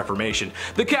and reformation.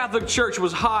 The Catholic Church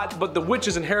was hot, but the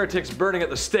witches and heretics burning at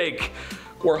the stake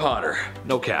were hotter.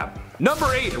 No cap.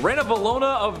 Number 8, Reina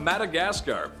Valona of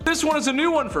Madagascar. This one is a new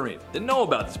one for me. Didn't know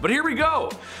about this, but here we go.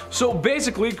 So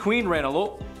basically, Queen Reina,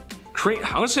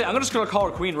 I'm just gonna call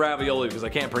her Queen Ravioli because I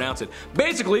can't pronounce it.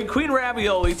 Basically, Queen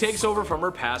Ravioli takes over from her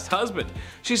past husband.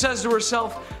 She says to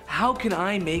herself, how can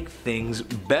I make things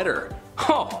better?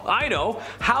 Oh, I know.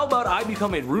 How about I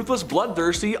become a ruthless,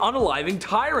 bloodthirsty, unaliving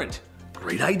tyrant?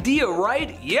 Great idea,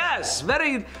 right? Yes,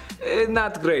 very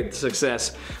not great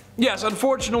success. Yes,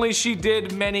 unfortunately she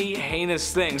did many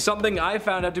heinous things. Something I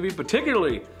found out to be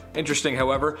particularly interesting,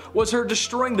 however, was her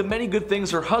destroying the many good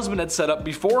things her husband had set up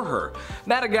before her.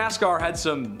 Madagascar had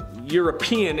some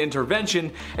European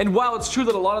intervention, and while it's true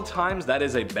that a lot of times that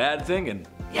is a bad thing, and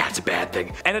yeah, it's a bad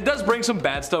thing, and it does bring some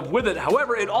bad stuff with it,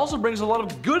 however, it also brings a lot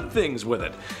of good things with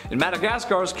it. In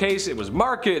Madagascar's case, it was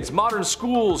markets, modern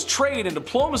schools, trade, and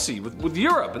diplomacy with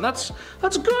Europe, and that's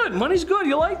good. Money's good,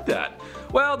 you like that.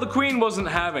 Well, the queen wasn't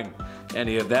having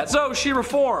any of that, so she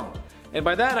reformed. And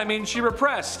by that I mean she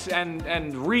repressed and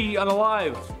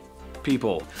unalive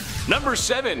people. Number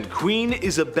 7. Queen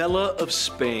Isabella of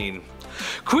Spain.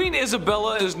 Queen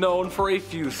Isabella is known for a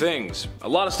few things. A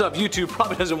lot of stuff YouTube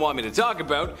probably doesn't want me to talk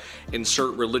about.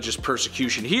 Insert religious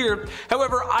persecution here.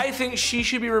 However, I think she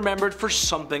should be remembered for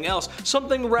something else.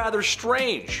 Something rather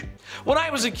strange. When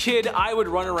I was a kid, I would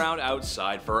run around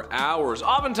outside for hours,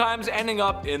 oftentimes ending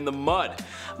up in the mud.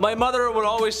 My mother would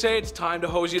always say, "It's time to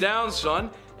hose you down,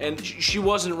 son." And she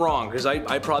wasn't wrong, because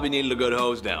I probably needed a good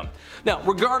hose down. Now,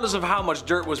 regardless of how much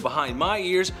dirt was behind my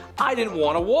ears, I didn't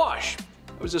want to wash.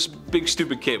 I was this big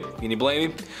stupid kid, can you blame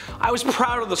me? I was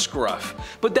proud of the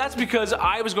scruff, but that's because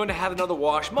I was going to have another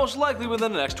wash most likely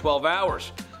within the next 12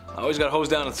 hours. I always got hosed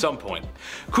down at some point.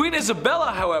 Queen Isabella,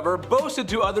 however, boasted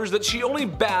to others that she only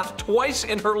bathed twice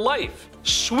in her life.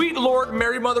 Sweet Lord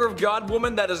Mary Mother of God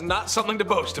woman, that is not something to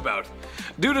boast about.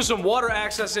 Due to some water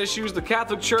access issues, the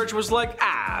Catholic Church was like,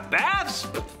 baths?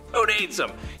 Who needs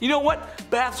them? You know what?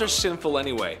 Baths are sinful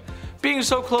anyway. Being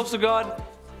so close to God,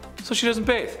 so she doesn't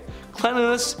bathe.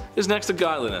 Cleanliness is next to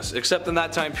godliness, except in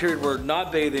that time period where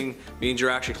not bathing means you're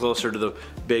actually closer to the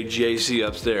big JC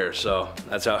upstairs, so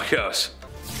that's how it goes.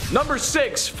 Number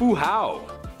 6. Fu Hao.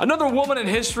 Another woman in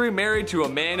history married to a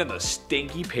man in the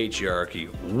stinky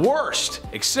patriarchy. Worst!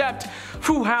 Except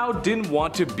Fu Hao didn't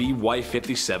want to be wife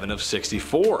 57 of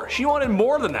 64. She wanted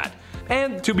more than that.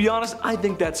 And to be honest, I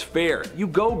think that's fair. You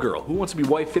go, girl. Who wants to be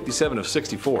wife 57 of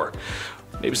 64?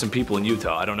 Maybe some people in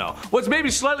Utah, I don't know. What's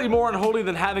maybe slightly more unholy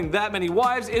than having that many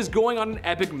wives is going on an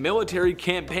epic military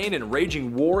campaign and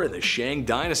raging war in the Shang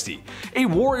dynasty. A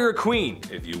warrior queen,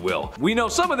 if you will. We know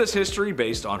some of this history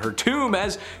based on her tomb,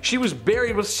 as she was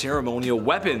buried with ceremonial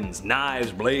weapons,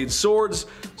 knives, blades, swords,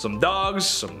 some dogs,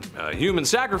 some human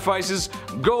sacrifices,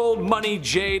 gold, money,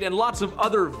 jade, and lots of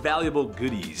other valuable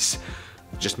goodies.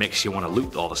 Just makes you want to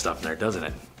loot all the stuff in there, doesn't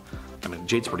it? I mean,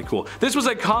 jade's pretty cool. This was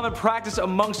a common practice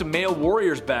amongst male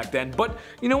warriors back then, but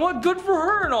you know what? Good for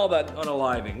her and all that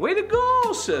unaliving. Way to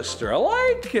go, sister. I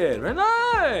like it. Very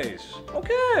nice.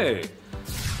 Okay.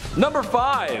 Number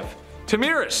 5.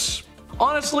 Tamiris.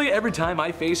 Honestly, every time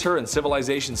I face her in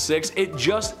Civilization 6, it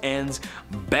just ends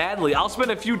badly. I'll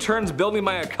spend a few turns building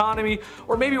my economy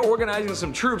or maybe organizing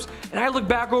some troops, and I look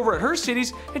back over at her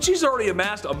cities and she's already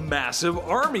amassed a massive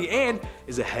army and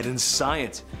is ahead in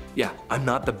science. Yeah, I'm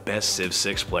not the best Civ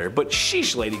 6 player, but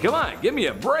sheesh lady, come on, give me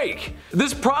a break.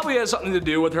 This probably has something to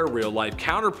do with her real life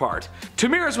counterpart.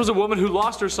 Tamiris was a woman who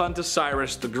lost her son to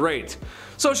Cyrus the Great.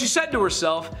 So she said to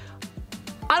herself,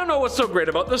 I don't know what's so great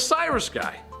about this Cyrus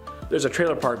guy. There's a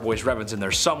Trailer Park Boys reference in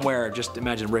there somewhere. Just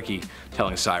imagine Ricky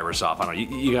telling Cyrus off. I don't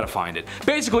know, you gotta find it.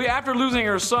 Basically, after losing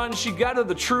her son, she gathered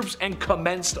the troops and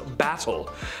commenced battle.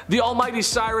 The almighty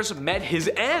Cyrus met his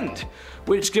end,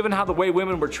 which, given how the way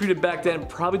women were treated back then,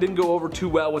 probably didn't go over too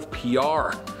well with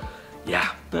PR.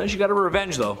 Yeah, she got her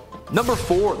revenge though. Number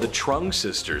 4, the Trung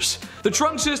sisters. The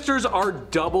Trung sisters are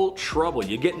double trouble.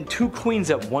 You're getting two queens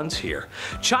at once here.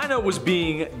 China was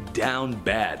being down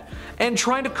bad and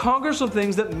trying to conquer some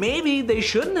things that maybe they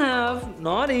shouldn't have.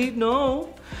 Naughty,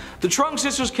 no. The Trung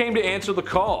sisters came to answer the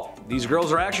call. These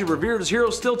girls are actually revered as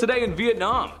heroes still today in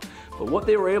Vietnam. But what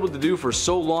they were able to do for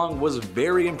so long was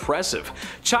very impressive.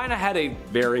 China had a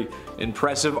very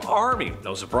impressive army,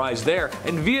 no surprise there,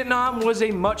 and Vietnam was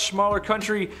a much smaller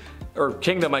country, or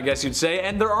kingdom I guess you'd say,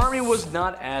 and their army was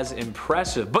not as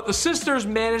impressive. But the sisters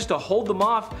managed to hold them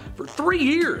off for 3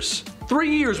 years.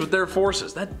 3 years with their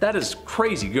forces. That is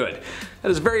crazy good.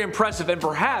 That is very impressive, and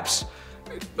perhaps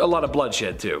a lot of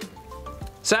bloodshed too.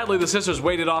 Sadly, the sisters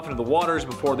waded off into the waters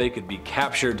before they could be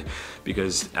captured,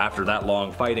 because after that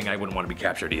long fighting, I wouldn't want to be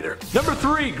captured either. Number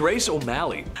 3, Grace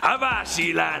O'Malley.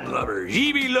 Avassi landlubbers,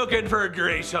 ye be looking for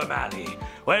Grace O'Malley.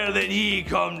 Well then ye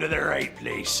come to the right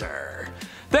place, sir.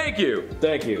 Thank you,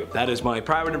 thank you. That is my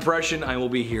private impression. I will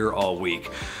be here all week.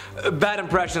 Bad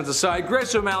impressions aside,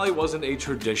 Grace O'Malley wasn't a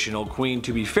traditional queen,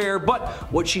 to be fair, but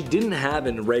what she didn't have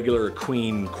in regular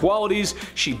queen qualities,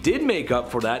 she did make up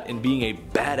for that in being a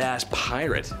badass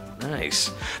pirate.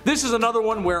 Nice. This is another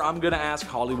one where I'm gonna ask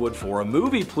Hollywood for a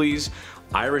movie, please.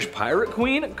 Irish pirate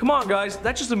queen? Come on guys,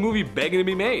 that's just a movie begging to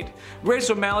be made. Grace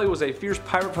O'Malley was a fierce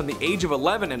pirate from the age of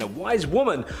 11 and a wise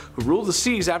woman who ruled the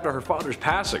seas after her father's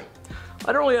passing.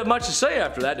 I don't really have much to say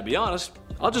after that, to be honest.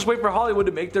 I'll just wait for Hollywood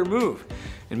to make their move.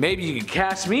 And maybe you can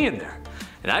cast me in there.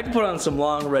 And I can put on some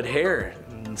long red hair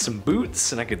and some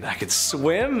boots, and I could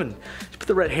swim and just put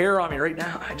the red hair on me right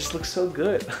now. I just look so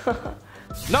good.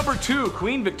 Number 2,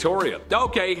 Queen Victoria.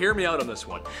 Okay, hear me out on this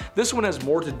one. This one has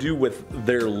more to do with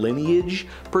their lineage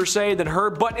per se than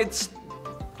her, but it's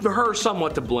her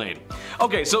somewhat to blame.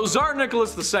 Okay, so Tsar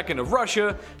Nicholas II of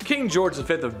Russia, King George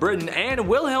V of Britain, and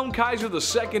Wilhelm Kaiser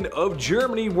II of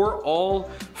Germany were all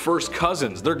first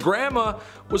cousins. Their grandma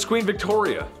was Queen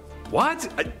Victoria.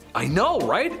 What? I know,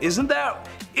 right? Isn't that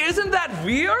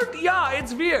weird? Yeah,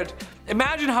 it's weird.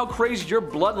 Imagine how crazy your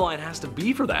bloodline has to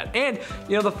be for that. And,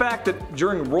 you know, the fact that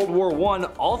during World War I,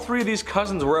 all three of these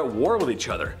cousins were at war with each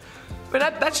other. I mean,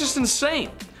 that's just insane.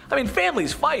 I mean,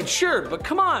 families fight, sure, but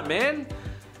come on, man.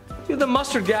 Get the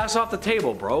mustard gas off the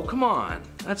table, bro. Come on.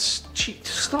 That's cheap.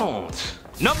 Just don't.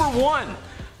 Number 1,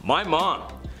 my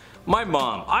mom. My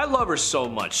mom, I love her so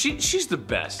much. She's the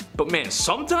best. But man,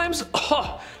 sometimes,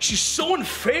 she's so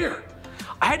unfair.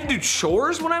 I had to do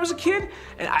chores when I was a kid,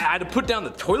 and I had to put down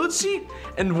the toilet seat,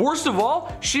 and worst of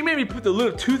all, she made me put the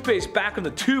little toothpaste back in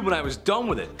the tube when I was done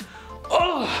with it.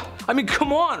 I mean,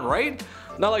 come on, right?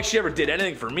 Not like she ever did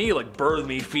anything for me, like birth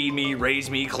me, feed me, raise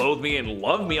me, clothe me, and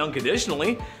love me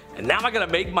unconditionally. And now I gotta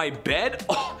make my bed?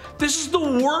 This is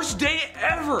the worst day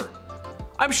ever!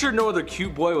 I'm sure no other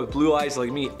cute boy with blue eyes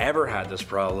like me ever had this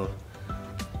problem.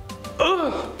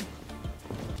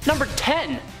 Number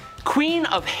 10. Queen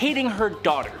of hating her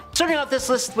daughter. Starting off this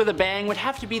list with a bang would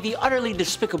have to be the utterly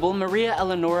despicable Maria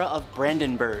Eleonora of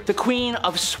Brandenburg, the Queen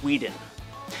of Sweden.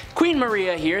 Queen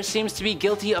Maria here seems to be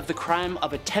guilty of the crime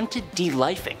of attempted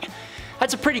delifing.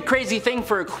 That's a pretty crazy thing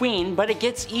for a queen, but it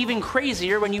gets even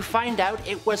crazier when you find out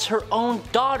it was her own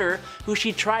daughter who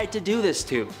she tried to do this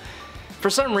to. For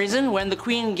some reason, when the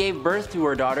queen gave birth to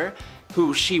her daughter,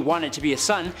 who she wanted to be a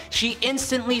son, she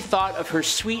instantly thought of her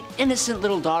sweet, innocent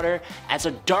little daughter as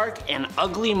a dark and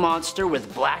ugly monster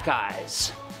with black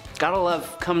eyes. Gotta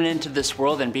love coming into this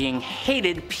world and being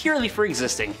hated purely for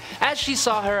existing. As she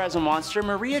saw her as a monster,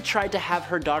 Maria tried to have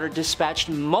her daughter dispatched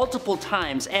multiple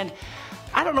times, and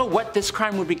I don't know what this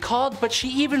crime would be called, but she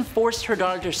even forced her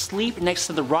daughter to sleep next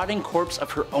to the rotting corpse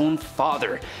of her own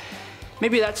father.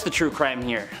 Maybe that's the true crime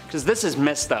here, because this is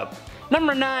messed up.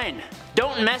 Number 9.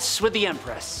 Don't mess with the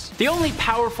Empress. The only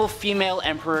powerful female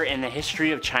emperor in the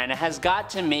history of China has got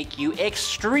to make you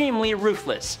extremely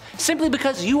ruthless, simply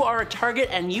because you are a target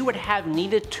and you would have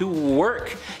needed to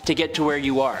work to get to where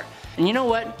you are. And you know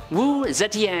what? Wu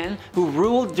Zetian, who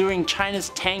ruled during China's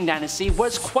Tang Dynasty,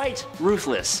 was quite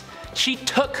ruthless. She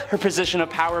took her position of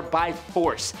power by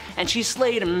force, and she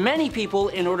slayed many people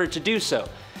in order to do so.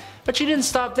 But she didn't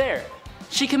stop there.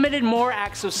 She committed more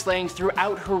acts of slaying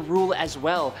throughout her rule as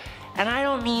well. And I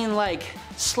don't mean like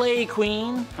slay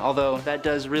queen, although that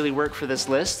does really work for this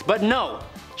list, but no,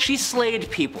 she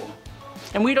slayed people.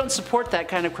 And we don't support that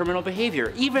kind of criminal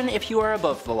behavior, even if you are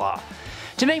above the law.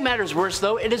 To make matters worse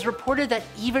though, it is reported that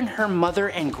even her mother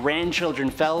and grandchildren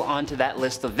fell onto that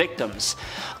list of victims,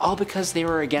 all because they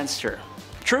were against her.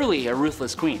 Truly a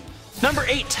ruthless queen. Number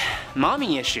 8.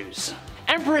 Mommy issues.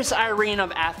 Empress Irene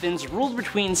of Athens ruled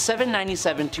between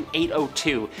 797 to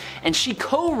 802, and she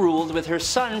co-ruled with her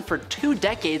son for 2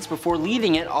 decades before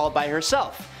leading it all by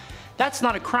herself. That's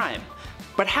not a crime,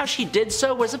 but how she did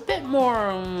so was a bit more,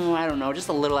 I don't know, just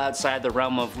a little outside the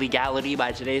realm of legality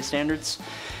by today's standards.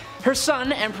 Her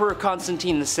son, Emperor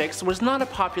Constantine VI, was not a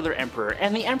popular emperor,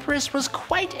 and the empress was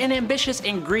quite an ambitious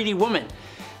and greedy woman.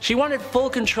 She wanted full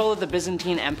control of the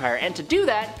Byzantine Empire, and to do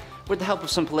that, with the help of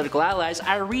some political allies,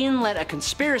 Irene led a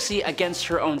conspiracy against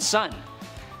her own son.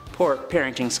 Poor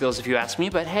parenting skills if you ask me,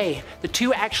 but hey, the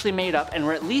two actually made up and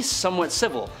were at least somewhat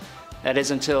civil. That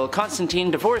is until Constantine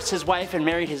divorced his wife and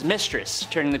married his mistress,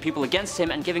 turning the people against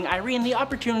him and giving Irene the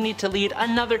opportunity to lead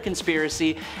another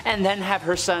conspiracy and then have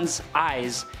her son's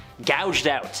eyes gouged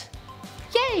out.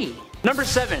 Yay! Number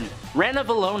 7.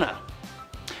 Ranavalona.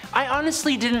 I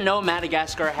honestly didn't know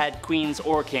Madagascar had queens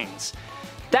or kings.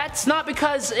 That's not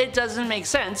because it doesn't make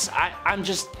sense, I'm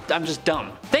just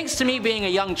dumb. Thanks to me being a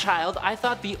young child, I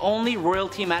thought the only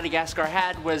royalty Madagascar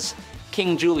had was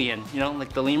King Julian, you know,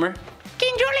 like the lemur.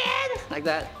 King Julian! Like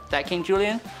that King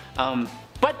Julian.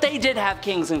 But they did have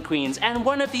kings and queens, and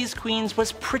one of these queens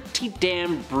was pretty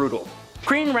damn brutal.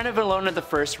 Queen Ranavalona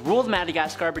I ruled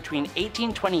Madagascar between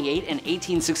 1828 and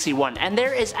 1861, and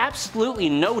there is absolutely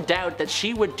no doubt that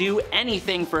she would do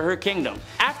anything for her kingdom.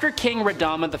 After King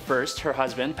Radama I, her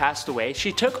husband, passed away,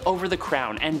 she took over the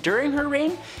crown, and during her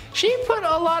reign, she put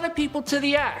a lot of people to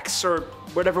the axe, or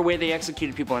whatever way they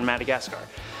executed people in Madagascar.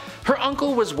 Her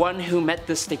uncle was one who met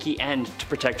the sticky end to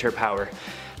protect her power.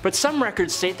 But some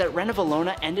records state that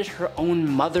Ranavalona ended her own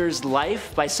mother's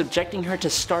life by subjecting her to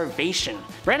starvation.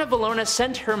 Ranavalona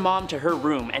sent her mom to her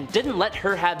room and didn't let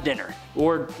her have dinner.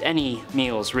 Or any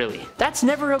meals, really. That's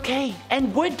never okay,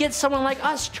 and would get someone like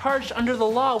us charged under the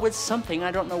law with something. I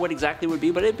don't know what exactly it would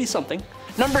be, but it'd be something.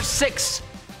 Number 6.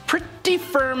 Pretty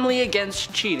firmly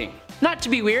against cheating. Not to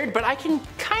be weird, but I can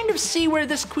kind of see where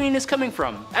this queen is coming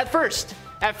from. At first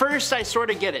I sort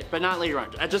of get it, but not later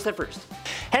on, just at first.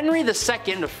 Henry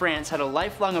II of France had a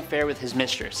lifelong affair with his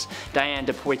mistress, Diane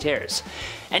de Poitiers,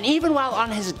 and even while on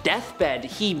his deathbed,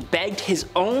 he begged his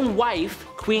own wife,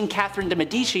 Queen Catherine de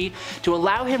Medici, to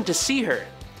allow him to see her.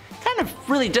 Kind of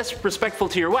really disrespectful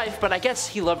to your wife, but I guess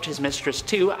he loved his mistress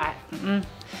too.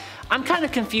 I'm kind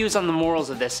of confused on the morals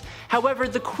of this. However,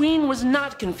 the queen was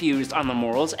not confused on the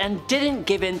morals and didn't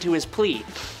give in to his plea.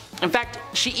 In fact,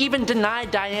 she even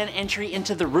denied Diane entry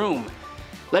into the room,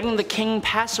 letting the king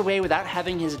pass away without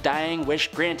having his dying wish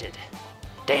granted.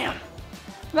 Damn.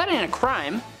 That ain't a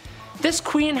crime. This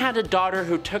queen had a daughter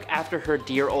who took after her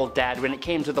dear old dad when it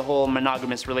came to the whole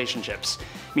monogamous relationships,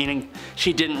 meaning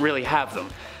she didn't really have them.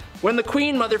 When the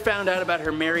queen mother found out about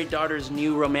her married daughter's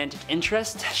new romantic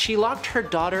interest, she locked her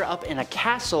daughter up in a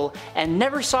castle and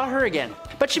never saw her again.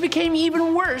 But she became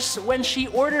even worse when she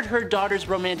ordered her daughter's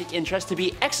romantic interest to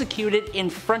be executed in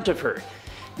front of her.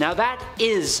 Now that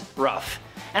is rough.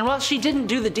 And while she didn't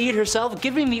do the deed herself,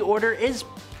 giving the order is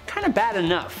kind of bad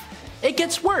enough. It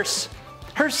gets worse.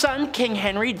 Her son, King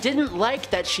Henry, didn't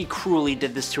like that she cruelly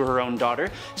did this to her own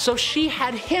daughter, so she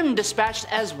had him dispatched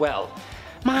as well.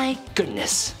 My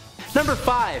goodness. Number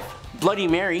 5. Bloody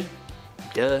Mary.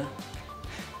 Duh.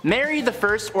 Mary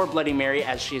I, or Bloody Mary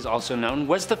as she is also known,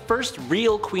 was the first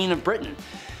real Queen of Britain.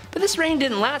 But this reign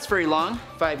didn't last very long,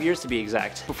 5 years to be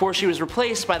exact, before she was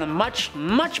replaced by the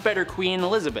much better Queen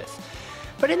Elizabeth.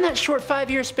 But in that short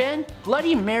 5-year span,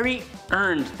 Bloody Mary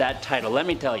earned that title, let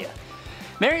me tell you.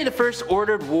 Mary I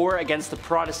ordered war against the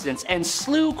Protestants and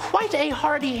slew quite a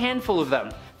hearty handful of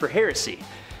them for heresy.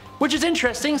 Which is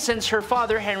interesting since her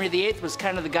father, Henry VIII, was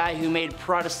kind of the guy who made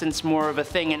Protestants more of a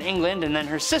thing in England, and then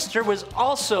her sister was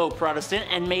also Protestant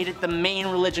and made it the main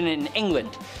religion in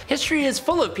England. History is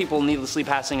full of people needlessly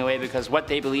passing away because what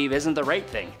they believe isn't the right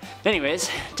thing. Anyways,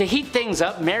 to heat things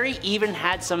up, Mary even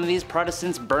had some of these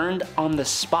Protestants burned on the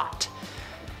spot.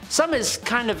 Some is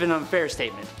kind of an unfair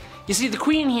statement. You see, the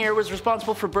Queen here was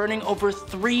responsible for burning over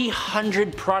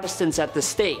 300 Protestants at the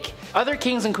stake. Other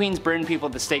kings and queens burned people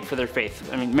at the stake for their faith.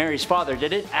 I mean, Mary's father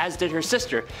did it, as did her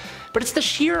sister. But it's the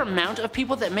sheer amount of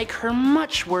people that make her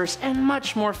much worse and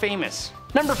much more famous.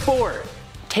 Number 4.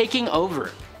 Taking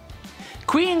over.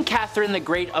 Queen Catherine the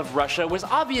Great of Russia was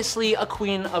obviously a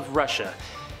queen of Russia.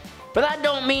 But that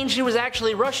don't mean she was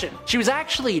actually Russian. She was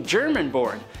actually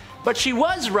German-born. But she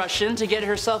was Russian to get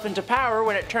herself into power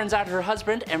when it turns out her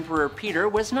husband, Emperor Peter,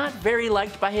 was not very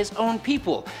liked by his own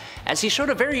people, as he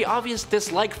showed a very obvious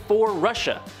dislike for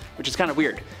Russia, which is kind of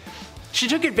weird. She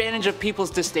took advantage of people's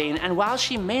disdain, and while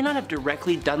she may not have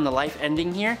directly done the life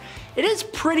ending here, it is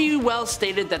pretty well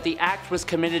stated that the act was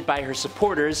committed by her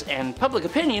supporters, and public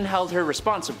opinion held her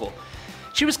responsible.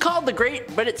 She was called the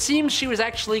Great, but it seems she was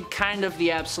actually kind of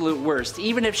the absolute worst,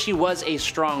 even if she was a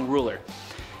strong ruler.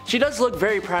 She does look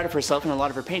very proud of herself in a lot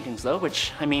of her paintings though,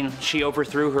 which, I mean, she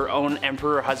overthrew her own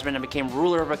emperor husband and became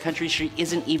ruler of a country she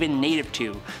isn't even native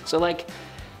to. So like,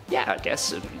 yeah, I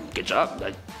guess, good job,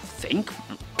 I think.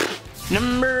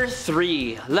 Number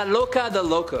 3. La Loca de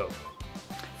Loco.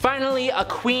 Finally, a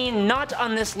queen not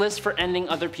on this list for ending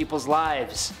other people's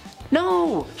lives.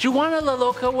 No, Juana La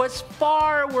Loca was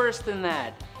far worse than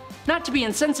that. Not to be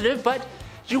insensitive, but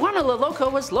Juana La Loca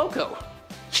was loco.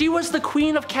 She was the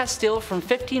Queen of Castile from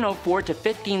 1504 to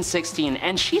 1516,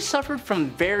 and she suffered from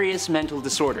various mental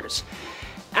disorders.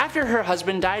 After her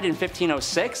husband died in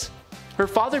 1506, her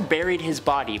father buried his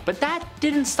body, but that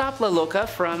didn't stop La Loca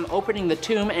from opening the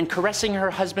tomb and caressing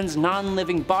her husband's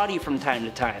non-living body from time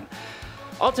to time.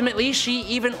 Ultimately, she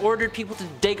even ordered people to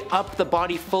dig up the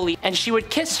body fully, and she would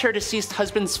kiss her deceased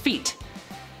husband's feet.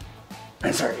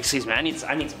 Sorry, excuse me, I need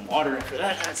some water after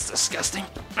that. That's disgusting.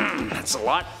 That's a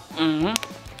lot.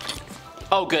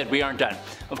 Oh good, we aren't done.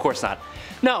 Of course not.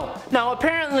 No,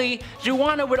 apparently,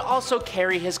 Juana would also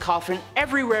carry his coffin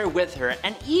everywhere with her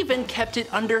and even kept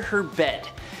it under her bed.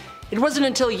 It wasn't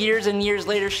until years and years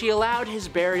later she allowed his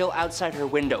burial outside her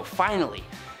window, finally.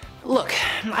 Look,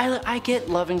 I get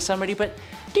loving somebody, but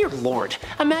dear lord,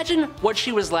 imagine what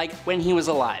she was like when he was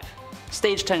alive.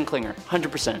 Stage 10 clinger,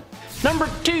 100%. Number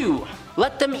 2,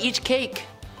 let them eat cake.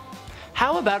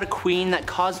 How about a queen that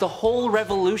caused a whole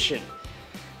revolution?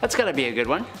 That's gotta be a good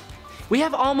one. We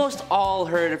have almost all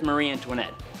heard of Marie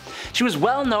Antoinette. She was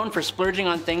well known for splurging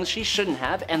on things she shouldn't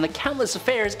have and the countless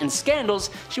affairs and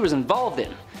scandals she was involved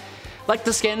in. Like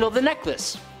the scandal of the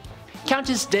necklace.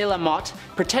 Countess de la Motte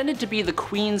pretended to be the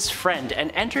queen's friend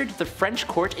and entered the French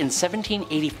court in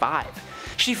 1785.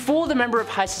 She fooled a member of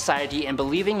high society in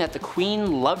believing that the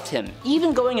queen loved him,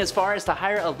 even going as far as to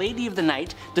hire a lady of the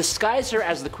night, disguise her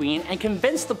as the queen, and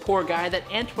convince the poor guy that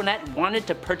Antoinette wanted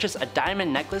to purchase a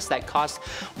diamond necklace that cost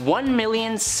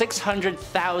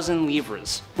 1,600,000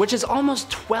 livres, which is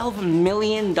almost $12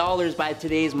 million by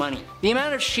today's money. The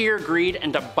amount of sheer greed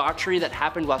and debauchery that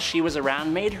happened while she was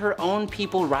around made her own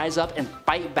people rise up and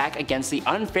fight back against the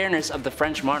unfairness of the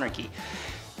French monarchy.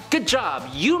 Good job,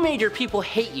 you made your people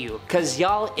hate you, cause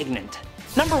y'all ignorant.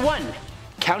 Number 1.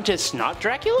 Countess not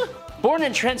Dracula? Born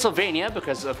in Transylvania,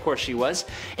 because of course she was,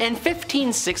 in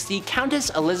 1560 Countess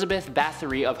Elizabeth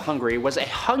Bathory of Hungary was a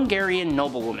Hungarian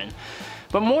noblewoman.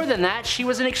 But more than that, she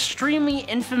was an extremely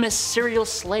infamous serial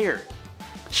slayer.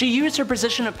 She used her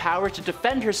position of power to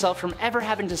defend herself from ever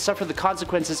having to suffer the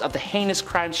consequences of the heinous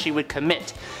crimes she would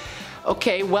commit.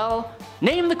 Okay, well,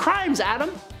 name the crimes,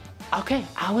 Adam. Okay,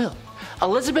 I will.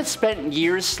 Elizabeth spent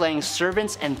years slaying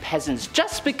servants and peasants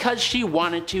just because she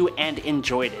wanted to and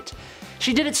enjoyed it.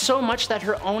 She did it so much that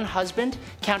her own husband,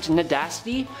 Count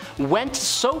Nadasti, went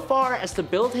so far as to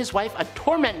build his wife a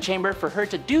torment chamber for her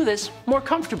to do this more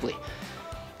comfortably.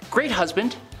 Great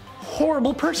husband,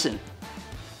 horrible person.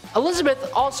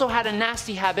 Elizabeth also had a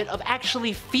nasty habit of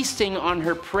actually feasting on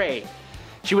her prey.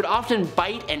 She would often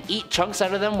bite and eat chunks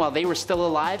out of them while they were still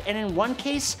alive, and in one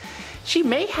case, she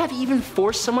may have even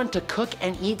forced someone to cook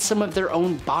and eat some of their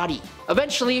own body.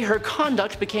 Eventually, her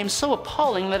conduct became so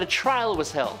appalling that a trial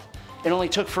was held. It only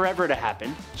took forever to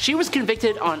happen. She was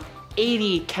convicted on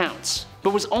 80 counts,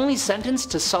 but was only sentenced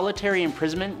to solitary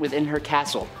imprisonment within her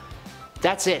castle.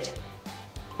 That's it.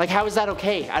 Like, how is that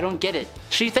okay? I don't get it.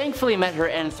 She thankfully met her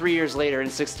end 3 years later in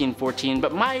 1614,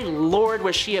 but my lord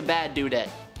was she a bad dudette.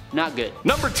 Not good.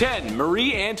 Number 10.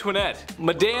 Marie Antoinette,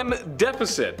 Madame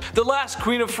Deficit. The last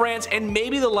queen of France and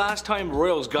maybe the last time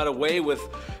royals got away with,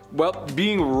 well,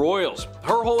 being royals.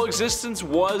 Her whole existence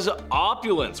was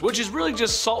opulence, which is really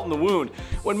just salt in the wound,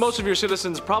 when most of your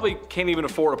citizens probably can't even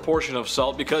afford a portion of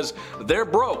salt because they're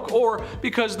broke or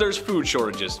because there's food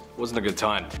shortages. Wasn't a good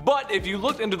time. But if you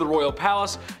looked into the royal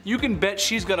palace, you can bet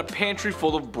she's got a pantry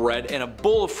full of bread and a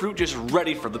bowl of fruit just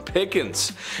ready for the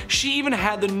pickings. She even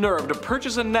had the nerve to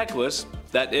purchase a necklace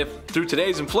that, if through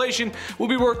today's inflation, will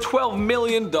be worth $12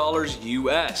 million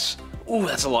US. Ooh,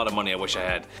 that's a lot of money I wish I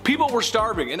had. People were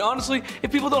starving, and honestly,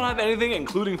 if people don't have anything,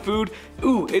 including food,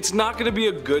 ooh, it's not gonna be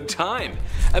a good time.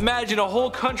 Imagine a whole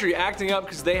country acting up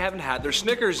because they haven't had their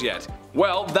Snickers yet.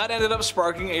 Well, that ended up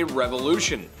sparking a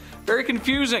revolution. Very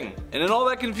confusing, and in all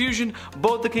that confusion,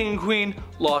 both the king and queen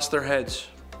lost their heads.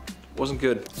 Wasn't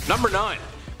good. Number 9.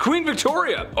 Queen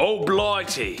Victoria. Oh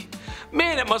blighty.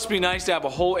 Man, it must be nice to have a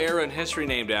whole era in history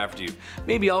named after you.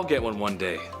 Maybe I'll get one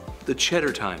day. The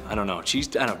cheddar time. I don't know.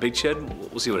 Cheese, I don't know, big ched?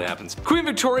 We'll see what happens. Queen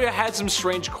Victoria had some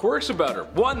strange quirks about her.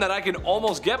 One that I can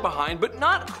almost get behind, but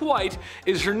not quite,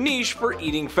 is her niche for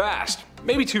eating fast.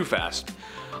 Maybe too fast.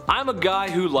 I'm a guy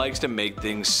who likes to make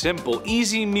things simple,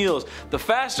 easy meals. The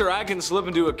faster I can slip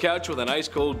into a couch with an ice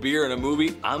cold beer and a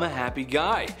movie, I'm a happy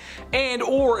guy. And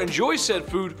or enjoy said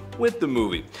food with the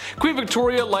movie. Queen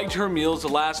Victoria liked her meals to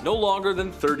last no longer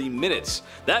than 30 minutes.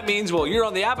 That means while you're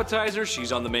on the appetizer,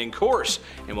 she's on the main course.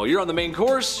 And while you're on the main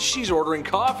course, she's ordering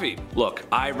coffee. Look,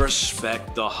 I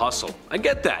respect the hustle. I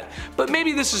get that. But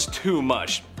maybe this is too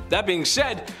much. That being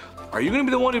said, are you going to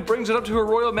be the one who brings it up to Her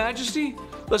Royal Majesty?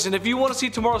 Listen, if you want to see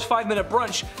tomorrow's 5-minute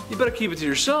brunch, you better keep it to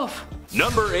yourself.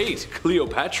 Number 8.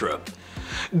 Cleopatra.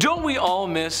 Don't we all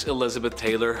miss Elizabeth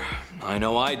Taylor? I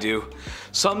know I do.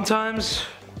 Sometimes,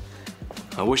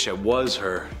 I wish I was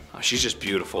her. She's just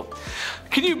beautiful.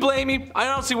 Can you blame me? I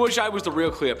honestly wish I was the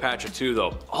real Cleopatra too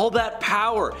though. All that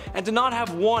power, and to not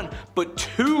have one, but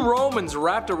 2 Romans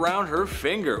wrapped around her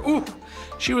finger. Ooh,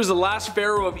 she was the last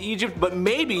pharaoh of Egypt, but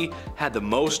maybe had the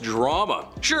most drama.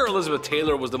 Sure, Elizabeth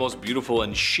Taylor was the most beautiful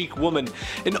and chic woman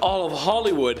in all of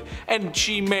Hollywood, and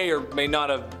she may or may not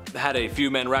have had a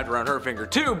few men wrapped around her finger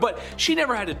too, but she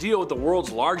never had to deal with the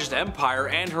world's largest empire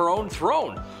and her own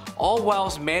throne. All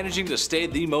whilst managing to stay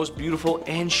the most beautiful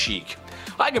and chic.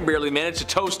 I can barely manage to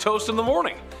toast in the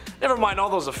morning. Never mind all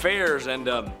those affairs and,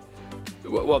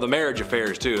 well, the marriage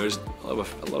affairs too. There's a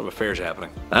lot of affairs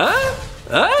happening.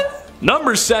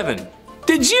 Number 7.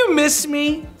 Did you miss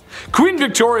me? Queen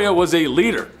Victoria was a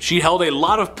leader. She held a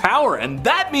lot of power, and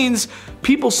that means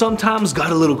people sometimes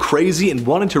got a little crazy and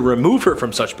wanted to remove her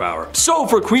from such power. So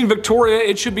for Queen Victoria,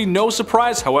 it should be no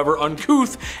surprise, however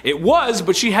uncouth it was,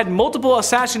 but she had multiple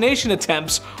assassination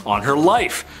attempts on her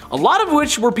life. A lot of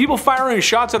which were people firing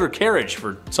shots at her carriage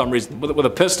for some reason with a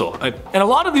pistol. And a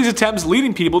lot of these attempts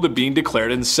leading people to being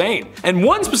declared insane. And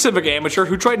one specific amateur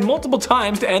who tried multiple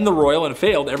times to end the royal and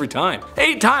failed every time.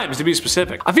 8 times to be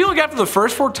specific. I feel like after the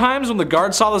first 4 times when the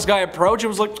guard saw this guy approach, it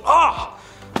was like, oh,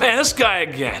 man, this guy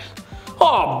again.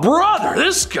 Oh, brother,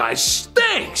 this guy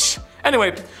stinks.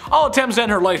 Anyway, all attempts to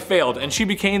end her life failed, and she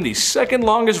became the 2nd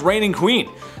longest reigning queen.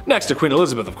 Next to Queen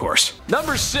Elizabeth, of course.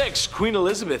 Number 6, Queen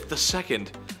Elizabeth II.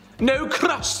 No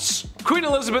crusts. Queen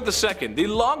Elizabeth II, the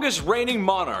longest reigning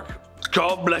monarch.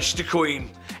 God bless the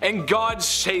Queen. And God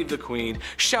save the Queen.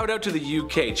 Shout out to the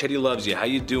UK. Chetty loves you. How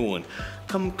you doing?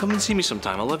 Come and see me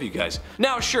sometime. I love you guys.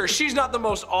 Now sure, she's not the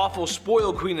most awful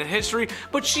spoiled queen in history,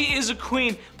 but she is a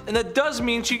queen, and that does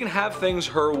mean she can have things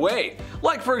her way.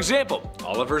 Like for example,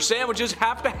 all of her sandwiches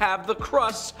have to have the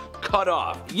crusts cut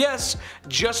off. Yes,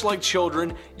 just like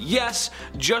children. Yes,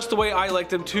 just the way I like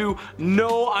them too.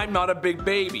 No, I'm not a big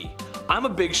baby. I'm a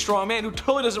big strong man who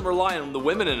totally doesn't rely on the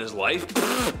women in his life.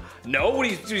 No, what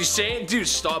are you saying? Dude,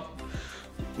 stop.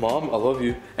 Mom, I love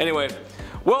you. Anyway,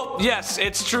 well, yes,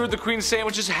 it's true the queen's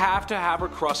sandwiches have to have her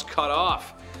crust cut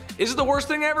off. Is it the worst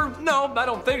thing ever? No, I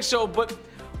don't think so, but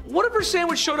what if her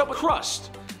sandwich showed up with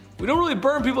crust? We don't really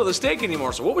burn people at the stake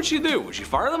anymore, so what would she do? Would she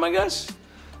fire them, I guess?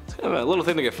 It's kind of a little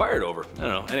thing to get fired over. I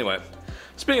don't know. Anyway,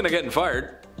 speaking of getting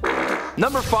fired.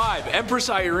 Number 5, Empress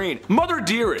Irene. Mother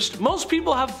dearest. Most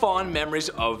people have fond memories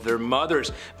of their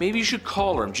mothers. Maybe you should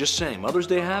call her. I'm just saying. Mother's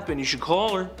Day happened. You should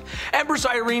call her. Empress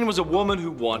Irene was a woman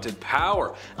who wanted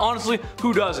power. Honestly,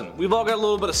 who doesn't? We've all got a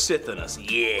little bit of Sith in us.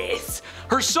 Yes.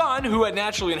 Her son, who had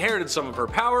naturally inherited some of her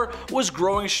power, was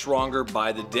growing stronger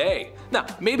by the day. Now,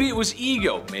 maybe it was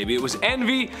ego. Maybe it was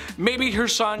envy. Maybe her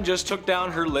son just took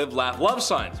down her live, laugh, love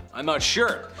signs. I'm not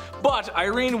sure. But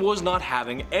Irene was not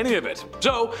having any of it.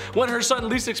 So, when her son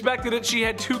least expected it, she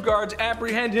had 2 guards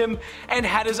apprehend him and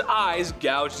had his eyes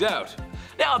gouged out.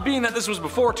 Now, being that this was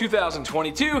before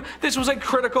 2022, this was a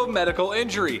critical medical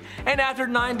injury, and after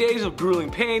 9 days of grueling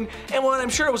pain, and when I'm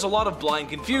sure it was a lot of blind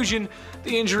confusion,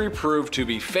 the injury proved to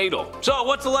be fatal. So,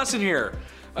 what's the lesson here?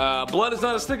 Blood is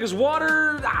not as thick as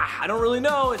water? I don't really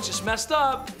know, it's just messed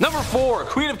up. Number 4,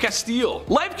 Queen of Castile.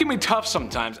 Life can be tough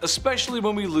sometimes, especially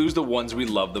when we lose the ones we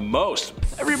love the most.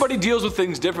 Everybody deals with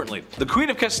things differently. The Queen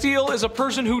of Castile is a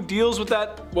person who deals with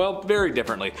that, well, very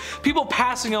differently. People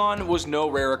passing on was no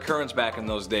rare occurrence back in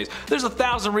those days. There's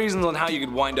 1,000 reasons on how you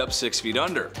could wind up 6 feet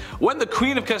under. When the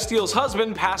Queen of Castile's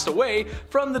husband passed away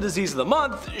from the disease of the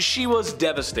month, she was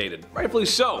devastated. Rightfully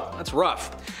so, that's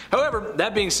rough. However,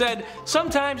 that being said,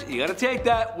 sometimes you gotta take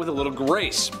that with a little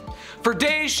grace. For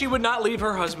days she would not leave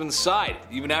her husband's side,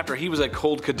 even after he was a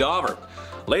cold cadaver.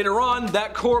 Later on,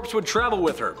 that corpse would travel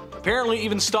with her, apparently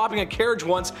even stopping a carriage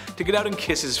once to get out and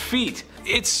kiss his feet.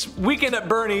 It's Weekend at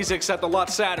Bernie's, except a lot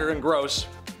sadder and gross.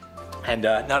 And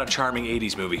not a charming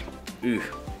 80s movie. Ugh.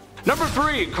 Number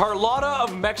 3, Carlotta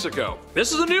of Mexico.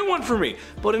 This is a new one for me,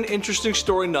 but an interesting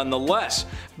story nonetheless.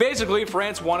 Basically,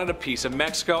 France wanted a piece of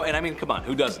Mexico, and I mean, come on,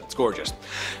 who doesn't? It's gorgeous.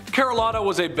 Carlotta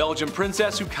was a Belgian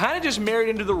princess who kind of just married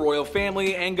into the royal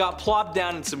family and got plopped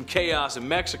down in some chaos in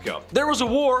Mexico. There was a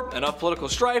war, enough political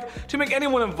strife to make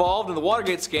anyone involved in the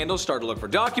Watergate scandal start to look for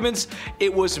documents.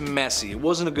 It was messy. It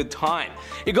wasn't a good time.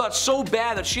 It got so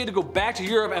bad that she had to go back to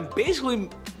Europe and basically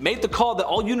made the call that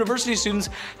all university students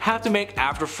have to make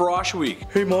after Frosh Week.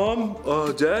 Hey mom,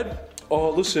 dad,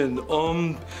 listen,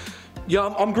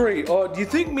 yeah, I'm great. Do you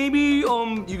think maybe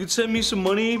you could send me some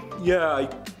money? Yeah,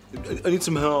 I need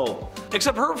some help.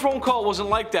 Except her phone call wasn't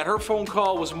like that. Her phone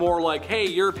call was more like, hey,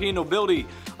 European nobility,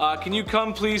 can you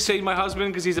come please save my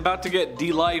husband because he's about to get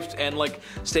de-lifed and like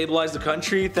stabilize the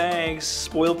country? Thanks.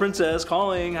 Spoiled princess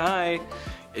calling. Hi.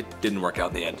 It didn't work out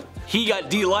in the end. He got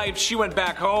de-lifed, she went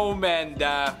back home, and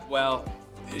well,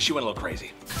 she went a little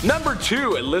crazy. Number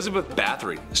 2, Elizabeth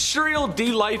Bathory. Serial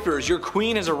de-lifers, your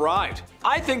queen has arrived.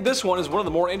 I think this one is one of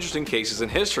the more interesting cases in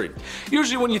history.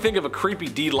 Usually when you think of a creepy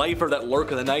de-lifer that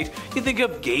lurk in the night, you think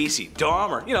of Gacy,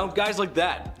 Dahmer, you know, guys like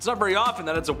that. It's not very often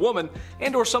that it's a woman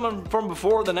and or someone from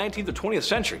before the 19th or 20th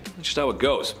century. That's just how it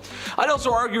goes. I'd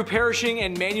also argue perishing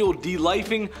and manual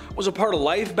de-lifing was a part of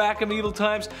life back in medieval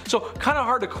times, so kind of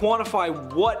hard to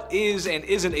quantify what is and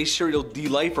isn't a serial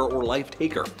de-lifer or life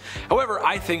taker. However,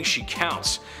 I think she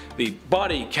counts. The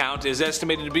body count is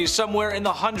estimated to be somewhere in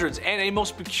the hundreds, and a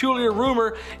most peculiar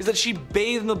rumor is that she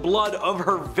bathed in the blood of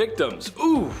her victims.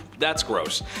 Ooh, that's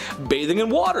gross. Bathing in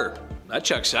water. that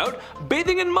checks out.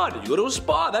 Bathing in mud, you go to a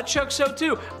spa, that checks out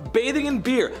too. Bathing in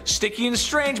beer, sticky and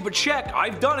strange, but check,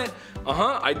 I've done it.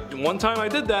 One time I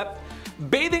did that.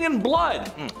 Bathing in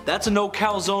blood, that's a no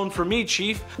calzone for me,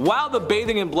 chief. While the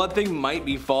bathing in blood thing might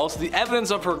be false, the evidence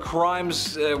of her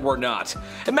crimes were not.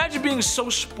 Imagine being so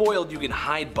spoiled you can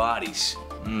hide bodies.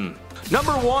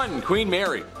 Number 1, Queen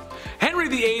Mary. Henry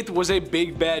VIII was a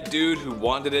big bad dude who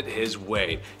wanted it his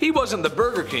way. He wasn't the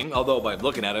Burger King, although by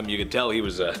looking at him you could tell he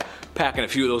was packing a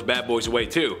few of those bad boys away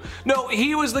too. No,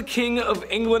 he was the King of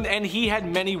England and he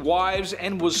had many wives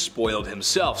and was spoiled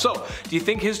himself. So, do you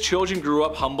think his children grew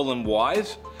up humble and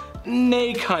wise?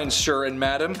 Nay, kind sir and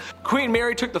madam. Queen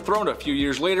Mary took the throne a few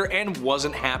years later and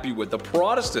wasn't happy with the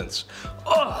Protestants.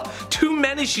 Ugh, too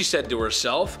many, she said to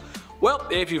herself. Well,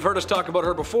 if you've heard us talk about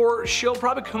her before, she'll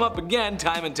probably come up again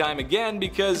time and time again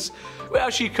because, well,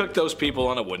 she cooked those people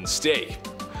on a wooden stake.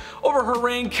 Over her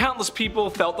reign, countless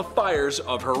people felt the fires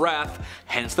of her wrath,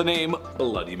 hence the name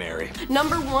Bloody Mary.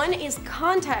 Number 1 is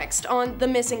context on the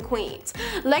missing queens.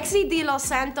 Lexi de los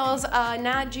Santos, a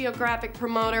Nat Geographic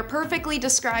promoter, perfectly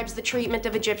describes the treatment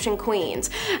of Egyptian queens.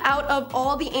 Out of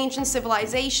all the ancient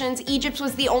civilizations, Egypt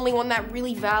was the only one that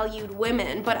really valued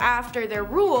women, but after their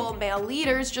rule, male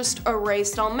leaders just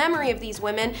erased all memory of these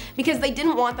women because they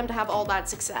didn't want them to have all that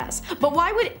success. But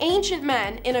why would ancient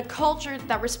men in a culture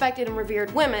that respected and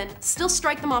revered women still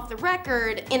strike them off the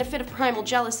record in a fit of primal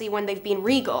jealousy when they've been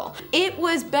regal? It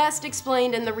was best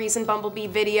explained in the recent Bumblebee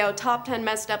video, Top 10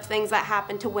 Messed Up Things That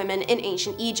Happened to Women in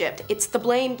Ancient Egypt. It's the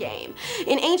blame game.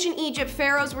 In ancient Egypt,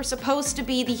 pharaohs were supposed to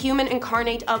be the human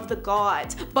incarnate of the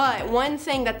gods, but one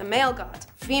thing that the male gods,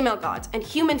 female gods, and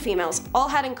human females all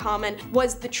had in common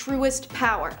was the truest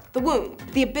power, the womb.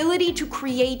 The ability to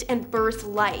create and birth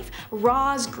life,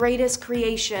 Ra's greatest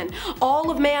creation.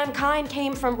 All of mankind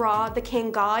came from Ra, the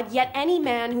king god, yet any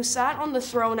man who sat on the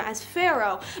throne as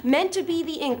pharaoh, meant to be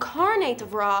the incarnate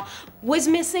of Ra, was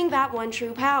missing that one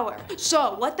true power.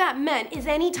 So what that meant is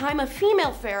any time a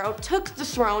female pharaoh took the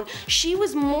throne, she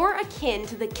was more akin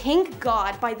to the king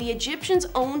god by the Egyptians'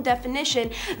 own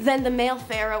definition than the male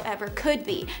pharaoh ever could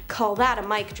be. Call that a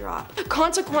mic drop.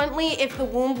 Consequently, if the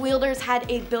womb wielders had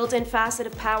a built-in facet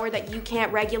of power that you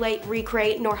can't regulate,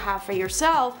 recreate, nor have for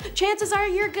yourself, chances are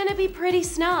you're gonna be pretty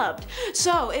snubbed.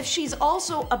 So if she's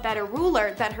also a better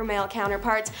ruler than her male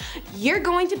counterparts, you're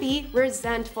going to be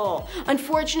resentful.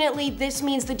 Unfortunately, this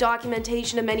means the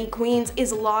documentation of many queens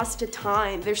is lost to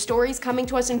time. Their stories coming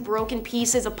to us in broken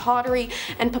pieces of pottery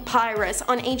and papyrus,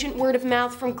 on ancient word of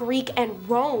mouth from Greek and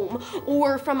Rome,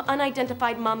 or from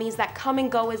unidentified mummies that come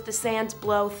and go as the sands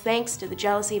blow thanks to the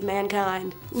jealousy of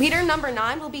mankind. Leader number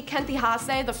 9 will be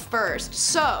Khentihase the First.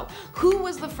 So, who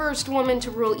was the first woman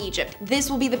to rule Egypt? This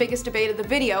will be the biggest debate of the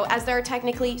video, as there are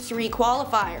technically 3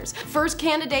 qualifiers. First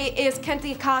candidate is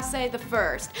Khentihase the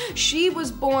First. She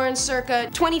was born circa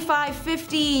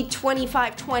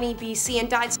 2550-2520 BC and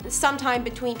died sometime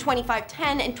between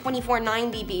 2510 and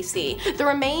 2490 BC. The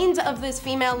remains of this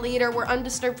female leader were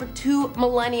undisturbed for 2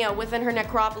 millennia within her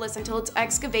necropolis until its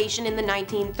excavation in the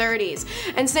 1930s.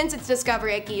 And since its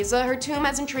discovery at Giza, her tomb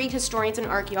has intrigued historians and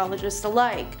archaeologists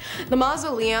alike. The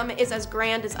mausoleum is as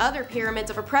grand as other pyramids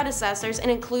of her predecessors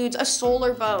and includes a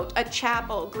solar boat, a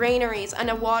chapel, granaries, and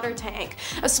a water tank.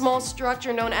 A small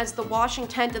structure known as the washing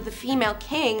tent of the female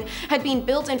king had been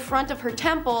built in front of her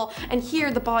temple, and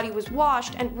here the body was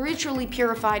washed and ritually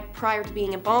purified prior to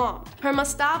being embalmed. Her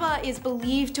mastaba is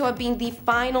believed to have been the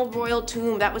final royal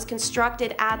tomb that was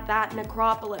constructed at that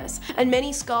necropolis, and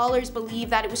many scholars believe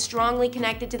that it was strongly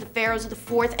connected to the pharaohs of the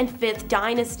 4th and 5th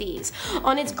dynasties.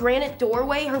 On its granite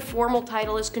doorway, her formal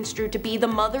title is construed to be the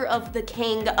mother of the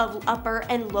king of Upper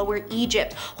and Lower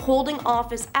Egypt, holding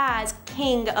office as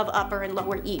king of Upper and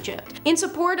Lower Egypt. In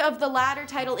support of the latter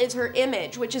title is her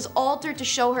image, which is altered to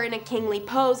show her in a kingly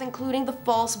pose, including the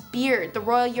false beard, the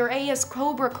royal uraeus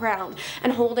cobra crown,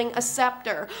 and holding a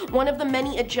scepter, one of the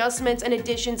many adjustments and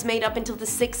additions made up until the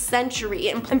 6th century,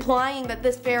 implying that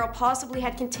this pharaoh possibly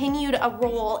had continued a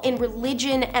role in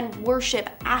religion and worship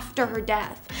after her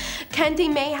death.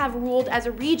 Khenti may have ruled as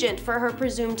a regent for her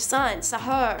presumed son,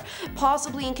 Sahur,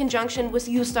 possibly in conjunction with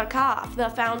Ustarkaf, the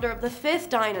founder of the 5th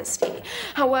dynasty.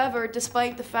 However,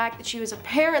 despite the fact that she was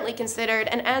apparently considered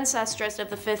an ancestress of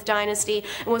the 5th dynasty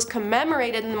and was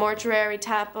commemorated in the mortuary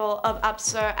temple of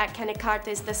Apsar at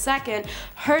Kenikartes II,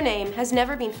 her name has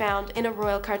never been found in a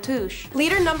royal cartouche.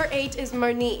 Leader number 8 is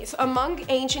Merneith. Among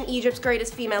ancient Egypt's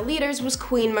greatest female leaders was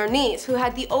Queen Merneith, who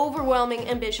had the overwhelming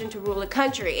ambition to rule a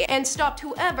country, and stopped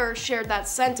whoever shared that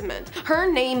sentiment.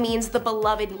 Her name means the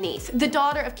beloved Neith, the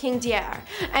daughter of King Diar,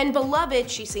 and beloved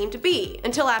she seemed to be,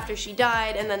 until after she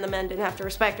died and then the men didn't have to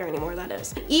respect her anymore, that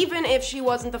is. Even if she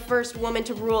wasn't the first woman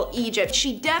to rule Egypt,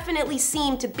 she definitely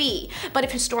seemed to be. But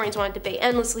if historians want to debate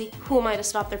endlessly, who am I to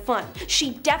stop their fun?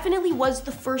 She definitely was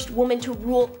the first woman to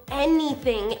rule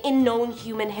anything in known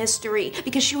human history,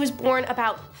 because she was born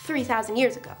about 3,000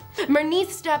 years ago. Merneith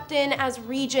stepped in as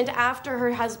regent after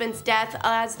her husband's death,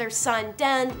 as their son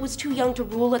Den was too young to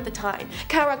rule at the time.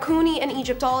 Karakuni, an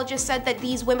Egyptologist, said that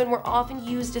these women were often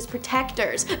used as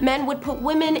protectors. Men would put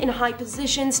women in high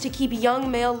positions to keep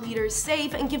young male leaders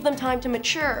safe and give them time to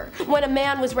mature. When a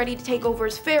man was ready to take over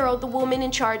as pharaoh, the woman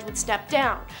in charge would step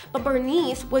down. But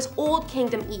Merneith was Old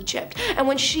Kingdom Egypt, and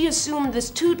when she assumed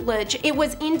this tutelage, it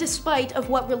was in despite of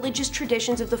what religious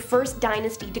traditions of the first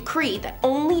dynasty decreed, that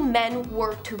only men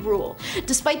were to rule.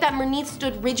 Despite that, Merneith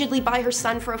stood rigidly by her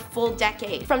son for a full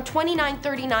decade, from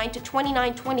 2939 to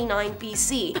 2929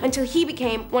 BC, until he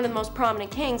became one of the most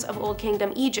prominent kings of Old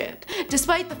Kingdom Egypt.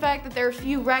 Despite the fact that there are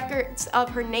few records of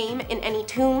her name in any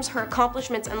tombs, her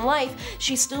accomplishments and life,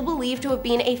 she's still believed to have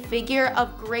been a figure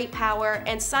of great power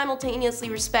and simultaneously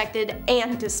respected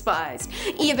and despised.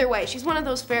 Either way, she's one of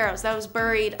those pharaohs that was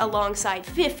buried alongside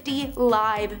 50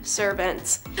 live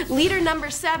servants. Leader number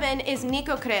 7 is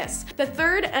Nikokris. The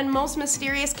third and most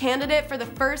mysterious candidate for the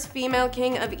first female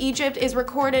king of Egypt is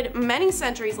recorded many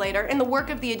centuries later in the work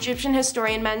of the Egyptian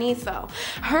historian Manetho.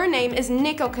 Her name is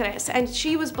Nikokris, and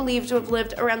she was believed to have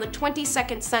lived around the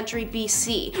 22nd century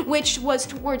BC, which was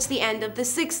towards the end of the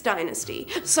 6th dynasty.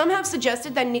 Some have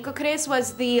suggested that Nikokris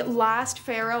was the last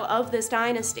pharaoh of this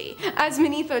dynasty. As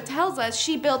Manetho tells us,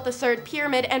 she built the third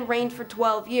pyramid and reigned for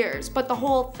 12 years, but the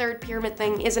whole third pyramid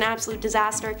thing is an absolute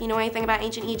disaster. If you know anything about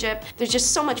ancient Egypt, there's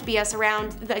just so much BS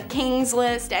around the kings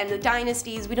list and the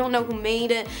dynasties. We don't know who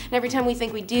made it, and every time we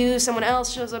think we do, someone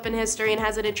else shows up in history and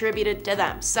has it attributed to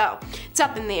them. So it's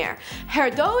up in the air.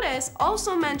 Herodotus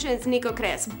also mentions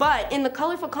Nikokris, but in the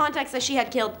colorful context that she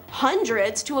had killed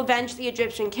hundreds to avenge the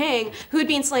Egyptian king who had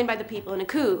been slain by the people in a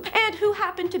coup, and who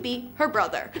happened to be her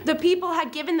brother. The people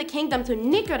had given the kingdom to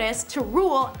Nikokris to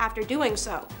rule after doing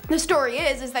so. The story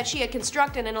is that she had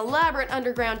constructed an elaborate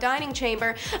underground dining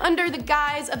chamber under the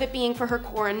guise of it being for her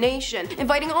coronation,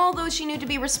 inviting all those she knew to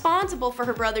be responsible for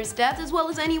her brother's death, as well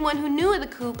as anyone who knew of the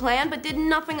coup plan but did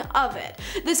nothing of it.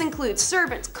 This includes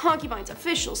servants, concubines,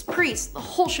 officials, priests, the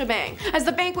whole shebang. As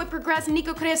the banquet progressed,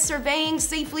 Nikokris, surveying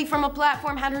safely from a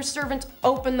platform, had her servants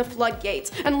open the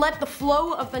floodgates and let the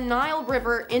flow of the Nile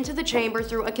River into the chamber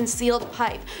through a concealed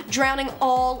pipe, drowning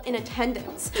all in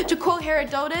attendance. To quote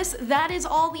Herodotus, "That is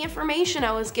all the information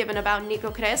I was given about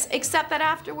Nikokris, except that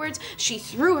afterwards she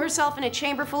threw herself in a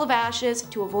chamber full of ashes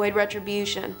to avoid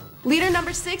retribution." Leader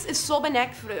number 6 is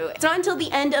Sobonekfru. It's not until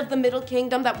the end of the Middle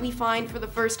Kingdom that we find for the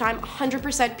first time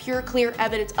 100% pure, clear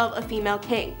evidence of a female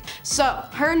king. So,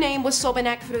 her name was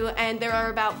Sobonekfru, and there are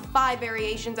about 5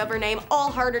 variations of her name, all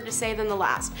harder to say than the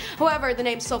last. However, the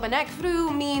name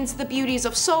Sobonekfru means the beauties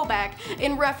of Sobek,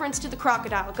 in reference to the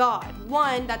crocodile god,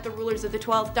 one that the rulers of the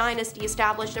 12th dynasty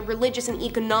established a religious and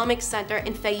economic center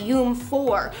in Fayum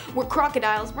for, where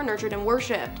crocodiles were nurtured and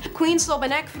worshipped. Queen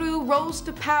Sobonekfru rose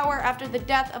to power after the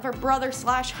death of her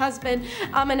brother/husband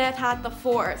Amenemhat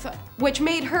IV, which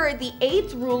made her the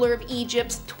 8th ruler of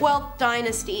Egypt's 12th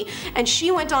dynasty, and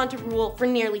she went on to rule for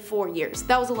nearly 4 years.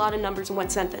 That was a lot of numbers in one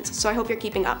sentence, so I hope you're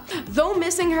keeping up. Though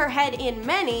missing her head in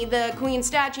many, the queen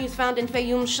statues found in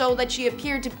Fayum show that she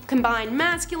appeared to combine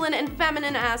masculine and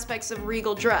feminine aspects of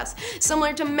regal dress,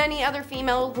 similar to many other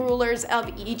female rulers of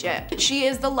Egypt. She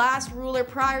is the last ruler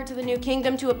prior to the New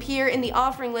Kingdom to appear in the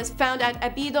offering list found at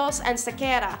Abydos and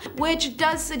Saqqara, which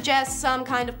does suggest some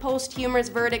kind of posthumous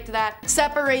verdict that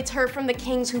separates her from the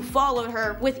kings who followed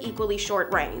her with equally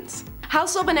short reigns. How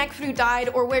Sobonekfru died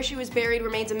or where she was buried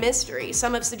remains a mystery.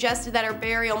 Some have suggested that her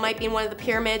burial might be in one of the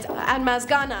pyramids at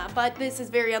Masgana, but this is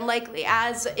very unlikely,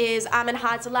 as is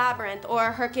Amenemhat's labyrinth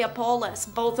or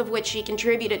Herculapolis, both of which she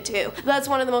contributed to. Thus,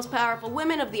 one of the most powerful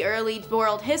women of the early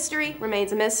world history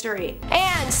remains a mystery.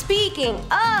 And speaking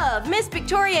of, Miss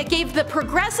Victoria gave the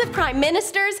progressive prime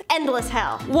ministers endless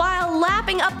hell, while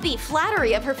lapping up the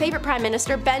flattery of her favorite prime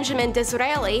minister, Benjamin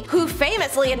Disraeli, who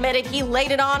famously admitted he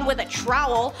laid it on with a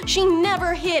trowel. She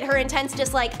never hid her intense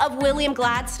dislike of William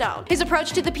Gladstone. His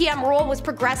approach to the PM role was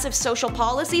progressive social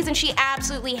policies, and she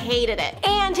absolutely hated it.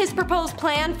 And his proposed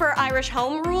plan for Irish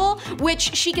Home Rule,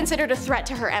 which she considered a threat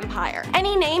to her empire.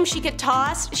 Any name she could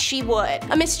toss, she would.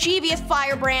 A mischievous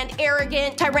firebrand,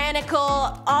 arrogant,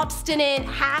 tyrannical, obstinate,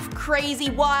 half-crazy,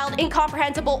 wild,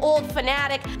 incomprehensible old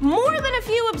fanatic. More than a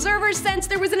few observers sensed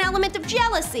there was an element of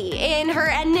jealousy in her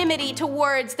enmity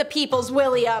towards the people's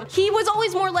William. He was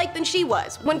always more liked than she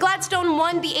was. When Gladstone Gladstone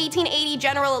won the 1880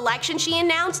 general election, she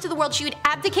announced to the world she would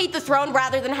abdicate the throne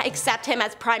rather than accept him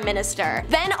as prime minister.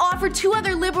 Then offered 2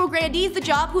 other liberal grandees the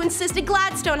job who insisted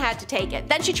Gladstone had to take it.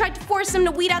 Then she tried to force him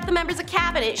to weed out the members of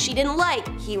cabinet she didn't like.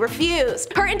 He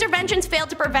refused. Her interventions failed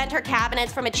to prevent her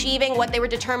cabinets from achieving what they were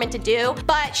determined to do,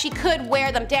 but she could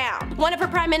wear them down. One of her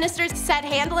prime ministers said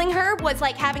handling her was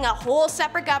like having a whole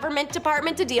separate government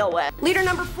department to deal with. Leader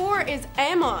number 4 is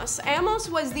Amos. Amos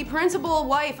was the principal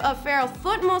wife of Pharaoh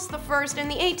Thutmose I in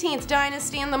the 18th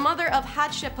dynasty and the mother of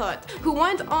Hatshepsut, who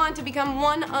went on to become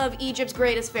one of Egypt's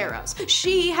greatest pharaohs.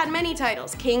 She had many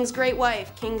titles: King's Great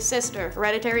Wife, King's Sister,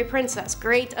 Hereditary Princess,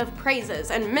 Great of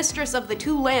Praises, and Mistress of the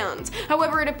Two Lands.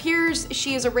 However, it appears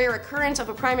she is a rare occurrence of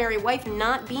a primary wife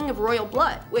not being of royal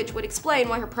blood, which would explain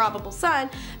why her probable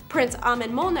son, Prince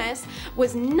Amenmones,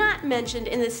 was not mentioned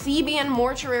in the Theban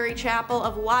mortuary chapel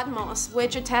of Wadmos,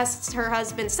 which attests her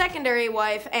husband's secondary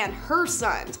wife and her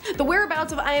sons. The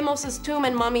whereabouts of Amos's tomb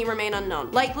and mummy remain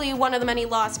unknown, likely one of the many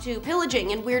lost to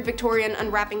pillaging and weird Victorian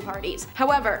unwrapping parties.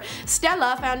 However,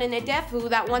 Stela found in Edefu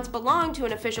that once belonged to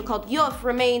an official called Yuf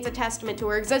remains a testament to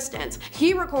her existence.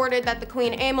 He recorded that the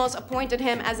Queen Amos appointed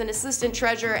him as an assistant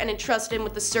treasurer and entrusted him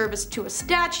with the service to a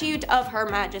statute of Her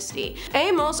Majesty.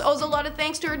 Amos owes a lot of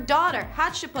thanks to her daughter,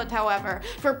 Hatshepsut, however,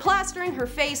 for plastering her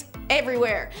face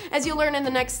everywhere. As you'll learn in the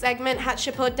next segment,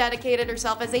 Hatshepsut dedicated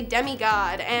herself as a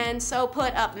demigod, and so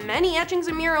put up many etchings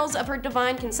and murals of her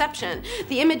divine conception,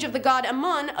 the image of the god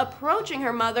Amun approaching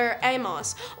her mother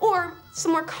Amos, or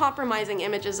some more compromising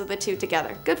images of the two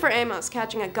together. Good for Amos,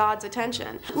 catching a god's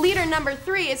attention. Leader number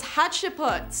 3 is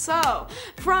Hatshepsut. So,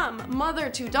 from mother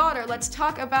to daughter, let's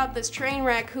talk about this train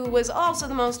wreck who was also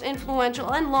the most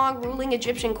influential and long-ruling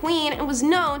Egyptian queen and was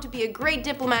known to be a great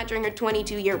diplomat during her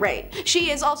 22-year reign.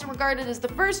 She is also regarded as the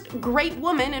first great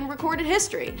woman in recorded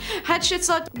history.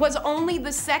 Hatshepsut was only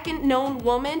the second known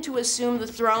woman to assume the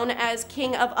throne as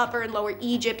king of Upper and Lower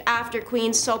Egypt after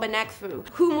Queen Sobeknefu,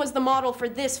 whom was the model for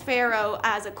this pharaoh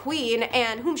as a queen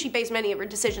and whom she based many of her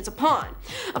decisions upon.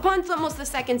 Upon Thutmose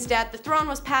II's death, the throne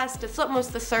was passed to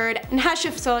Thutmose III, and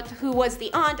Hatshepsut, who was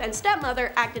the aunt and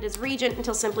stepmother, acted as regent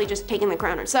until simply just taking the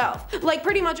crown herself. Like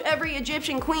pretty much every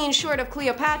Egyptian queen short of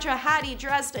Cleopatra, Hattie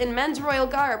dressed in men's royal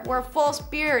garb, wore a false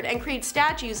beard, and created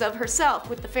statues of herself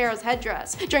with the pharaoh's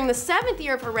headdress. During the 7th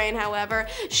year of her reign, however,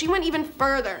 she went even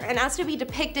further and asked to be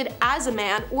depicted as a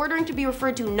man, ordering to be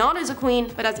referred to not as a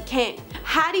queen, but as a king.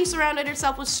 Hattie surrounded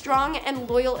herself with strong and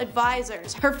loyal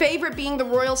advisors, her favorite being the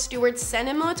royal steward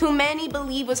Senimut, who many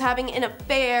believe was having an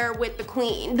affair with the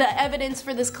queen. The evidence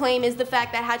for this claim is the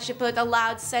fact that Hatshepsut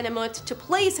allowed Senimut to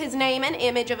place his name and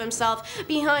image of himself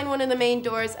behind one of the main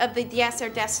doors of the Dieser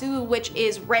Desu, which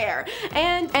is rare,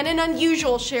 and an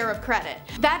unusual share of credit.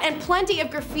 That and plenty of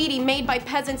graffiti made by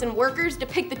peasants and workers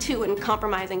depict the two in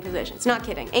compromising positions. Not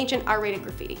kidding, ancient R-rated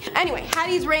graffiti. Anyway,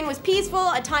 Hattie's reign was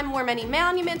peaceful, a time where many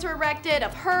monuments were erected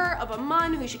of her, of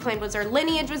Amun, who she claimed was her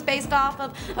lineage was based off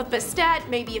of Bastet,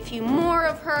 maybe a few more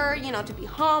of her, you know, to be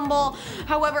humble.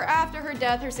 However, after her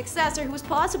death, her successor, who was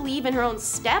possibly even her own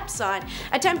stepson,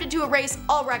 attempted to erase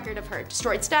all record of her,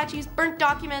 destroyed statues, burnt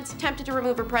documents, attempted to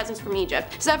remove her presence from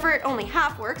Egypt. This effort only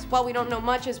half works. While we don't know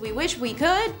much as we wish we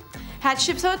could,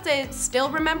 Hatshepsut is still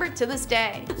remembered to this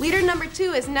day. Leader number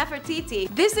 2 is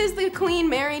Nefertiti. This is the queen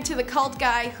married to the cult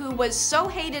guy who was so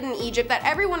hated in Egypt that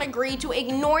everyone agreed to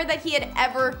ignore that he had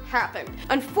ever happened.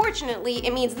 Unfortunately,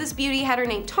 it means this beauty had her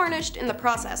name tarnished in the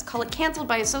process, call it cancelled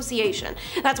by association.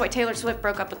 That's why Taylor Swift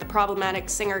broke up with the problematic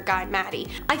singer guy Maddie.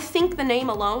 I think the name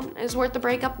alone is worth the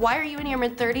breakup. Why are you in your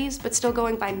mid-30s but still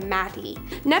going by Maddie?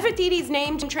 Nefertiti's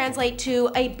name can translate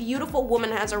to a beautiful woman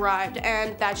has arrived,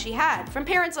 and that she had, from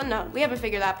parents unknown. We haven't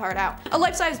figured that part out. A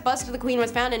life-size bust of the queen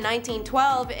was found in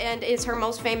 1912 and is her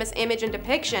most famous image and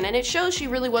depiction, and it shows she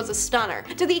really was a stunner,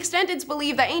 to the extent it's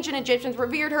believed that ancient Egyptians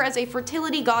revered her as a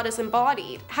fertility goddess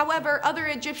embodied. However, other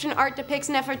Egyptian art depicts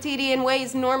Nefertiti in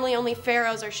ways normally only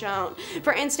pharaohs are shown.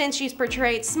 For instance, she's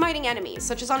portrayed smiting enemies,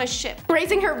 such as on a ship,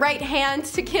 raising her right hand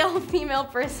to kill female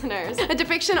prisoners, a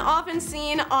depiction often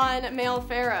seen on male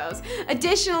pharaohs.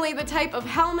 Additionally, the type of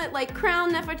helmet-like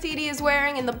crown Nefertiti is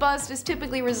wearing in the bust is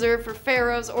typically reserved for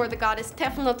pharaohs or the goddess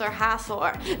Tefnut or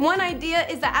Hathor. One idea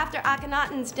is that after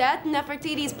Akhenaten's death,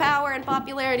 Nefertiti's power and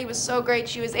popularity was so great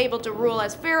she was able to rule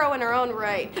as pharaoh in her own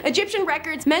right. Egyptian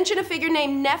records mention a figure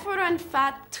named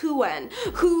Neferenfatuen,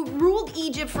 who ruled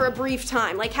Egypt for a brief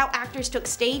time. Like how actors took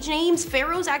stage names,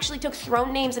 pharaohs actually took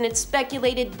throne names, and it's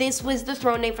speculated this was the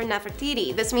throne name for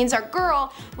Nefertiti. This means our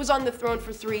girl was on the throne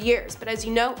for 3 years, but as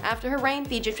you know, after her reign,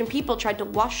 the Egyptian people tried to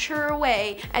wash her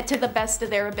away to the best of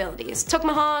their abilities. Took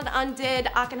Mahad, undid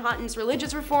Akhenaten's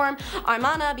religious reform,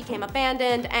 Amarna became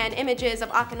abandoned, and images of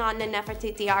Akhenaten and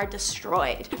Nefertiti are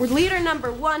destroyed. Leader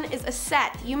number 1 is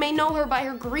Aset. You may know her by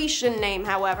her Grecian name,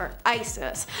 however,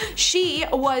 Isis. She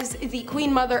was the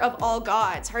queen mother of all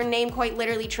gods. Her name quite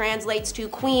literally translates to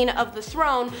Queen of the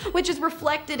Throne, which is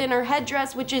reflected in her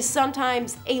headdress, which is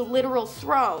sometimes a literal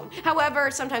throne.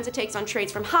 However, sometimes it takes on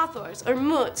traits from Hathors or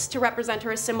Muts to represent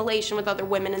her assimilation with other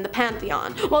women in the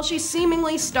pantheon. While she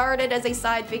seemingly started as a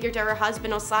side figure to her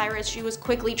husband Osiris, she was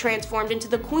quickly transformed into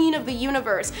the queen of the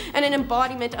universe and an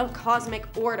embodiment of cosmic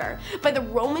order. By the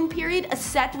Roman period,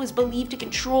 Aset was believed to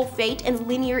control fate and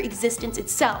linear existence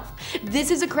itself.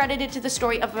 This is accredited to the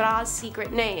story of Ra's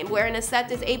secret name, wherein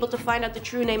Aset is able to find out the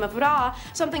true name of Ra,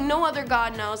 something no other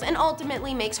god knows, and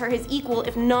ultimately makes her his equal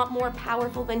if not more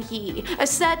powerful than he.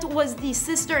 Aset was the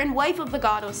sister and wife of the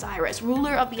god Osiris,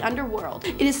 ruler of the underworld.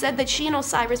 It is said that she and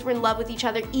Osiris were in love with each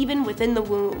other even within the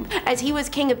womb. As he was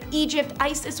king of Egypt,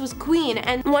 Isis was queen,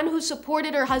 and one who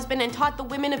supported her husband and taught the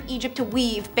women of Egypt to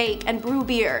weave, bake, and brew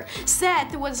beer.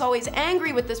 Set was always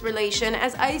angry with this relation,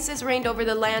 as Isis reigned over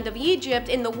the land of Egypt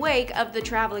in the wake of the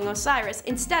traveling Osiris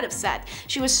instead of Set.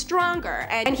 She was stronger,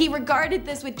 and he regarded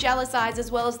this with jealous eyes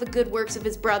as well as the good works of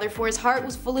his brother, for his heart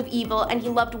was full of evil and he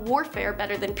loved warfare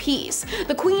better than peace.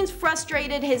 The queens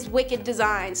frustrated his wicked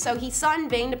designs, so he sought in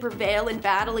vain to prevail in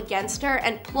battle against her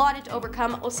and plotted to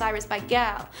overcome Osiris by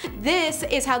Gal. This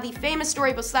is how the famous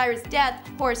story of Osiris' death,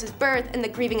 Horus's birth, and the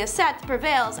grieving of Set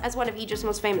prevails as one of Egypt's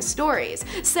most famous stories.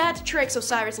 Set tricks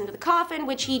Osiris into the coffin,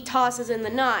 which he tosses in the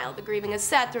Nile. The grieving of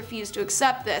Set refused to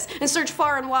accept this and search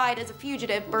far and wide as a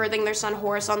fugitive, birthing their son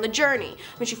Horus on the journey.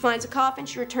 When she finds the coffin,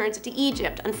 she returns it to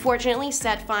Egypt. Unfortunately,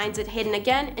 Set finds it hidden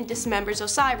again and dismembers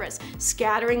Osiris,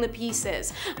 scattering the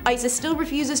pieces. Isis still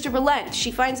refuses to relent.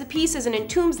 She finds the pieces and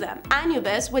entombs them.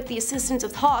 Anubis, with the assistance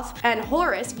of Thoth and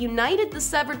Horus, united the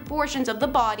severed portions of the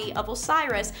body of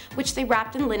Osiris, which they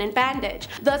wrapped in linen bandage.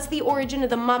 Thus the origin of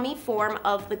the mummy form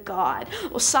of the god.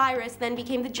 Osiris then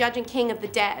became the judge and king of the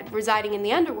dead, residing in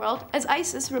the underworld, as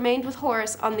Isis remained with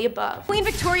Horus on the above. Queen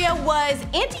Victoria was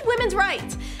anti-women's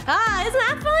rights. Isn't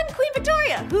that fun? Queen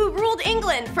Victoria, who ruled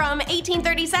England from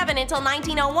 1837 until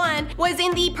 1901, was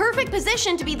in the perfect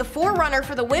position to be the forerunner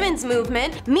for the women's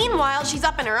movement. Meanwhile, she's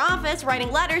up in her office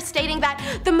writing letters stating that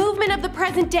the movement of the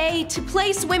present day to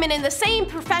place women in the same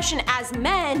profession as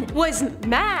men was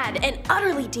mad and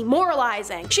utterly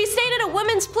demoralizing. She stated a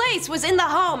woman's place was in the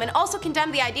home and also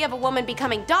condemned the idea of a woman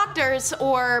becoming doctors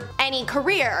or any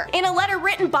career. In a letter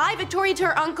written by Victoria to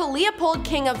her uncle Leopold,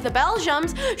 King of the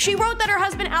Belgians, she wrote that her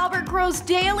husband Albert grows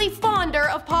daily fonder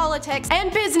of politics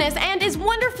and business and is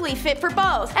wonderfully fit for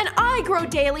both, and I grow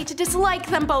daily to dislike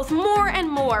them both more and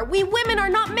more. We women are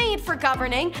not made for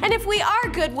governing, and if we are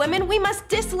good women, we must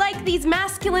dislike these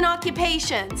masculine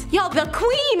occupations. Y'all, the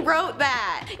Queen wrote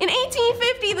that! In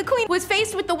 1850, the Queen was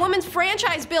faced with the Women's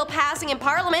Franchise Bill passing in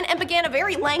Parliament and began a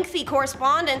very lengthy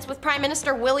correspondence with Prime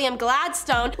Minister William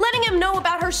Gladstone, letting him know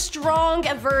about her strong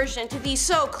aversion to these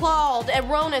so-called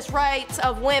erroneous rights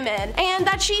of women, and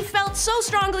that she felt so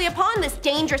strongly upon this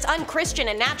dangerous, unchristian,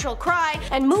 and natural cry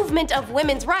and movement of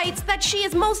women's rights that she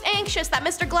is most anxious that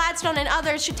Mr. Gladstone and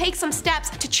others should take some steps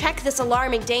to check this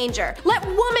alarming danger. Let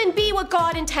woman be what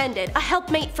God intended, a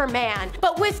helpmate for man,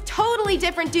 but with totally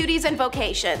different duties and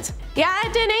vocations. Yeah,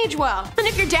 it didn't age well. And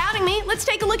if you're doubting me, let's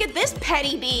take a look at this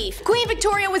petty beef. Queen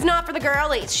Victoria was not for the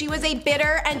girlies. She was a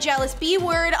bitter and jealous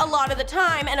B-word a lot of the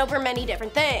time and over many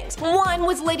different things. One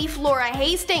was Lady Flora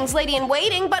Hastings,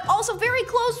 lady-in-waiting, but also very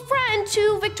close friend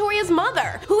to Victoria's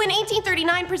mother, who in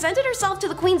 1839 presented herself to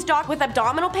the Queen's dock with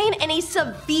abdominal pain and a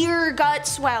severe gut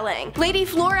swelling. Lady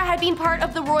Flora had been part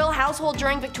of the royal household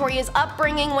during Victoria's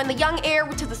upbringing when the young heir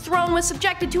to the throne was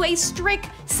subjected to a strict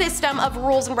system of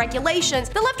rules and regulations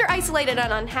that left her isolated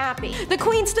and unhappy. The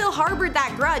Queen still harbored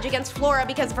that grudge against Flora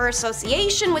because of her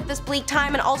association with this bleak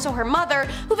time and also her mother,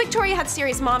 who Victoria had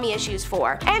serious mommy issues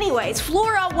for. Anyways,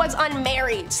 Flora was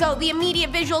unmarried, so the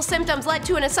immediate visual symptoms led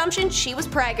to an assumption she was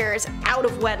preggers, out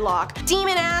of wedlock.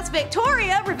 Demon-ass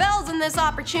Victoria revels in this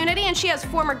opportunity, and she has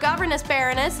former governess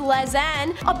Baroness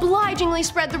Lezen obligingly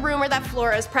spread the rumor that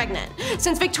Flora is pregnant.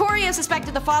 Since Victoria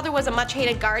suspected the father was a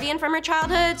much-hated guardian from her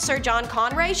childhood, Sir John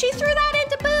Conway, she threw that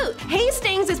into boot.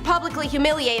 Hastings is publicly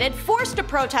humiliated, forced to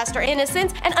protest her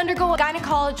innocence, and undergo a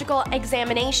gynecological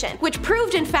examination, which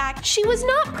proved in fact she was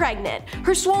not pregnant.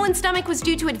 Her swollen stomach was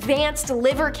due to advanced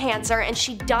liver cancer, and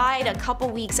she died a couple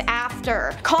weeks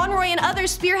after. Conroy and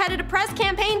others spearheaded a press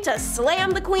campaign to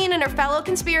slam the Queen and her fellow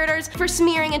conspirators for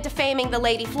smearing and defaming the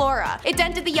Lady Flora. It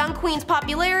dented the young Queen's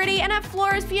popularity, and at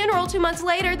Flora's funeral 2 months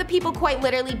later, the people quite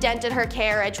literally dented her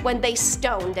carriage when they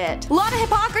stoned it. A lot of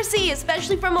hypocrisy,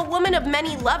 especially from a woman of many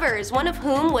many lovers, one of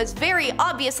whom was very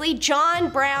obviously John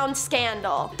Brown's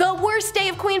scandal. The worst day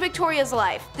of Queen Victoria's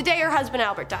life, the day her husband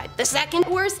Albert died. The second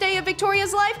worst day of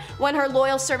Victoria's life, when her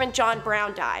loyal servant John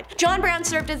Brown died. John Brown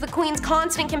served as the Queen's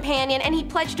constant companion, and he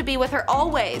pledged to be with her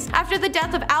always. After the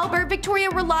death of Albert, Victoria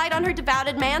relied on her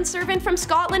devoted manservant from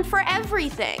Scotland for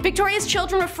everything. Victoria's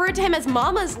children referred to him as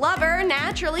Mama's lover,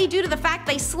 naturally due to the fact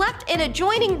they slept in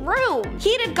adjoining rooms.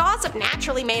 Heated gossip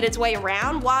naturally made its way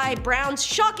around why Brown's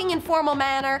shocking informal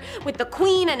manner with the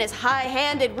Queen and his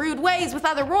high-handed rude ways with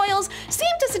other royals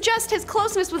seemed to suggest his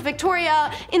closeness with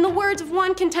Victoria, in the words of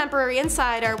one contemporary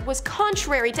insider, was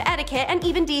contrary to etiquette and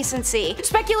even decency.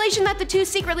 Speculation that the two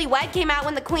secretly wed came out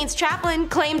when the Queen's chaplain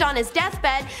claimed on his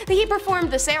deathbed that he performed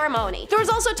the ceremony. There was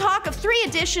also talk of 3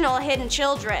 additional hidden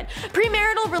children.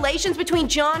 Premarital relations between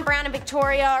John Brown and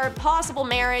Victoria, or possible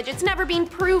marriage, it's never been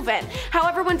proven.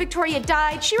 However, when Victoria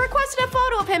died, she requested a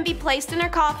photo of him be placed in her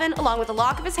coffin, along with a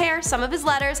lock of his hair, some of his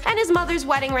letters, and his mother's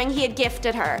wedding ring he had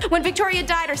gifted her. When Victoria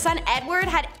died, her son Edward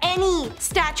had any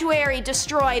statuary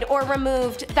destroyed or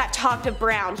removed that talked of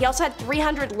Brown. He also had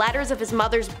 300 letters of his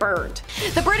mother's burned.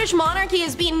 The British monarchy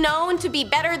has been known to be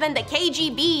better than the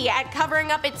KGB at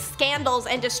covering up its scandals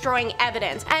and destroying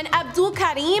evidence, and Abdul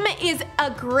Karim is a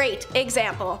great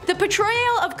example. The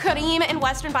portrayal of Karim in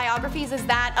Western biographies is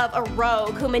that of a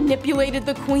rogue who manipulated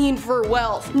the Queen for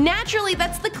wealth. Naturally,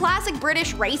 that's the classic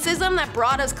British racism that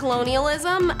brought us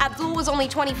colonialism. Abdul was only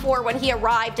 24 when he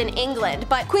arrived in England,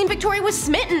 but Queen Victoria was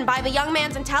smitten by the young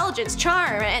man's intelligence,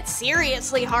 charm, and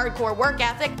seriously hardcore work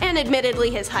ethic, and admittedly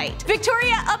his height.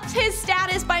 Victoria upped his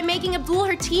status by making Abdul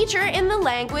her teacher in the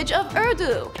language of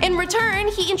Urdu. In return,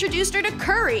 he introduced her to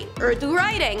curry, Urdu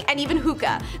writing, and even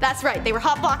hookah. That's right, they were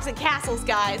hotboxing castles,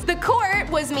 guys. The court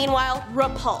was meanwhile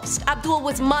repulsed. Abdul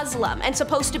was Muslim and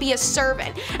supposed to be a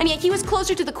servant, and yet he was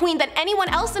closer to the Queen than anyone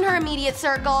else in her immediate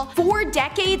circle. 4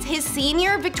 decades his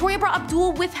senior, Victoria brought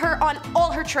Abdul with her on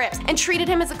all her trips and treated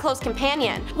him as a close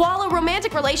companion. While a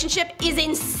romantic relationship is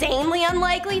insanely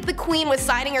unlikely, the Queen was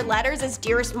signing her letters as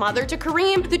dearest mother to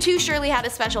Karim. The two surely had a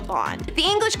special bond. The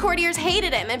English courtiers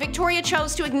hated him, and Victoria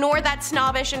chose to ignore that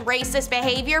snobbish and racist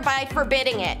behavior by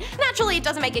forbidding it. Naturally, it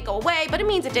doesn't make it go away, but it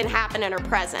means it didn't happen in her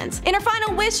presence. In her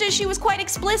final wishes, she was quite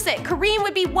explicit. Karim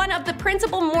would be one of the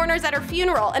principal mourners at her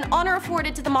funeral, an honor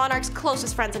afforded to the monarch's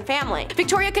closest friends and family.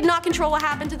 Victoria could not control what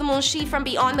happened to the Munshi from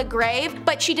beyond the grave,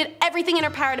 but she did everything in her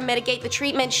power to mitigate the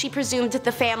treatment she presumed that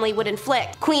the family would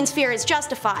inflict. Queen's fear is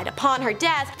justified. Upon her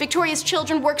death, Victoria's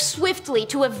children worked swiftly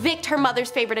to evict her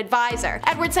mother's favorite advisor.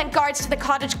 Edward sent guards to the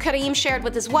cottage Karim shared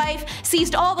with his wife,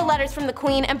 seized all the letters from the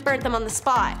Queen, and burnt them on the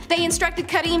spot. They instructed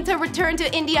Karim to return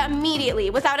to India immediately,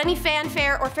 without any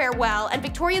fanfare or farewell, and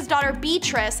Victoria's daughter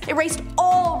Beatrice erased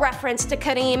all reference to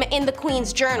Karim in the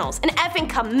Queen's journals. An effing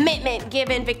commitment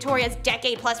given Victoria's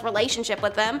decade-plus relationship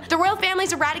with them. The royal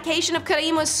family's eradication of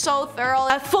Karim was so thorough,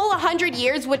 a full 100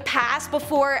 years would pass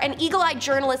before an eagle-eyed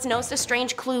journalist noticed a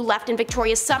strange clue left in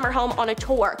Victoria's summer home on a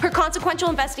tour. Her consequential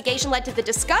investigation led to the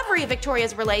discovery of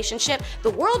Victoria's relationship, the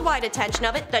worldwide attention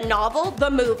of it, the novel, the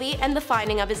movie, and the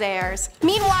finding of his heirs.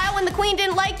 Meanwhile, when the Queen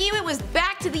didn't like you, it was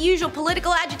back to the usual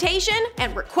political agitation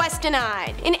and request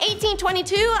denied. In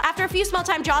 1822, after a few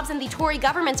small-time jobs in the Tory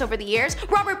governments over the years,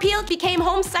 Robert Peel became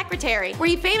Home Secretary, where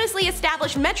he famously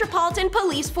established Metropolitan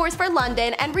Police Force for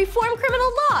London and reformed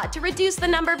criminal law to reduce the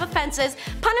number of offences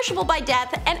punishable by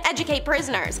death and educate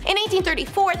prisoners. In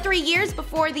 1834, 3 years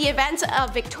before the events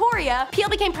of Victoria, Peel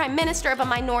became Prime Minister of a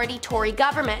minority Tory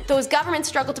government. Those governments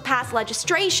struggled to pass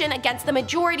legislation against the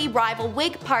majority rival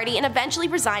Whig Party and eventually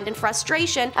resigned in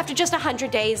frustration after just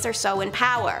 100 days or so in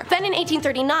power. Then in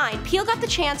 1839, Peel got the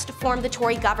chance to form the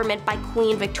Tory government by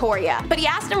Queen Victoria, but he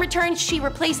asked in return she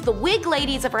replace the Whig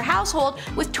ladies of her household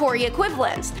with Tory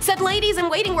equivalents. Said ladies in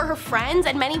waiting were her friends,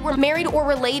 and many were married or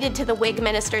related to the Whig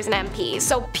ministers and MPs,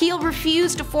 so Peel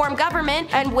refused to form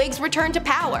government and Whigs returned to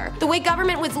power. The Whig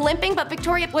government was limping, but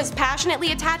Victoria was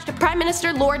passionately attached to Prime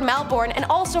Minister Lord Melbourne and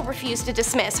also refused to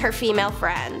dismiss her female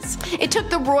friends. It took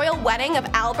the royal wedding of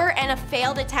Albert and a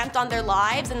failed attempt on their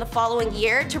lives in the following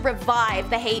year to revive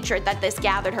the hatred that this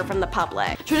gathered her from the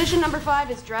public. Tradition number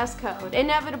 5 is dress code.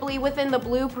 Inevitably within the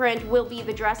blueprint will be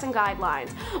the dressing guidelines.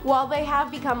 While they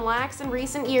have become lax in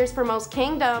recent years for most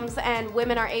kingdoms and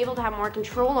women are able to have more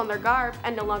control on their garb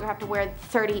and no longer have to wear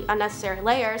 30 unnecessary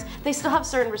layers, they still have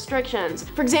certain restrictions.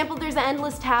 For example, there's the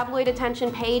endless tabloid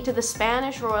attention paid to the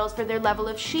Spanish royals for their level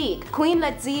of chic. Queen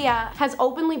Letizia has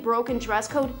openly broken dress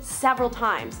code several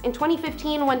times. In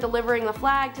 2015, when delivering the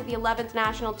flag to the 11th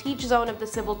National Teach Zone of the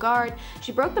Civil Guard,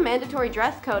 she broke the mandatory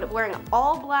dress code of wearing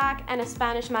all black and a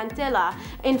Spanish mantilla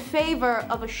in favor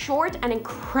of a short and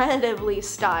incredibly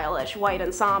stylish white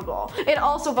ensemble. It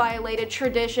also violated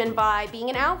tradition by being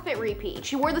an outfit repeat.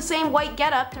 She wore the same white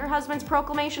getup to her husband's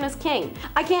proclamation as king.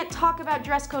 I can't talk about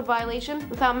dress code violation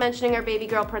without mentioning our baby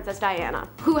girl Princess Diana,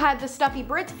 who had the stuffy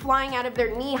Brits flying out of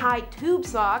their knee-high tube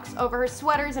socks over her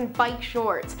sweaters and bike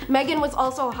shorts. Meghan was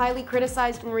also highly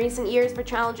criticized in recent years for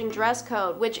challenging dress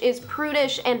code, which is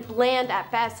prudish and bland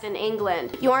at best in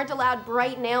England. You aren't allowed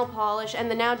bright nail polish, and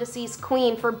the now deceased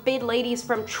queen forbid ladies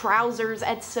from trousers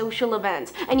at social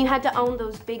events, and you had to own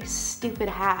those big stupid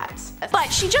hats.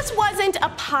 But she just wasn't a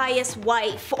pious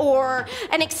wife or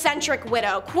an eccentric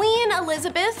widow. Queen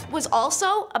Elizabeth was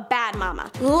also a bad mama.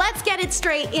 Let's get it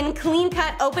straight in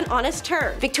clean-cut, open, honest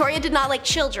terms. Victoria did not like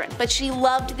children, but she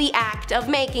loved the act of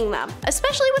making them,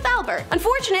 especially with Albert.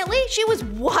 Unfortunately, she was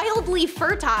wildly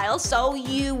fertile, so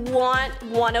you want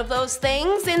one of those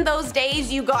things. In those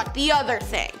days, you got the other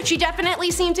thing. She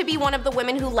definitely seemed to be one of the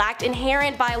women who lacked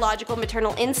inherent biological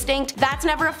maternal instinct. That's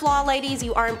never a flaw, ladies.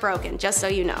 You aren't broken, just so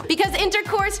you know. Because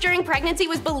intercourse during pregnancy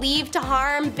was believed to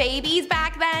harm babies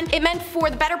back then, it meant for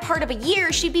the better part of a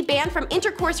year she'd be banned from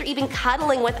intercourse or even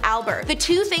cuddling with Albert, the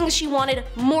two things she wanted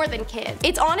more than kids.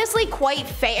 It's honestly quite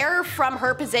fair from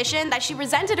her position that she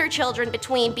resented her children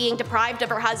between being deprived of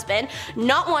her husband,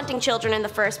 not wanting children in the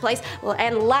first place,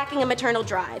 and lacking a maternal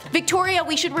drive. Victoria,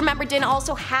 we should remember, didn't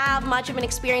also have much of an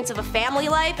experience of a family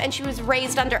life, and she was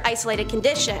raised under isolated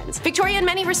conditions. Victoria in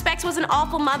many respects was an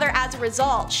awful mother as a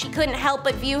result. She couldn't help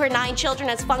but view her 9 children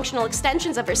as functional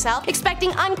extensions of herself,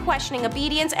 expecting unquestioning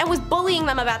obedience, and was bullying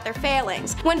them about their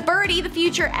failings. When Bertie, the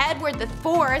future Edward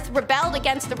IV, rebelled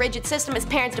against the rigid system his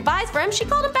parents devised for him, she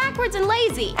called him backwards and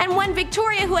lazy. And when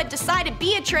Victoria, who had decided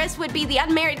Beatrice would be the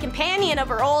unmarried companion of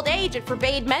her old age and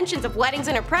forbade mentions of weddings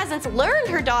in her presence, learned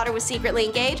her daughter was secretly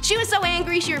engaged, she was so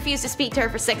angry she refused to speak to her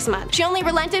for 6 months. She only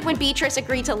relented when Beatrice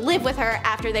agreed to live with her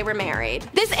after they were married.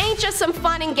 This ain't just some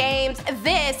fun and games,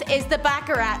 this is the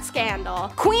Baccarat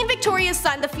scandal. Queen Victoria's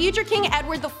son, the future King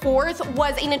Edward IV,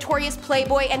 was a notorious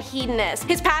playboy and hedonist.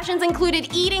 His passions included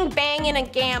eating, banging,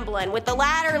 and gambling, with the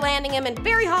latter landing him in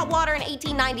very hot water in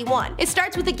 1891. It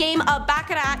starts with a game of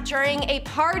Baccarat during a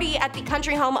party at the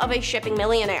country home of a shipping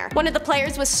millionaire. One of the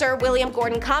players was Sir William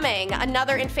Gordon Cumming,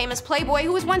 another infamous playboy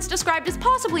who was once described as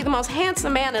possibly the most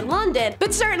handsome man in London,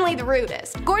 but certainly the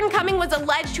rudest. Gordon Cumming was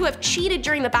alleged to have cheated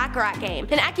during the Baccarat game,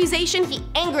 an accusation he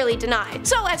angrily denied.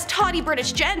 So as tawdy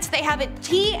British gents, they have a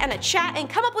tea and a chat and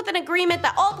come up with an agreement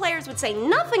that all players would say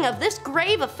nothing of this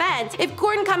grave offense if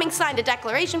Gordon Cumming signed a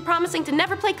declaration promising to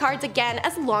never play cards again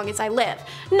as long as I live.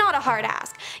 Not a hard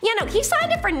ask. You know, he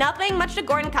signed it for nothing. Much to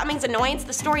Gordon Cumming's annoyance,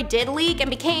 the story did leak and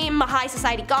became high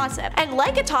society gossip. And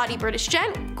like a tawdy British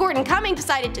gent, Gordon Cumming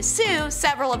decided to sue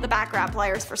several of the Baccarat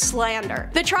players for slander.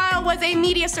 The trial was a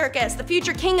media circus, the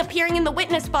future king appearing in the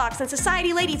witness box and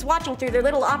society ladies watching through their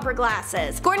little opera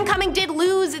glasses. Gordon Cumming did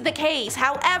lose the case,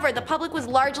 however, the public was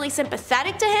largely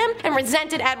sympathetic to him and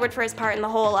resented Edward for his part in the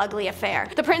whole ugly affair.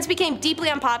 The prince became deeply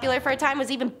unpopular for a time,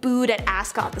 was even booed at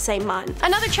Ascot the same month.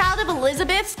 Another child of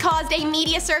Elizabeth's caused a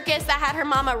media circus that had her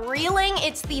mama reeling.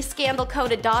 It's the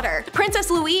scandal-coated daughter. Princess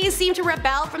Louise seemed to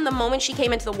rebel from the moment she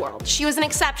came into the world. She was an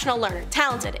exceptional learner,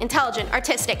 talented, intelligent,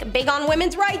 artistic, big on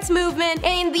women's rights movement,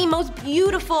 and the most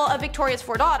beautiful of Victoria's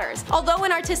 4 daughters. Although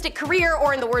an artistic career,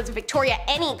 or in the words of Victoria,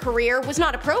 any career, was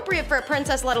not appropriate for a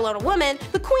princess, let alone a woman,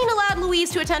 the queen allowed Louise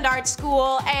to attend art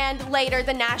school and later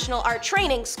the National Art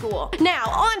Training School. Now,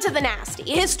 on to the nasty.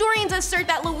 Historians assert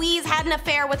that Louise had an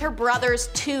affair with her brother's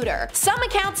tutor. Some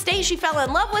accounts state she fell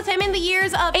in love with him in the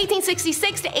years of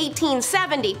 1866 to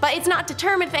 1870, but it's not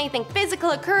determined if anything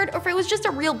physical occurred or if it was just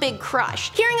a real big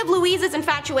crush. Hearing of Louise's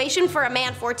infatuation for a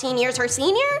man 14 years her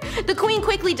senior, the queen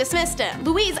quickly dismissed him.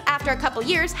 Louise, after a couple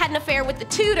years, had an affair with the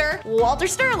tutor, Walter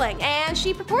Sterling, and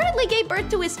she purportedly gave birth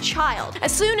to his child.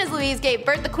 As soon as Louise gave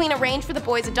birth, the queen arranged for the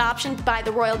boy's adoption by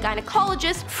the royal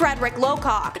gynecologist, Frederick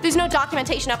Locock. There's no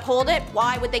documentation to uphold it.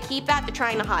 Why would they keep that? They're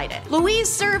trying to hide it.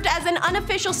 Louise served as an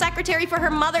unofficial secretary for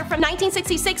her mother from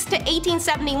 1966 to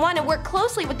 1871 and worked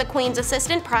closely with the queen's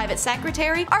assistant, private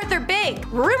secretary, Arthur Bigg.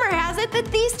 Rumor has it that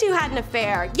these two had an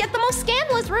affair, yet the most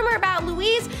scandalous rumor about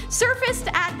Louise surfaced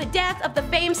at the death of the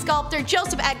famed sculptor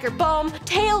Joseph Edgar Bohm.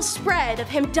 Tales spread of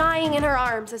him dying in her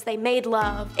arms as they made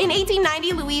love. In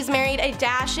 1890, Louise married a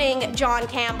dashing John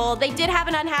Campbell. They did have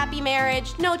an unhappy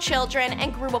marriage, no children,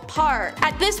 and grew apart.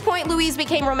 At this point, Louise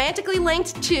became romantically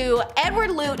linked to Edward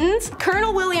Lutyens,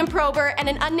 Colonel William Probert, and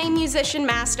an unnamed musician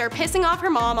master, pissing off her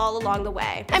mom all along the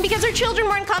way. And because her children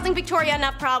weren't causing Victoria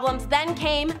enough problems, then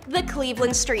came the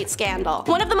Cleveland Street scandal.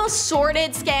 One of the most sordid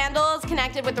sordid scandals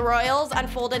connected with the royals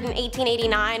unfolded in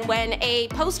 1889 when a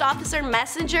post officer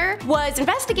messenger was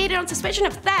investigated on suspicion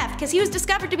of theft because he was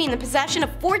discovered to be in the possession of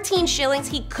 14 shillings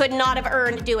he could not have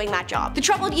earned doing that job. The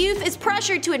troubled youth is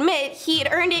pressured to admit he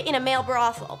had earned it in a male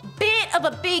brothel. Bit of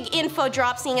a big info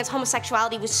drop, seeing as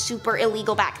homosexuality was super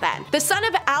illegal back then. The son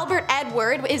of Albert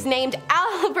Edward is named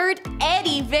Albert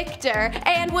Eddie Victor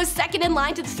and was second in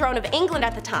line to the throne of England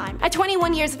at the time. At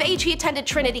 21 years of age, he attended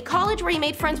Trinity College where he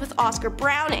made friends with Oscar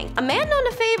Browning, a man known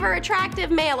to favor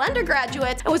attractive male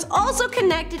undergraduates, and was also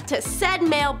connected to said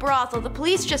male brothel the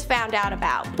police just found out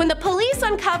about. When the police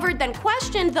uncovered then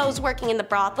questioned those working in the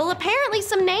brothel, apparently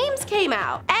some names came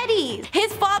out. Eddie.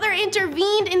 His father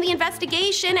intervened in the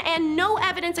investigation and no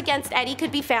evidence against Eddie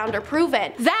could be found or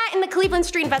proven. That and the Cleveland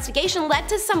Street investigation led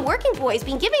to some working boys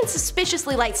being given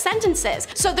suspiciously light sentences.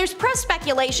 So there's press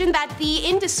speculation that the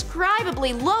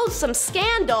indescribably loathsome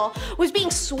scandal was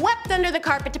being swept under the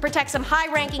carpet to protect some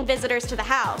high-ranking visitors to the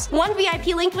house. One VIP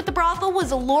linked with the brothel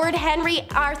was Lord Henry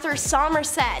Arthur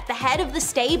Somerset, the head of the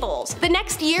stables. The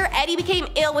next year, Eddie became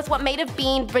ill with what may have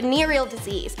been venereal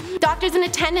disease. Doctors in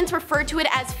attendance referred to it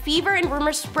as fever, and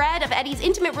rumors spread of Eddie's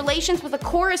intimate relations with a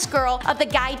chorus girl of the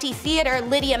Gaiety Theatre,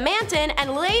 Lydia Manton,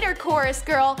 and later chorus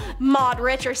girl Maud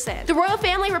Richardson. The royal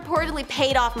family reportedly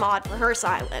paid off Maud for her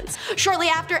silence. Shortly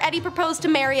after, Eddie proposed to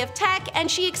Mary of Teck,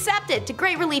 and she accepted, to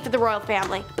great relief of the royal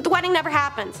family. But the wedding never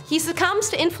happens. He succumbs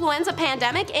to influenza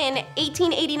pandemic in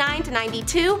 1889 to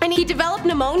 92, and he developed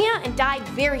pneumonia and died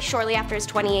very shortly after his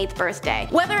 28th birthday.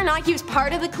 Whether or not he was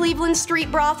part of the Cleveland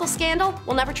Street brothel scandal,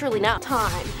 we'll never truly know.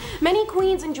 Time. Many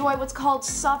queens enjoy what's called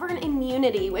sovereign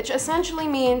immunity, which essentially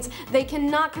means they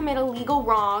cannot commit a legal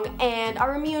wrong and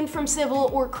are immune from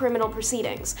civil or criminal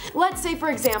proceedings. Let's say,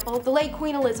 for example, the late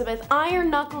Queen Elizabeth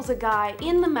iron knuckles a guy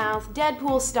in the mouth,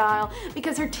 Deadpool style,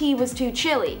 because her tea was too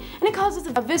chilly, and it causes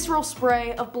a visceral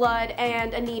spray of blood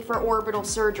and a need for orbital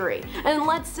surgery. And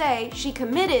let's say she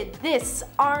committed this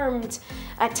armed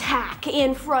attack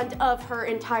in front of her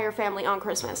entire family on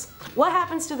Christmas. What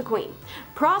happens to the Queen?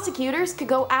 Prosecutors could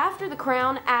go after the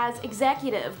crown as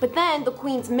executive, but then the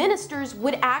Queen's ministers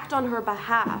would act on her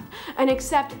behalf and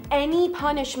accept any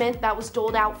punishment that was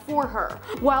doled out for her.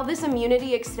 While this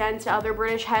immunity extends to other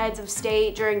British heads of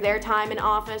state during their time in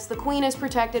office, the Queen is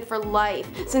protected for life,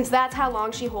 since that's how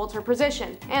long she holds her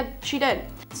position. And she did.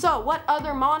 So what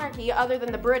other monarchy other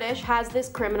than the British has this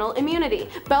criminal immunity?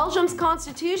 Belgium's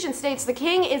constitution states the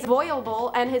king is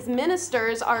violable and his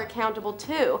ministers are accountable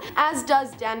too, as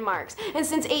does Denmark's. And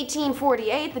since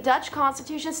 1848, the Dutch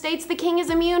constitution states the king is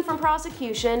immune from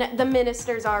prosecution, the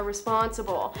ministers are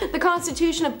responsible. The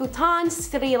constitution of Bhutan,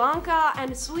 Sri Lanka,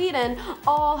 and Sweden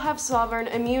all have sovereign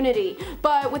immunity,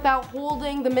 but without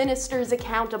holding the ministers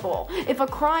accountable. If a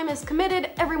crime is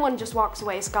committed, everyone just walks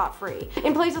away scot-free.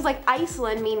 In places like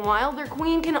Iceland, meanwhile, their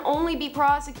queen can only be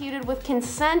prosecuted with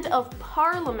consent of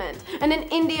parliament, and in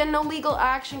India, no legal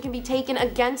action can be taken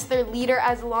against their leader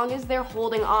as long as they're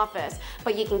holding office,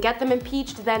 but you can get them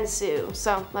impeached then sue,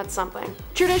 so that's something.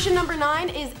 Tradition number 9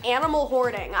 is animal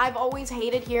hoarding. I've always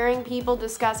hated hearing people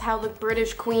discuss how the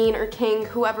British queen or king,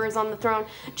 whoever is on the throne,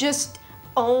 just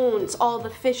owns all the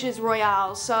fishes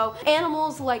royales. So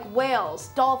animals like whales,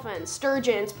 dolphins,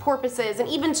 sturgeons, porpoises, and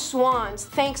even swans,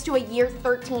 thanks to a year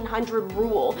 1300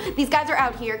 rule. These guys are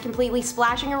out here completely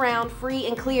splashing around free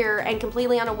and clear and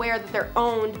completely unaware that they're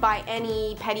owned by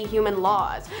any petty human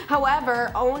laws.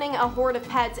 However, owning a horde of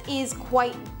pets is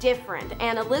quite different,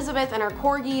 and Elizabeth and her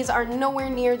corgis are nowhere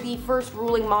near the first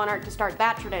ruling monarch to start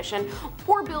that tradition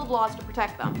or build laws to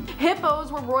protect them.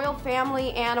 Hippos were royal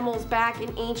family animals back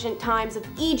in ancient times of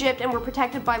Egypt and were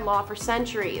protected by law for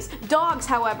centuries. Dogs,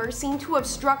 however, seem to have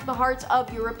struck the hearts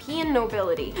of European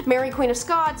nobility. Mary, Queen of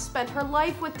Scots, spent her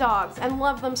life with dogs and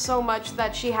loved them so much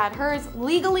that she had hers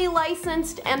legally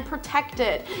licensed and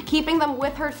protected, keeping them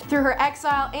with her through her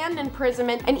exile and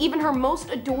imprisonment, and even her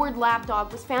most adored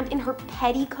lapdog was found in her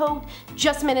petticoat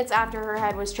just minutes after her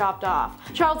head was chopped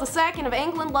off. Charles II of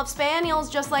England loved spaniels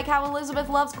just like how Elizabeth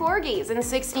loves corgis. In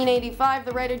 1685,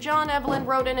 the writer John Evelyn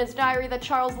wrote in his diary that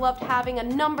Charles loved having a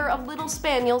number of little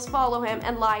spaniels follow him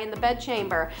and lie in the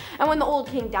bedchamber, and when the old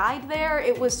king died there,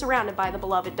 it was surrounded by the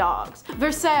beloved dogs.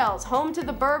 Versailles, home to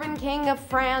the Bourbon King of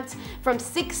France from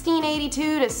 1682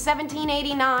 to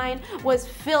 1789, was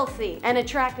filthy and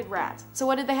attracted rats. So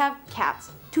what did they have?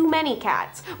 Cats. too many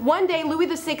cats. One day, Louis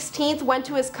XVI went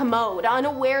to his commode,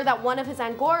 unaware that one of his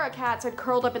Angora cats had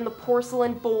curled up in the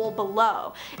porcelain bowl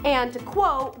below. And to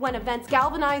quote, when events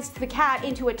galvanized the cat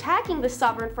into attacking the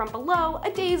sovereign from below,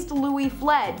 a dazed Louis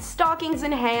fled, stockings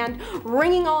in hand,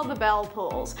 ringing all the bell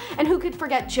pulls. And who could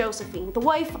forget Josephine, the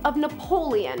wife of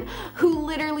Napoleon, who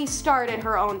literally started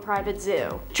her own private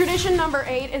zoo. Tradition number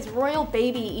 8 is royal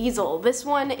baby easel. This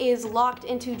one is locked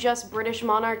into just British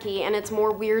monarchy, and it's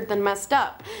more weird than messed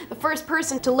up. The first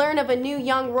person to learn of a new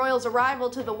young royal's arrival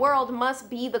to the world must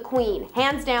be the queen.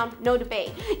 Hands down, no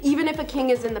debate, even if a king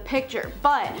is in the picture.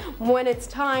 But when it's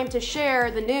time to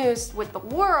share the news with the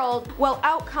world, well,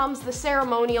 out comes the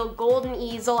ceremonial golden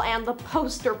easel and the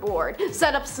poster board,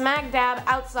 set up smack dab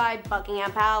outside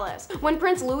Buckingham Palace. When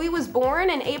Prince Louis was born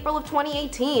in April of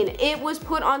 2018, it was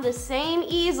put on the same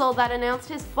easel that announced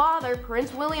his father,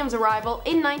 Prince William's arrival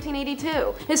in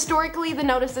 1982. Historically, the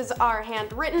notices are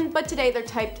handwritten, but today they're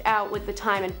typed out with the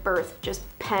time and birth just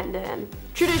penned in.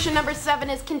 Tradition number 7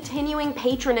 is continuing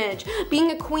patronage.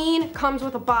 Being a queen comes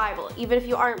with a Bible, even if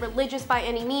you aren't religious by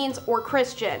any means or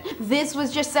Christian. This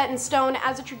was just set in stone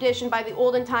as a tradition by the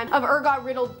olden time of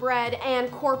ergot-riddled bread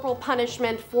and corporal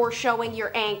punishment for showing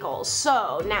your ankles.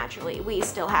 So naturally, we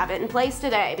still have it in place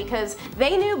today because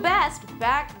they knew best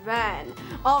back then.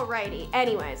 Alrighty,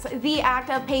 anyways, the act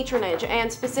of patronage,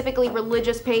 and specifically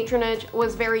religious patronage,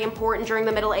 was very important during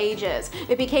the Middle Ages.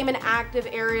 It became an active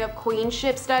area of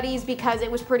queenship studies because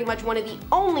it was pretty much one of the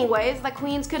only ways that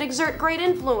queens could exert great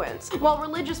influence. While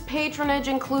religious patronage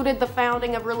included the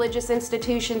founding of religious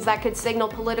institutions that could signal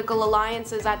political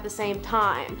alliances at the same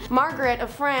time. Margaret of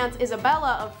France,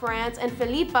 Isabella of France, and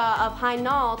Philippa of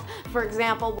Hainault, for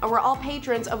example, were all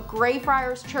patrons of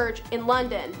Greyfriars Church in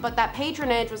London, but that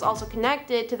patronage was also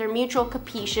connected to their mutual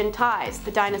Capetian ties,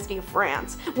 the dynasty of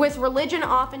France. With religion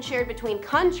often shared between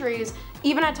countries,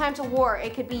 even at times of war,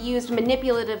 it could be used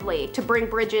manipulatively to bring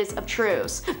bridges of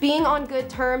truce. Being on good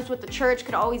terms with the church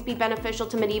could always be beneficial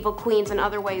to medieval queens in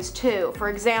other ways too. For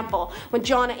example, when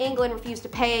Joan of England refused to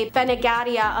pay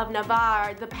Benegaria of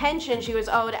Navarre the pension she was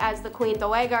owed as the Queen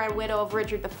Dowager and widow of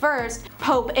Richard I,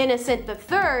 Pope Innocent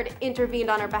III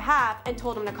intervened on her behalf and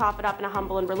told him to cough it up in a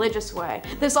humble and religious way.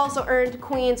 This also earned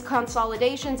queens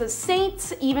consolidations as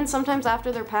saints, even sometimes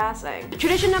after their passing.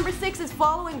 Tradition number 6 is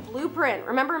following blueprint.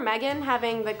 Remember Meghan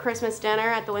having the Christmas dinner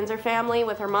at the Windsor family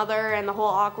with her mother and the whole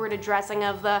awkward addressing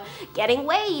of the getting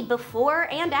weighed before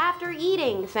and after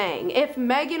eating thing? If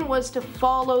Meghan was to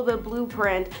follow the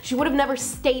blueprint, she would have never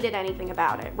stated anything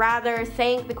about it. Rather,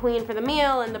 thank the queen for the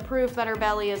meal and the proof that her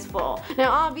belly is full.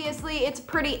 Now obviously it's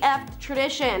pretty effed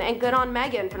tradition, and good on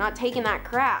Meghan for not taking that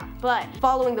crap, but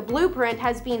following the blueprint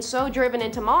has been so driven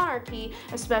into monarchy,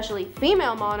 especially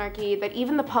female monarchy, that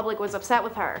even the public was upset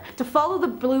with her. To follow the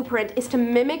blueprint is to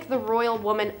mimic the royal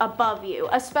woman above you,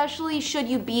 especially should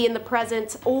you be in the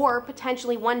presence or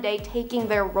potentially one day taking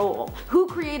their role. Who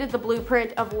created the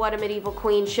blueprint of what a medieval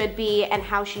queen should be and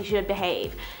how she should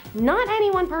behave? Not any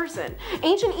one person.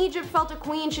 Ancient Egypt felt a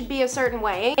queen should be a certain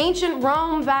way. Ancient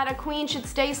Rome that a queen should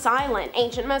stay silent.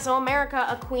 Ancient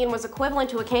Mesoamerica, a queen was equivalent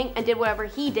to a king and did whatever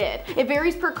he did. It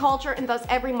varies per culture, and thus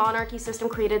every monarchy system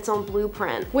created its own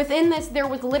blueprint. Within this, there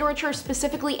was literature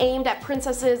specifically aimed at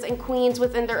princesses and queens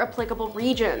within their applicable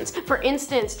regions. For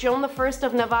instance, Joan I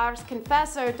of Navarre's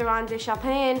confessor, Durand de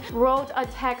Champagne, wrote a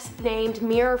text named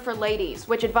Mirror for Ladies,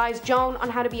 which advised Joan on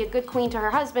how to be a good queen to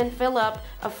her husband, Philip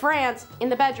of France, in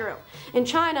the bedroom. In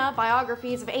China,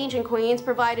 biographies of ancient queens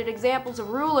provided examples of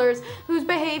rulers whose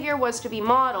behavior was to be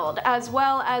modeled, as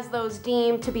well as those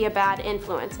deemed to be a bad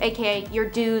influence, aka your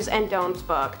do's and don'ts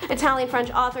book.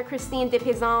 Italian-French author Christine de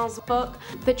Pizan's book,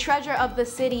 The Treasure of the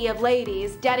City of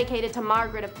Ladies, dedicated to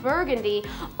Margaret of Burgundy,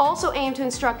 also aimed to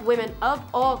instruct women of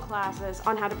all classes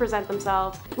on how to present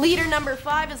themselves. Leader number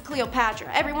 5 is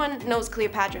Cleopatra. Everyone knows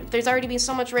Cleopatra. There's already been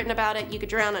so much written about it, you could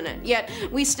drown in it. Yet,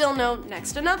 we still know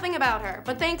next to nothing about her.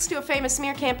 But thanks to a famous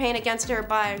smear campaign against her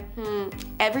by,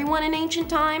 everyone in ancient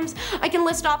times, I can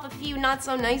list off a few not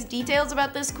so nice details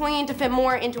about this queen to fit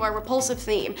more into our repulsive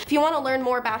theme. If you want to learn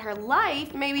more about her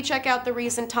life, maybe check out the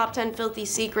recent Top 10 Filthy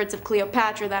Secrets of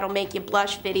Cleopatra that'll make you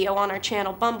blush video on our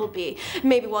channel Bumblebee.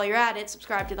 Maybe while you're at it,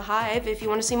 subscribe to the Hive if you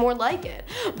want to see more like it.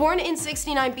 Born in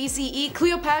 69 BCE,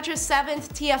 Cleopatra's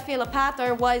 7th Tia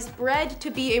Philopator was bred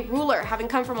to be a ruler, having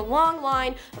come from a long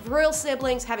line of royal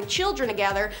siblings having children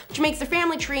together, which makes their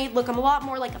family tree look a lot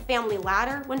more like a family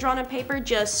ladder when drawn on paper,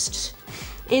 just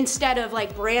instead of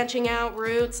like branching out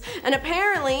roots. And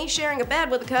apparently sharing a bed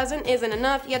with a cousin isn't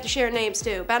enough, you have to share names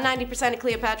too. About 90% of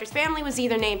Cleopatra's family was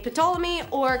either named Ptolemy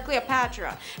or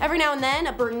Cleopatra. Every now and then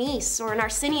a Bernice or an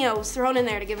Arsenio was thrown in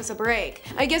there to give us a break.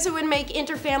 I guess it would make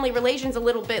interfamily relations a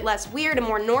little bit less weird and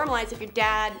more normalized if your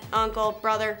dad, uncle,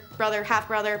 brother,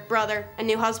 half-brother, brother, and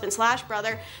new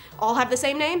husband/brother all have the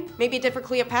same name. Maybe a different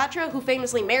Cleopatra, who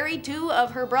famously married 2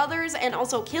 of her brothers and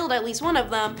also killed at least one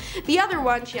of them. The other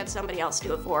one, she had somebody else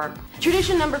do it for her.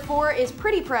 Tradition number 4 is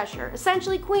pretty pressure.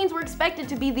 Essentially, queens were expected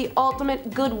to be the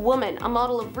ultimate good woman, a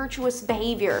model of virtuous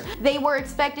behavior. They were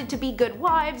expected to be good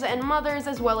wives and mothers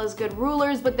as well as good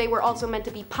rulers, but they were also meant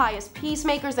to be pious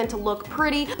peacemakers and to look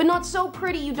pretty, but not so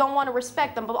pretty you don't want to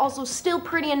respect them, but also still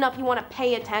pretty enough you want to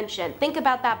pay attention. Think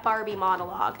about that Barbie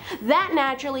monologue. That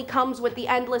naturally comes with the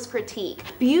endless critique.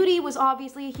 Beauty was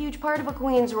obviously a huge part of a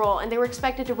queen's role, and they were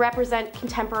expected to represent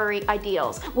contemporary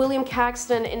ideals. William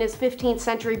Caxton, in his 15th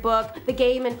century book, The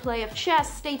Game and Play of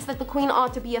Chess, states that the queen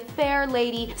ought to be a fair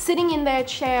lady, sitting in their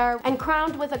chair and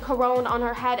crowned with a corone on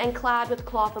her head and clad with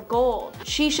cloth of gold.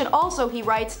 She should also, he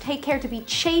writes, take care to be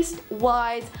chaste,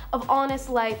 wise, of honest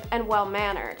life, and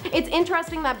well-mannered. It's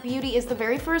interesting that beauty is the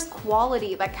very first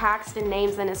quality that Caxton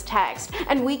names in his text,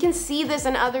 and we can see this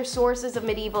in other sources of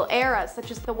medieval eras,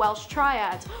 such as the Welsh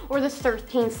Triads, or the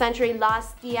 13th century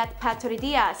Las Diet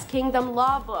Patridias Kingdom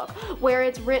Law book, where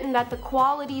it's written that the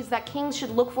qualities that kings should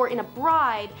look for in a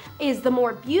bride is the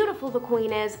more beautiful the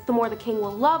queen is, the more the king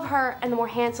will love her, and the more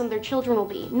handsome their children will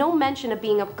be. No mention of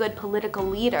being a good political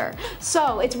leader.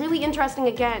 So it's really interesting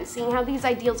again, seeing how these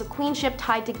ideals of queenship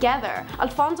tied together.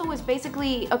 Alfonso was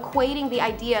basically equating the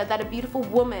idea that a beautiful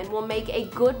woman will make a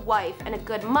good wife and a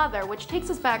good mother, which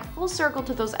takes us back full circle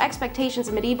to those expectations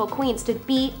of medieval queens to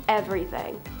be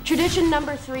everything. Tradition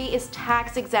number 3 is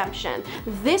tax exemption.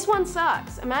 This one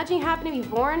sucks. Imagine you happen to be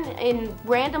born in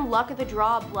random luck of the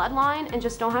draw bloodline and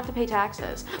just don't have to pay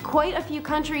taxes. Quite a few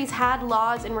countries had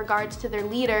laws in regards to their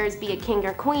leaders, be it king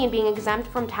or queen, being exempt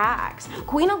from tax.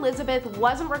 Queen Elizabeth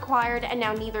wasn't required, and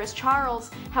now neither is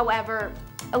Charles. However,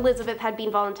 Elizabeth had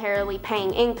been voluntarily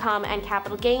paying income and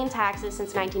capital gain taxes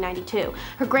since 1992.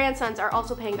 Her grandsons are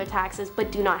also paying their taxes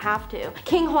but do not have to.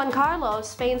 King Juan Carlos,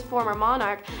 Spain's former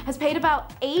monarch, has paid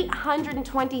about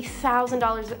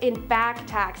 $820,000 in back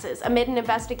taxes amid an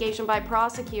investigation by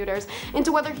prosecutors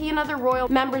into whether he and other royal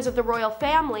members of the royal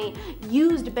family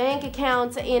used bank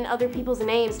accounts in other people's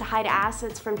names to hide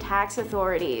assets from tax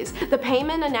authorities. The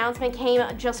payment announcement came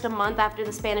just a month after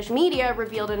the Spanish media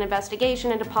revealed an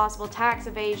investigation into possible tax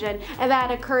evasion, and that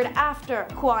occurred after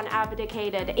Juan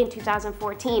abdicated in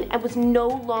 2014 and was no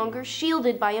longer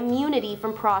shielded by immunity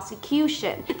from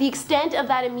prosecution. The extent of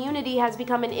that immunity has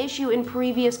become an issue in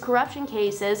previous corruption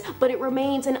cases, but it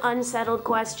remains an unsettled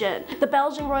question. The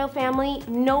Belgian royal family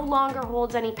no longer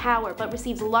holds any power, but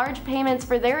receives large payments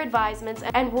for their advisements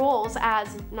and roles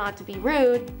as, not to be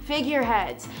rude,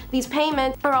 figureheads. These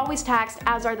payments are always taxed,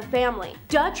 as are the family.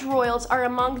 Dutch royals are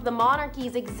among the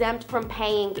monarchies exempt from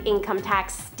paying income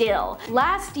tax still.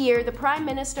 Last year, the Prime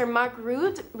Minister Mark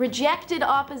Rutte rejected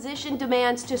opposition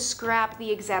demands to scrap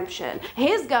the exemption.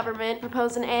 His government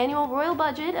proposed an annual royal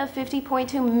budget of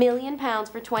 £50.2 million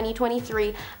for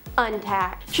 2023,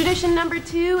 untaxed. Tradition number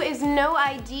 2 is no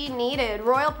ID needed.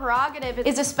 Royal prerogative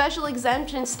is a special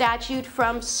exemption statute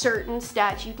from certain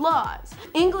statute laws.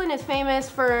 England is famous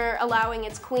for allowing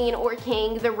its queen or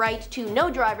king the right to no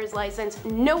driver's license,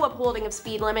 no upholding of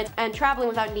speed limits, and traveling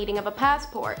without needing of a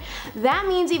passport. That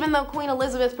means even though Queen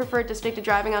Elizabeth preferred to stick to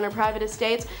driving on her private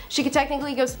estates, she could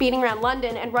technically go speeding around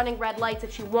London and running red lights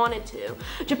if she wanted to.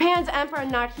 Japan's Emperor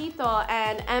Naruhito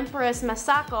and Empress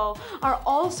Masako are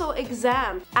also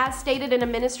exempt, as stated in a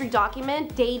ministry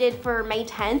document dated for May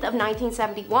 10th of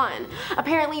 1971.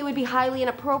 Apparently it would be highly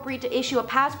inappropriate to issue a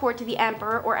passport to the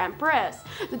emperor or empress.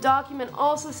 The document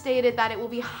also stated that it will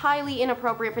be highly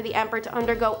inappropriate for the emperor to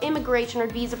undergo immigration or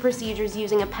visa procedures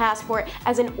using a passport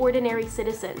as an ordinary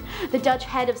citizen. The Dutch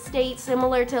head of state,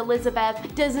 similar to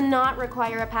Elizabeth, does not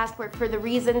require a passport for the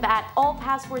reason that all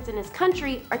passports in his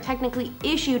country are technically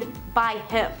issued by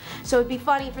him. So it'd be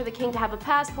funny for the king to have a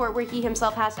passport where he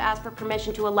himself has to ask for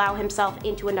permission to allow himself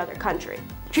into another country.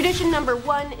 Tradition number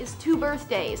 1 is 2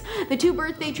 birthdays. The 2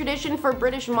 birthday tradition for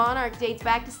British monarchs dates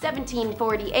back to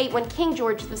 1748 when King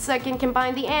George II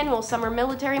combined the annual summer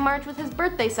military march with his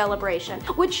birthday celebration,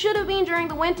 which should have been during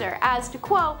the winter, as to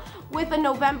quote, with a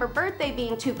November birthday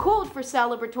being too cold for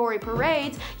celebratory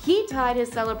parades, he tied his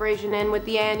celebration in with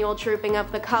the annual Trooping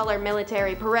of the Colour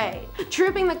military parade.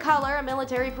 Trooping the Colour, a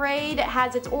military parade,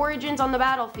 has its origins on the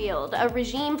battlefield. A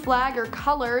regime flag or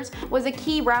colours was a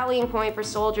key rallying point for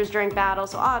soldiers during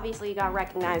battles, obviously you gotta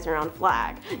recognize your own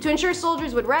flag. To ensure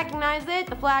soldiers would recognize it,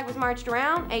 the flag was marched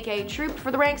around, aka trooped,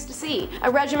 for the ranks to see.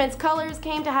 A regiment's colors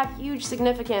came to have huge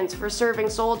significance for serving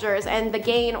soldiers, and the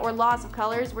gain or loss of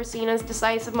colors were seen as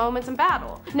decisive moments in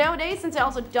battle. Nowadays, since it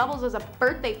also doubles as a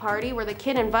birthday party where the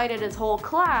kid invited his whole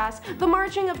class, the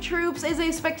marching of troops is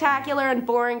a spectacular and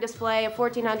boring display of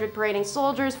 1,400 parading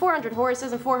soldiers, 400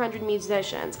 horses, and 400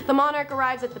 musicians. The monarch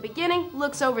arrives at the beginning,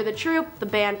 looks over the troop, the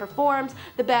band performs,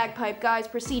 the bagpipe guys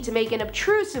proceed to make an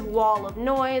obtrusive wall of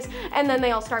noise, and then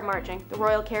they all start marching. The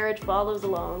royal carriage follows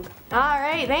along.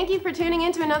 Alright, thank you for tuning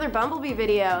in to another Bumblebee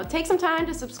video. Take some time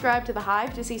to subscribe to the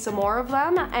Hive to see some more of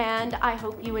them, and I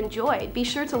hope you enjoyed. Be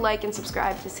sure to like and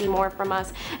subscribe to see more from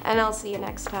us, and I'll see you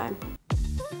next time.